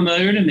not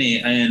familiar to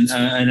me, and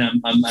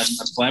I'm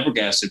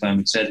flabbergasted. I'm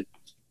excited.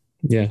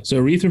 Yeah.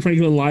 So Aretha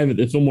Franklin live at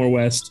the Fillmore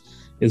West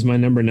is my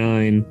number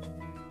 9.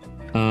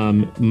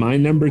 My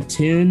number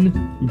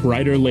 10,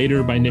 Brighter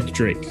Later by Nick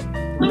Drake.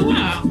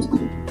 Wow.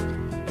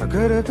 I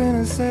could have been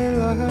a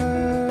sailor,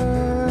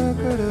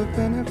 could have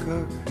been a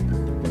cook,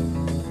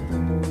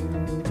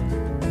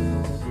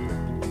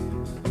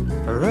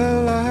 a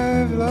real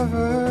life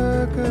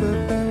lover, could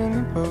have been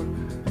a book.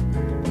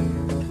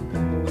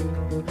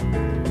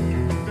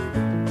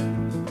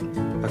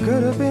 I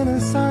could have been a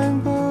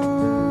signpost,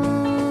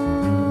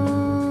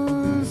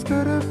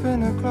 could have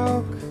been a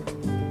clock,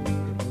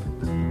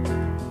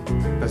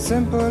 as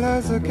simple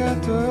as a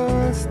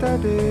kettle,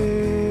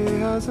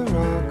 steady as a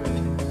rock.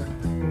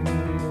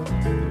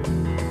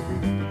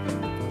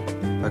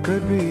 I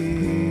could be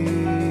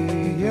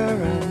here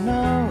and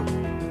now,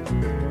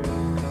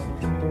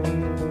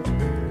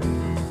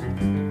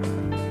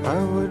 I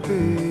would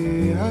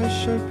be, I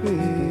should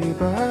be,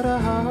 but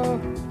how?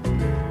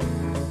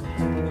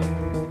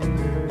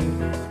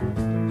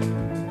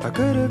 I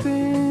could have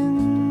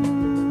been,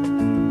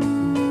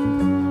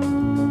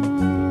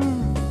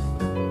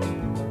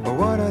 but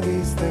what are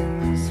these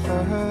things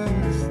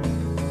first?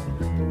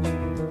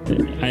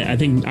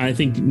 I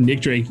think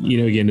Nick Drake,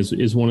 again,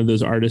 is one of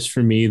those artists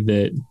for me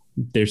that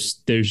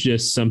there's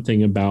just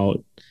something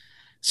about.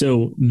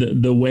 So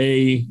the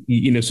way,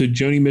 so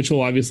Joni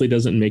Mitchell obviously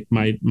doesn't make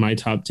my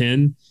top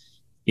 10,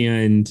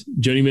 and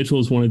Joni Mitchell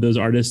is one of those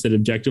artists that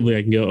objectively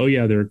I can go, oh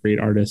yeah, they're a great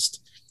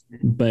artist.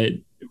 But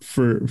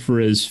for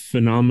as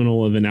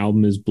phenomenal of an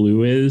album as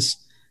Blue is,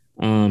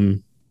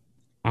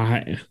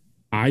 I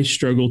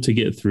struggle to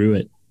get through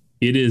it.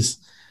 It is.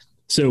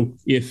 So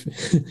if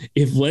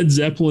Led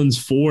Zeppelin's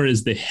 4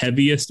 is the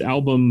heaviest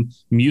album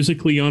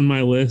musically on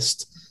my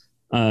list,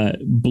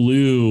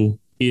 Blue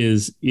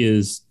is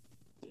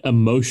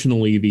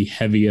emotionally the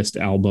heaviest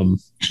album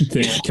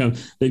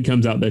that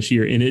comes out this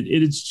year. And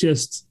it's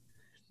just,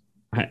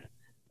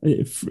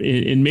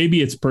 and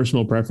maybe it's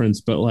personal preference,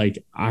 but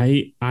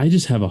I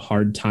just have a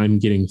hard time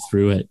getting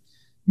through it.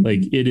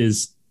 It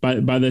is,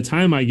 by the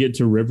time I get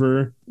to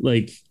River,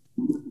 like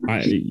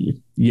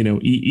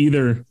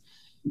either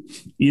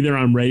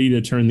I'm ready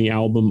to turn the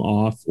album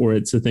off, or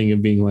it's a thing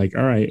of being like,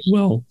 all right,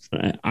 well,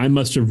 I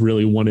must have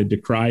really wanted to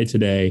cry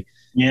today.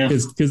 Yeah.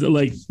 Because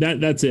like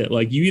that's it.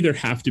 Like you either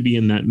have to be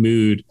in that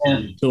mood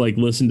to like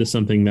listen to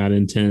something that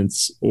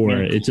intense,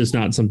 or it's just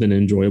not something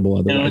enjoyable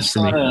otherwise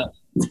for me.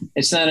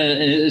 It's not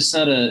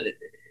an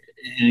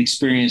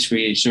experience where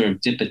you sort of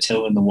dip a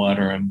toe in the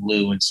water and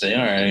blue and say,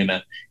 all right,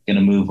 I'm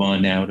gonna move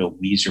on now to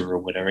Weezer or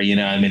whatever.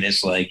 I mean,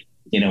 it's like,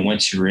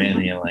 once you're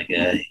in, you're like,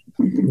 hey,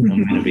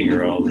 I'm gonna be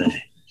here all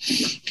day.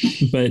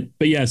 But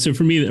yeah, so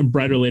for me,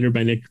 Brighter Later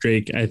by Nick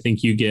Drake, I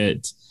think you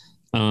get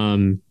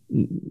one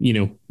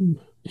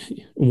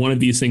of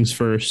these things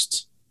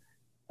first.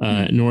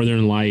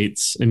 Northern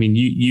Lights. I mean,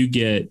 you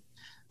get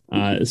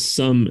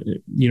some,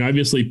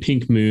 obviously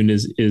Pink Moon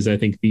is I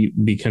think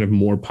the kind of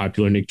more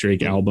popular Nick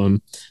Drake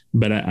album,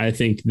 but I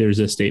think there's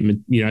a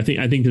statement, I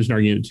think there's an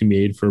argument to be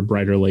made for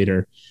Brighter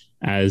Later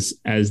as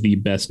the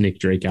best Nick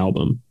Drake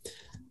album.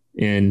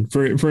 And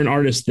for an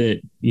artist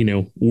that,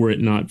 were it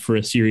not for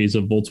a series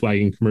of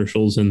Volkswagen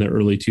commercials in the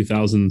early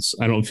 2000s,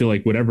 I don't feel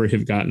like would ever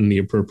have gotten the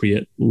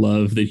appropriate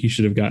love that he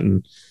should have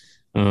gotten.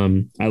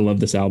 I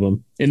love this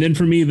album. And then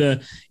for me,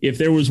 if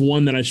there was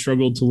one that I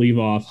struggled to leave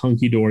off,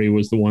 Hunky Dory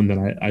was the one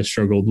that I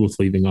struggled with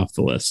leaving off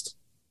the list.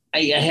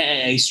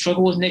 I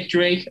struggle with Nick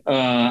Drake.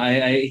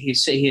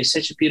 He is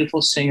such a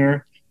beautiful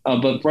singer,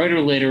 but Brighter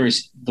Later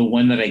is the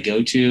one that I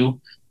go to,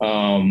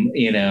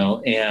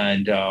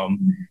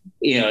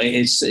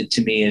 it's,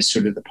 to me, is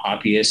sort of the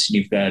poppiest. And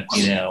you've got,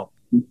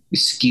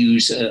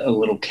 skews a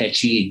little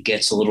catchy, it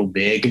gets a little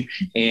big,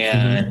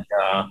 and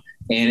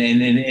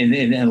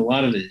and a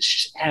lot of it is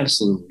just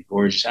absolutely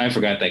gorgeous. I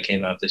forgot that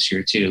came out this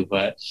year too,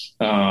 but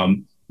I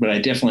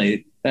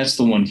definitely, that's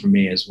the one for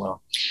me as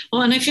well.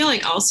 Well, and I feel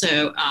like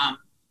also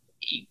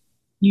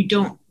you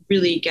don't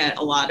really get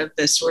a lot of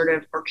the sort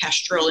of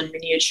orchestral and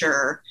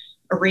miniature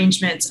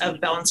arrangements of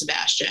Belle and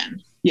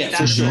Sebastian. Yeah,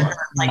 for sure.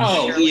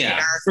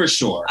 For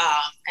sure.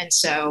 And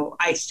so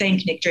I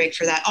thank Nick Drake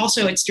for that.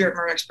 Also, it's Stuart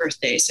Murdoch's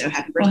birthday, so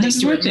happy birthday,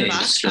 Stuart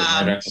Murdoch. Stuart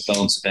Murdoch with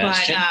Belle and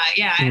Sebastian.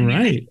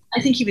 But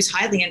I think he was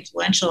highly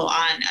influential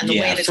on the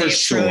way that they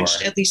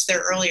approached at least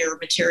their earlier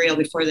material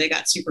before they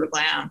got super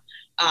glam.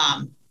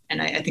 And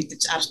I think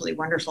that's absolutely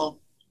wonderful.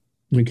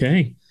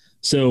 Okay.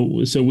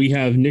 So we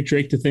have Nick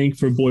Drake to thank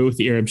for Boy with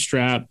the Arab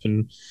Strap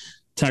and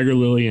Tiger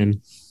Lily, and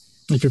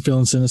If You're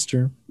Feeling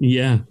Sinister.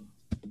 Yeah.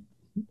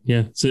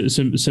 Yeah, so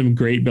some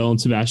great Belle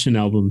and Sebastian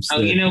albums.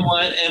 You know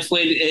what?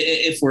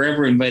 If we're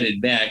ever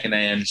invited back, and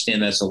I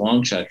understand that's a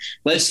long shot,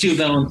 let's do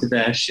Belle and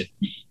Sebastian.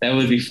 That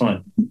would be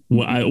fun.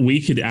 Well,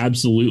 we could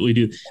absolutely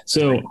do.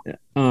 So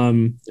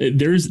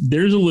there's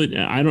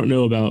I don't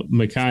know about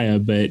Micaiah,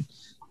 but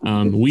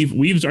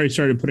we've already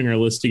started putting our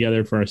list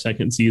together for our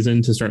second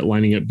season to start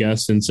lining up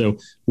guests, and so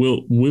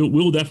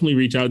we'll definitely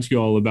reach out to you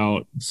all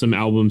about some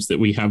albums that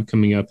we have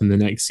coming up in the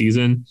next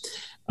season.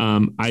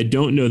 I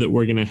don't know that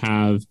we're going to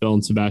have Belle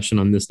and Sebastian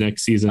on this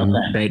next season,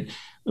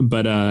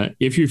 but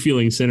If You're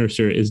Feeling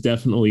Sinister is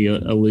definitely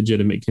a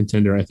legitimate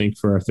contender, I think,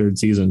 for our third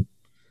season.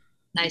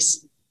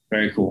 Nice.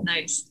 Very cool.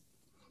 Nice.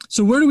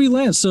 So where do we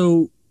land?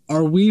 So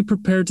are we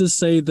prepared to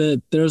say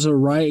that there's a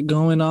Riot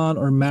going on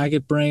or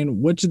Maggot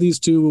Brain? Which of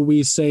these two will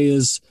we say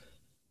is,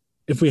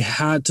 if we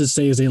had to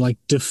say, is a like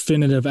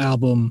definitive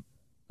album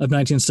of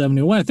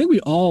 1971? I think we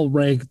all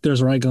rank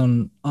There's a Riot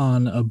Going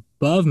On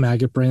above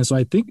Maggot Brain, so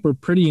I think we're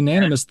pretty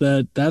unanimous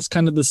that that's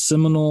kind of the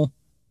seminal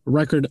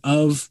record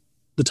of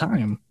the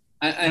time.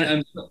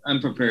 I'm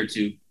prepared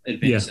to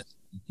advance it.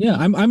 Yeah,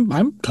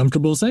 I'm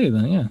comfortable saying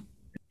that. Yeah,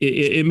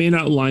 it may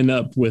not line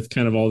up with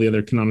kind of all the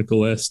other canonical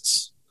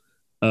lists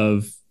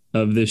of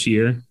this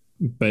year,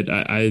 but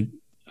I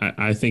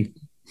think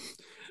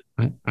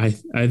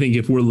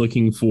if we're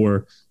looking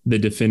for the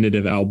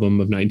definitive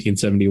album of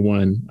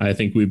 1971, I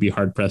think we'd be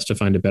hard pressed to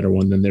find a better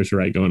one than There's a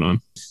Riot Going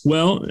On.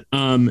 Well,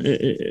 Tim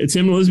and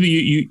Elizabeth,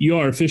 you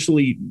are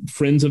officially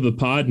friends of the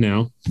pod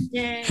now.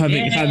 Yay.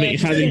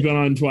 Having gone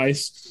on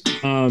twice.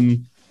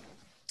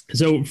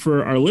 So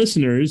for our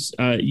listeners,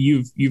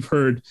 you've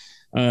heard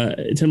Tim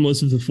and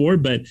Elizabeth before,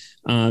 but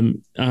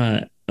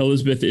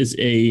Elizabeth is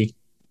a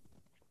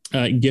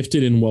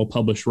gifted and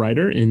well-published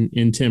writer,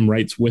 and Tim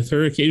writes with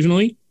her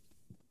occasionally.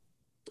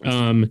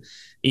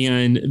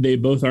 And they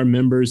both are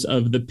members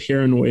of the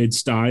Paranoid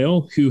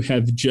Style, who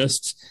have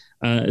just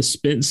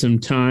spent some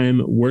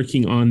time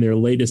working on their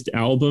latest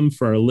album.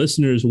 For our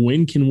listeners,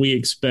 when can we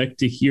expect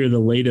to hear the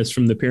latest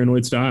from the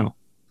Paranoid Style?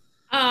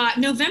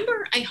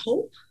 November, I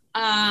hope.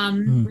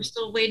 We're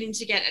still waiting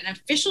to get an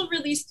official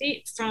release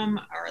date from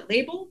our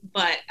label,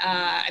 but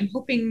I'm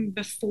hoping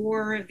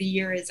before the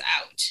year is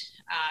out,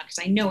 because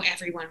I know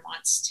everyone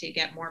wants to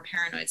get more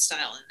Paranoid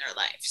Style in their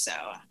life. So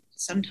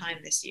sometime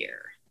this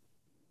year.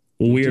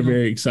 We are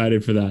very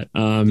excited for that.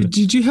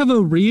 Did you have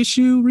a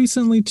reissue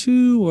recently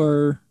too,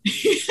 or?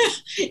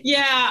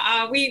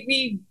 Yeah,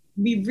 we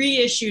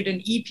reissued an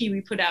EP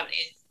we put out in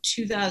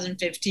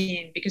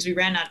 2015 because we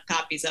ran out of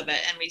copies of it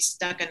and we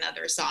stuck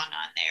another song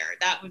on there.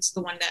 That was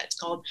the one that's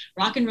called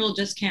Rock and Roll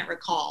Just Can't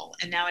Recall.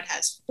 And now it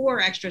has 4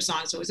 extra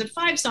songs. So it was a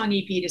 5-song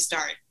EP to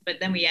start, but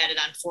then we added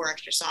on 4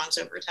 extra songs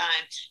over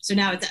time. So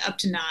now it's up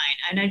to 9.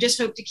 And I just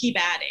hope to keep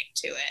adding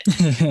to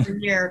it.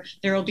 Every year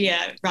there will be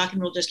a Rock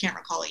and Roll Just Can't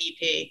Recall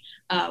EP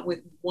with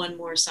 1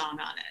 more song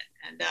on it.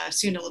 And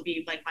soon it'll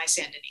be like my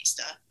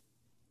Sandinista.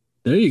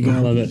 There you go. I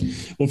love it.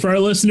 Well, for our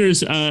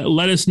listeners,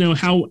 let us know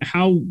how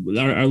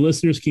our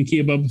listeners can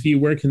keep up with you.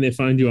 Where can they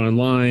find you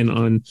online,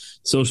 on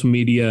social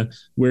media?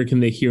 Where can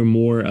they hear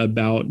more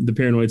about the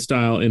Paranoid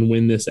Style and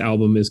when this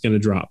album is going to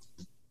drop?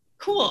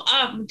 Cool.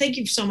 Thank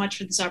you so much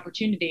for this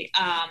opportunity.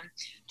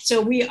 So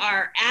we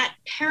are at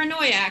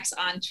Paranoiacs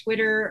on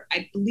Twitter.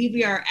 I believe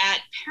we are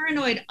at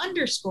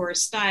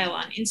Paranoid_style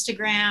on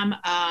Instagram.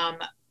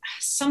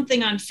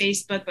 Something on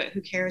Facebook, but who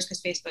cares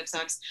because Facebook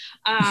sucks.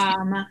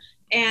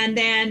 And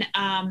then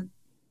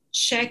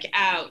check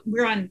out,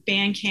 we're on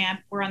Bandcamp.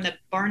 We're on the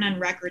Bar None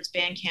Records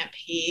Bandcamp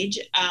page.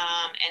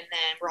 And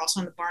then we're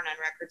also on the Bar None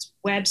Records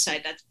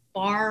website. That's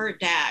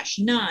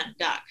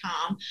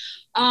bar-none.com.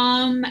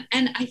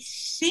 And I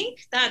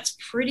think that's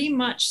pretty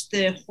much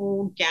the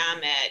whole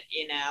gamut,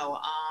 you know.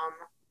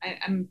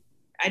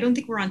 I don't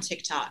think we're on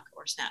TikTok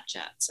or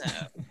Snapchat. So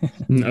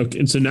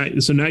okay, so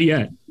not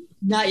yet.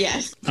 Not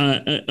yet.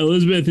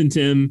 Elizabeth and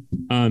Tim,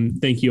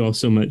 thank you all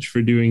so much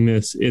for doing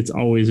this. It's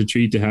always a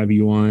treat to have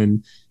you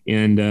on,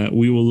 and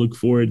we will look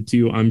forward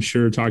to, I'm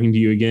sure, talking to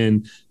you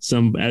again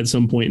at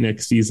some point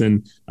next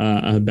season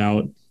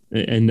about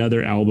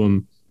another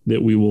album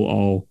that we will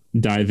all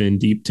dive in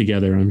deep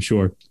together, I'm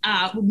sure.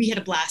 We had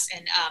a blast,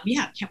 and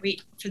can't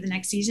wait for the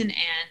next season.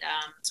 And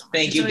so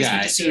thank you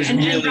guys. It was and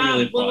really, Rob,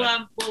 really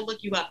fun. We'll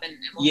look you up and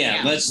we'll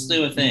let's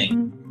do a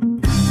thing.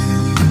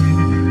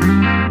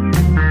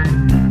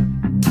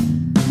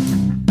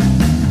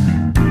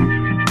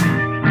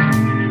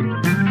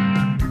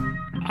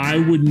 I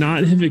would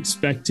not have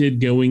expected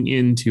going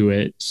into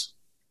it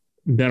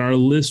that our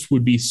list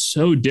would be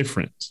so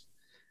different.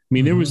 I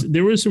mean,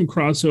 there was some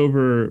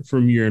crossover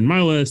from your and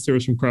my list. There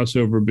was some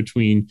crossover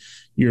between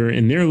your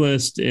and their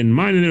list and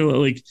mine and their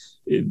list.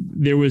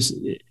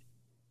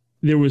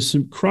 There was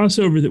some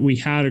crossover that we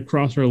had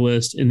across our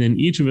list, and then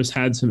each of us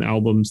had some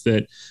albums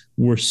that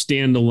were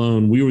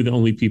standalone. We were the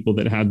only people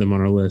that had them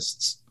on our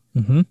lists.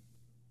 Mm-hmm.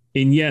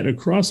 And yet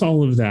across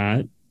all of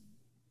that,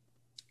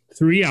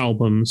 3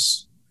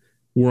 albums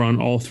were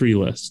on all 3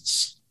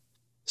 lists.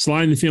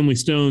 Sly and the Family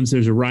Stones,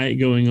 There's a Riot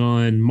Going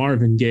On,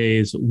 Marvin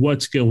Gaye's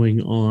What's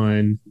Going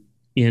On,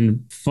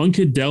 and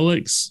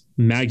Funkadelic's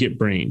Maggot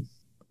Brain.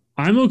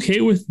 I'm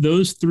okay with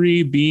those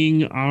 3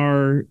 being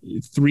our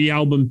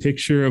 3-album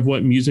picture of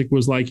what music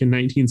was like in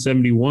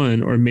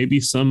 1971, or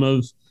maybe some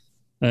of,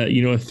 a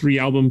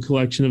 3-album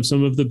collection of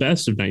some of the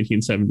best of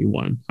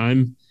 1971.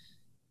 I'm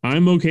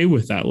okay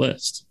with that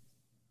list.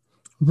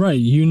 Right.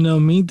 You know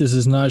me. This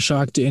is not a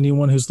shock to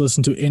anyone who's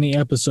listened to any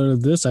episode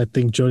of this. I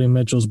think Joni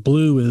Mitchell's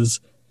Blue is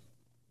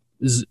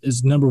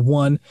number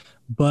 1.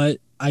 But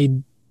I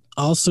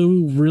also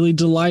really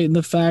delight in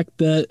the fact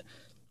that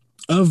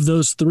of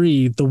those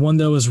 3, the one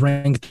that was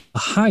ranked the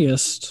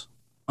highest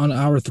on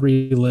our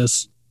 3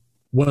 list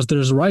was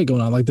There's a Riot Going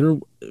On. Like, there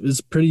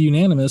is pretty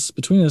unanimous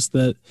between us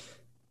that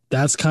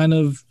that's kind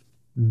of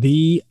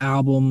the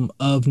album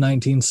of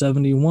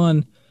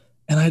 1971.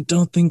 And I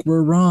don't think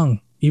we're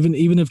wrong. Even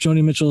if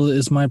Joni Mitchell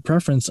is my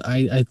preference,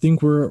 I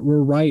think we're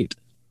right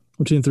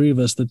between the 3 of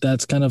us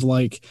that's kind of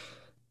like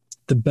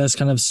the best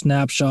kind of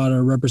snapshot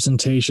or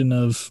representation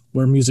of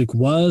where music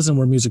was and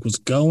where music was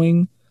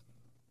going.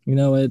 You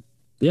know,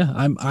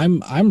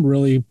 I'm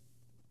really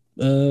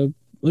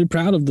really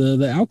proud of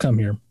the outcome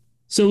here.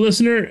 So,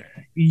 listener,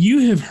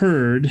 you have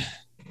heard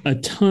a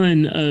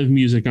ton of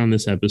music on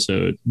this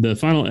episode. The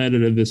final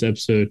edit of this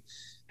episode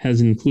has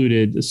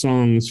included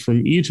songs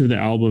from each of the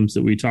albums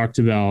that we talked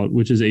about,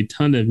 which is a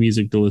ton of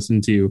music to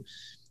listen to.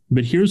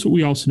 But here's what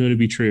we also know to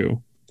be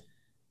true.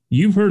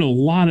 You've heard a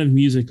lot of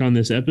music on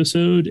this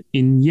episode,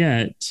 and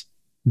yet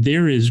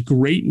there is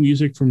great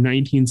music from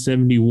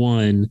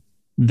 1971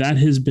 that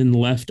has been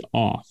left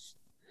off.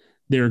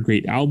 There are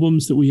great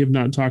albums that we have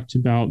not talked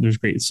about. There's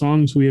great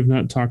songs we have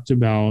not talked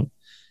about.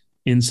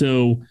 And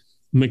so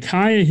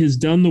Micaiah has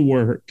done the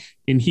work,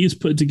 and he's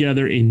put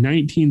together a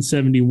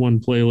 1971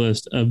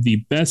 playlist of the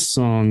best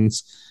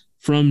songs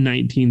from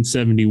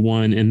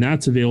 1971. And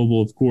that's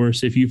available, of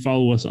course, if you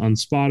follow us on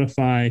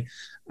Spotify,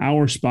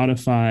 our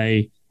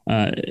Spotify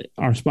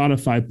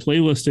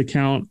playlist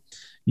account.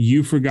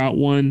 You Forgot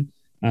One.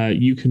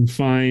 You can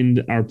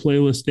find our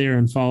playlist there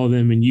and follow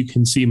them, and you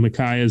can see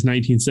Micaiah's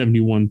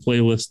 1971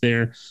 playlist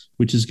there,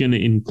 which is going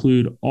to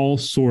include all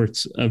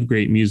sorts of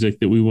great music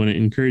that we want to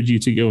encourage you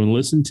to go and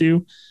listen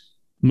to.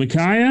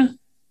 Micaiah,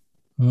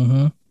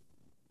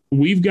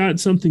 we've got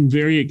something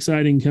very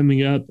exciting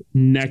coming up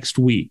next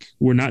week.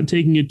 We're not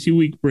taking a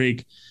 2-week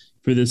break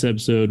for this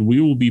episode. We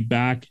will be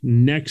back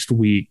next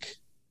week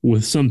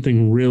with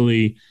something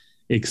really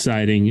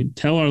exciting.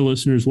 Tell our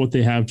listeners what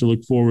they have to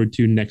look forward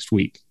to next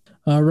week.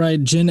 All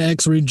right, Gen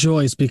X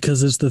rejoice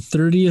because it's the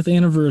 30th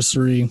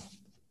anniversary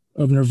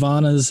of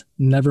Nirvana's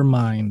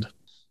Nevermind.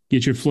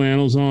 Get your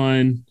flannels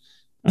on.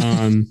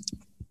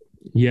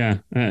 Get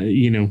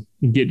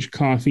your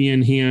coffee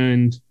in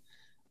hand.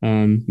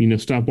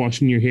 Stop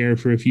washing your hair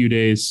for a few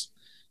days.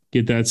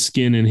 Get that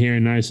skin and hair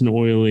nice and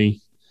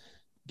oily.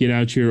 Get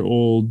out your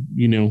old,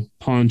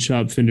 pawn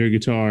shop Fender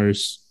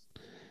guitars.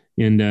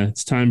 And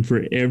it's time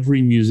for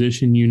every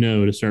musician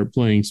to start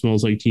playing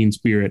Smells Like Teen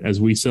Spirit as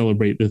we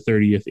celebrate the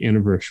 30th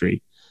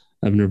anniversary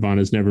of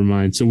Nirvana's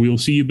Nevermind. So we will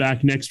see you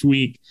back next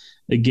week.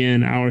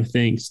 Again, our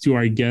thanks to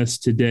our guests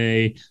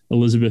today,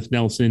 Elizabeth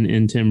Nelson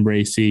and Tim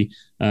Bracy.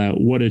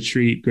 What a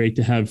treat. Great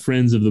to have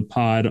friends of the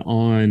pod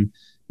on.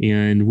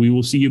 And we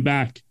will see you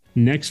back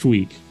next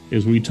week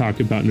as we talk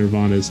about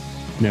Nirvana's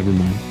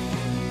Nevermind.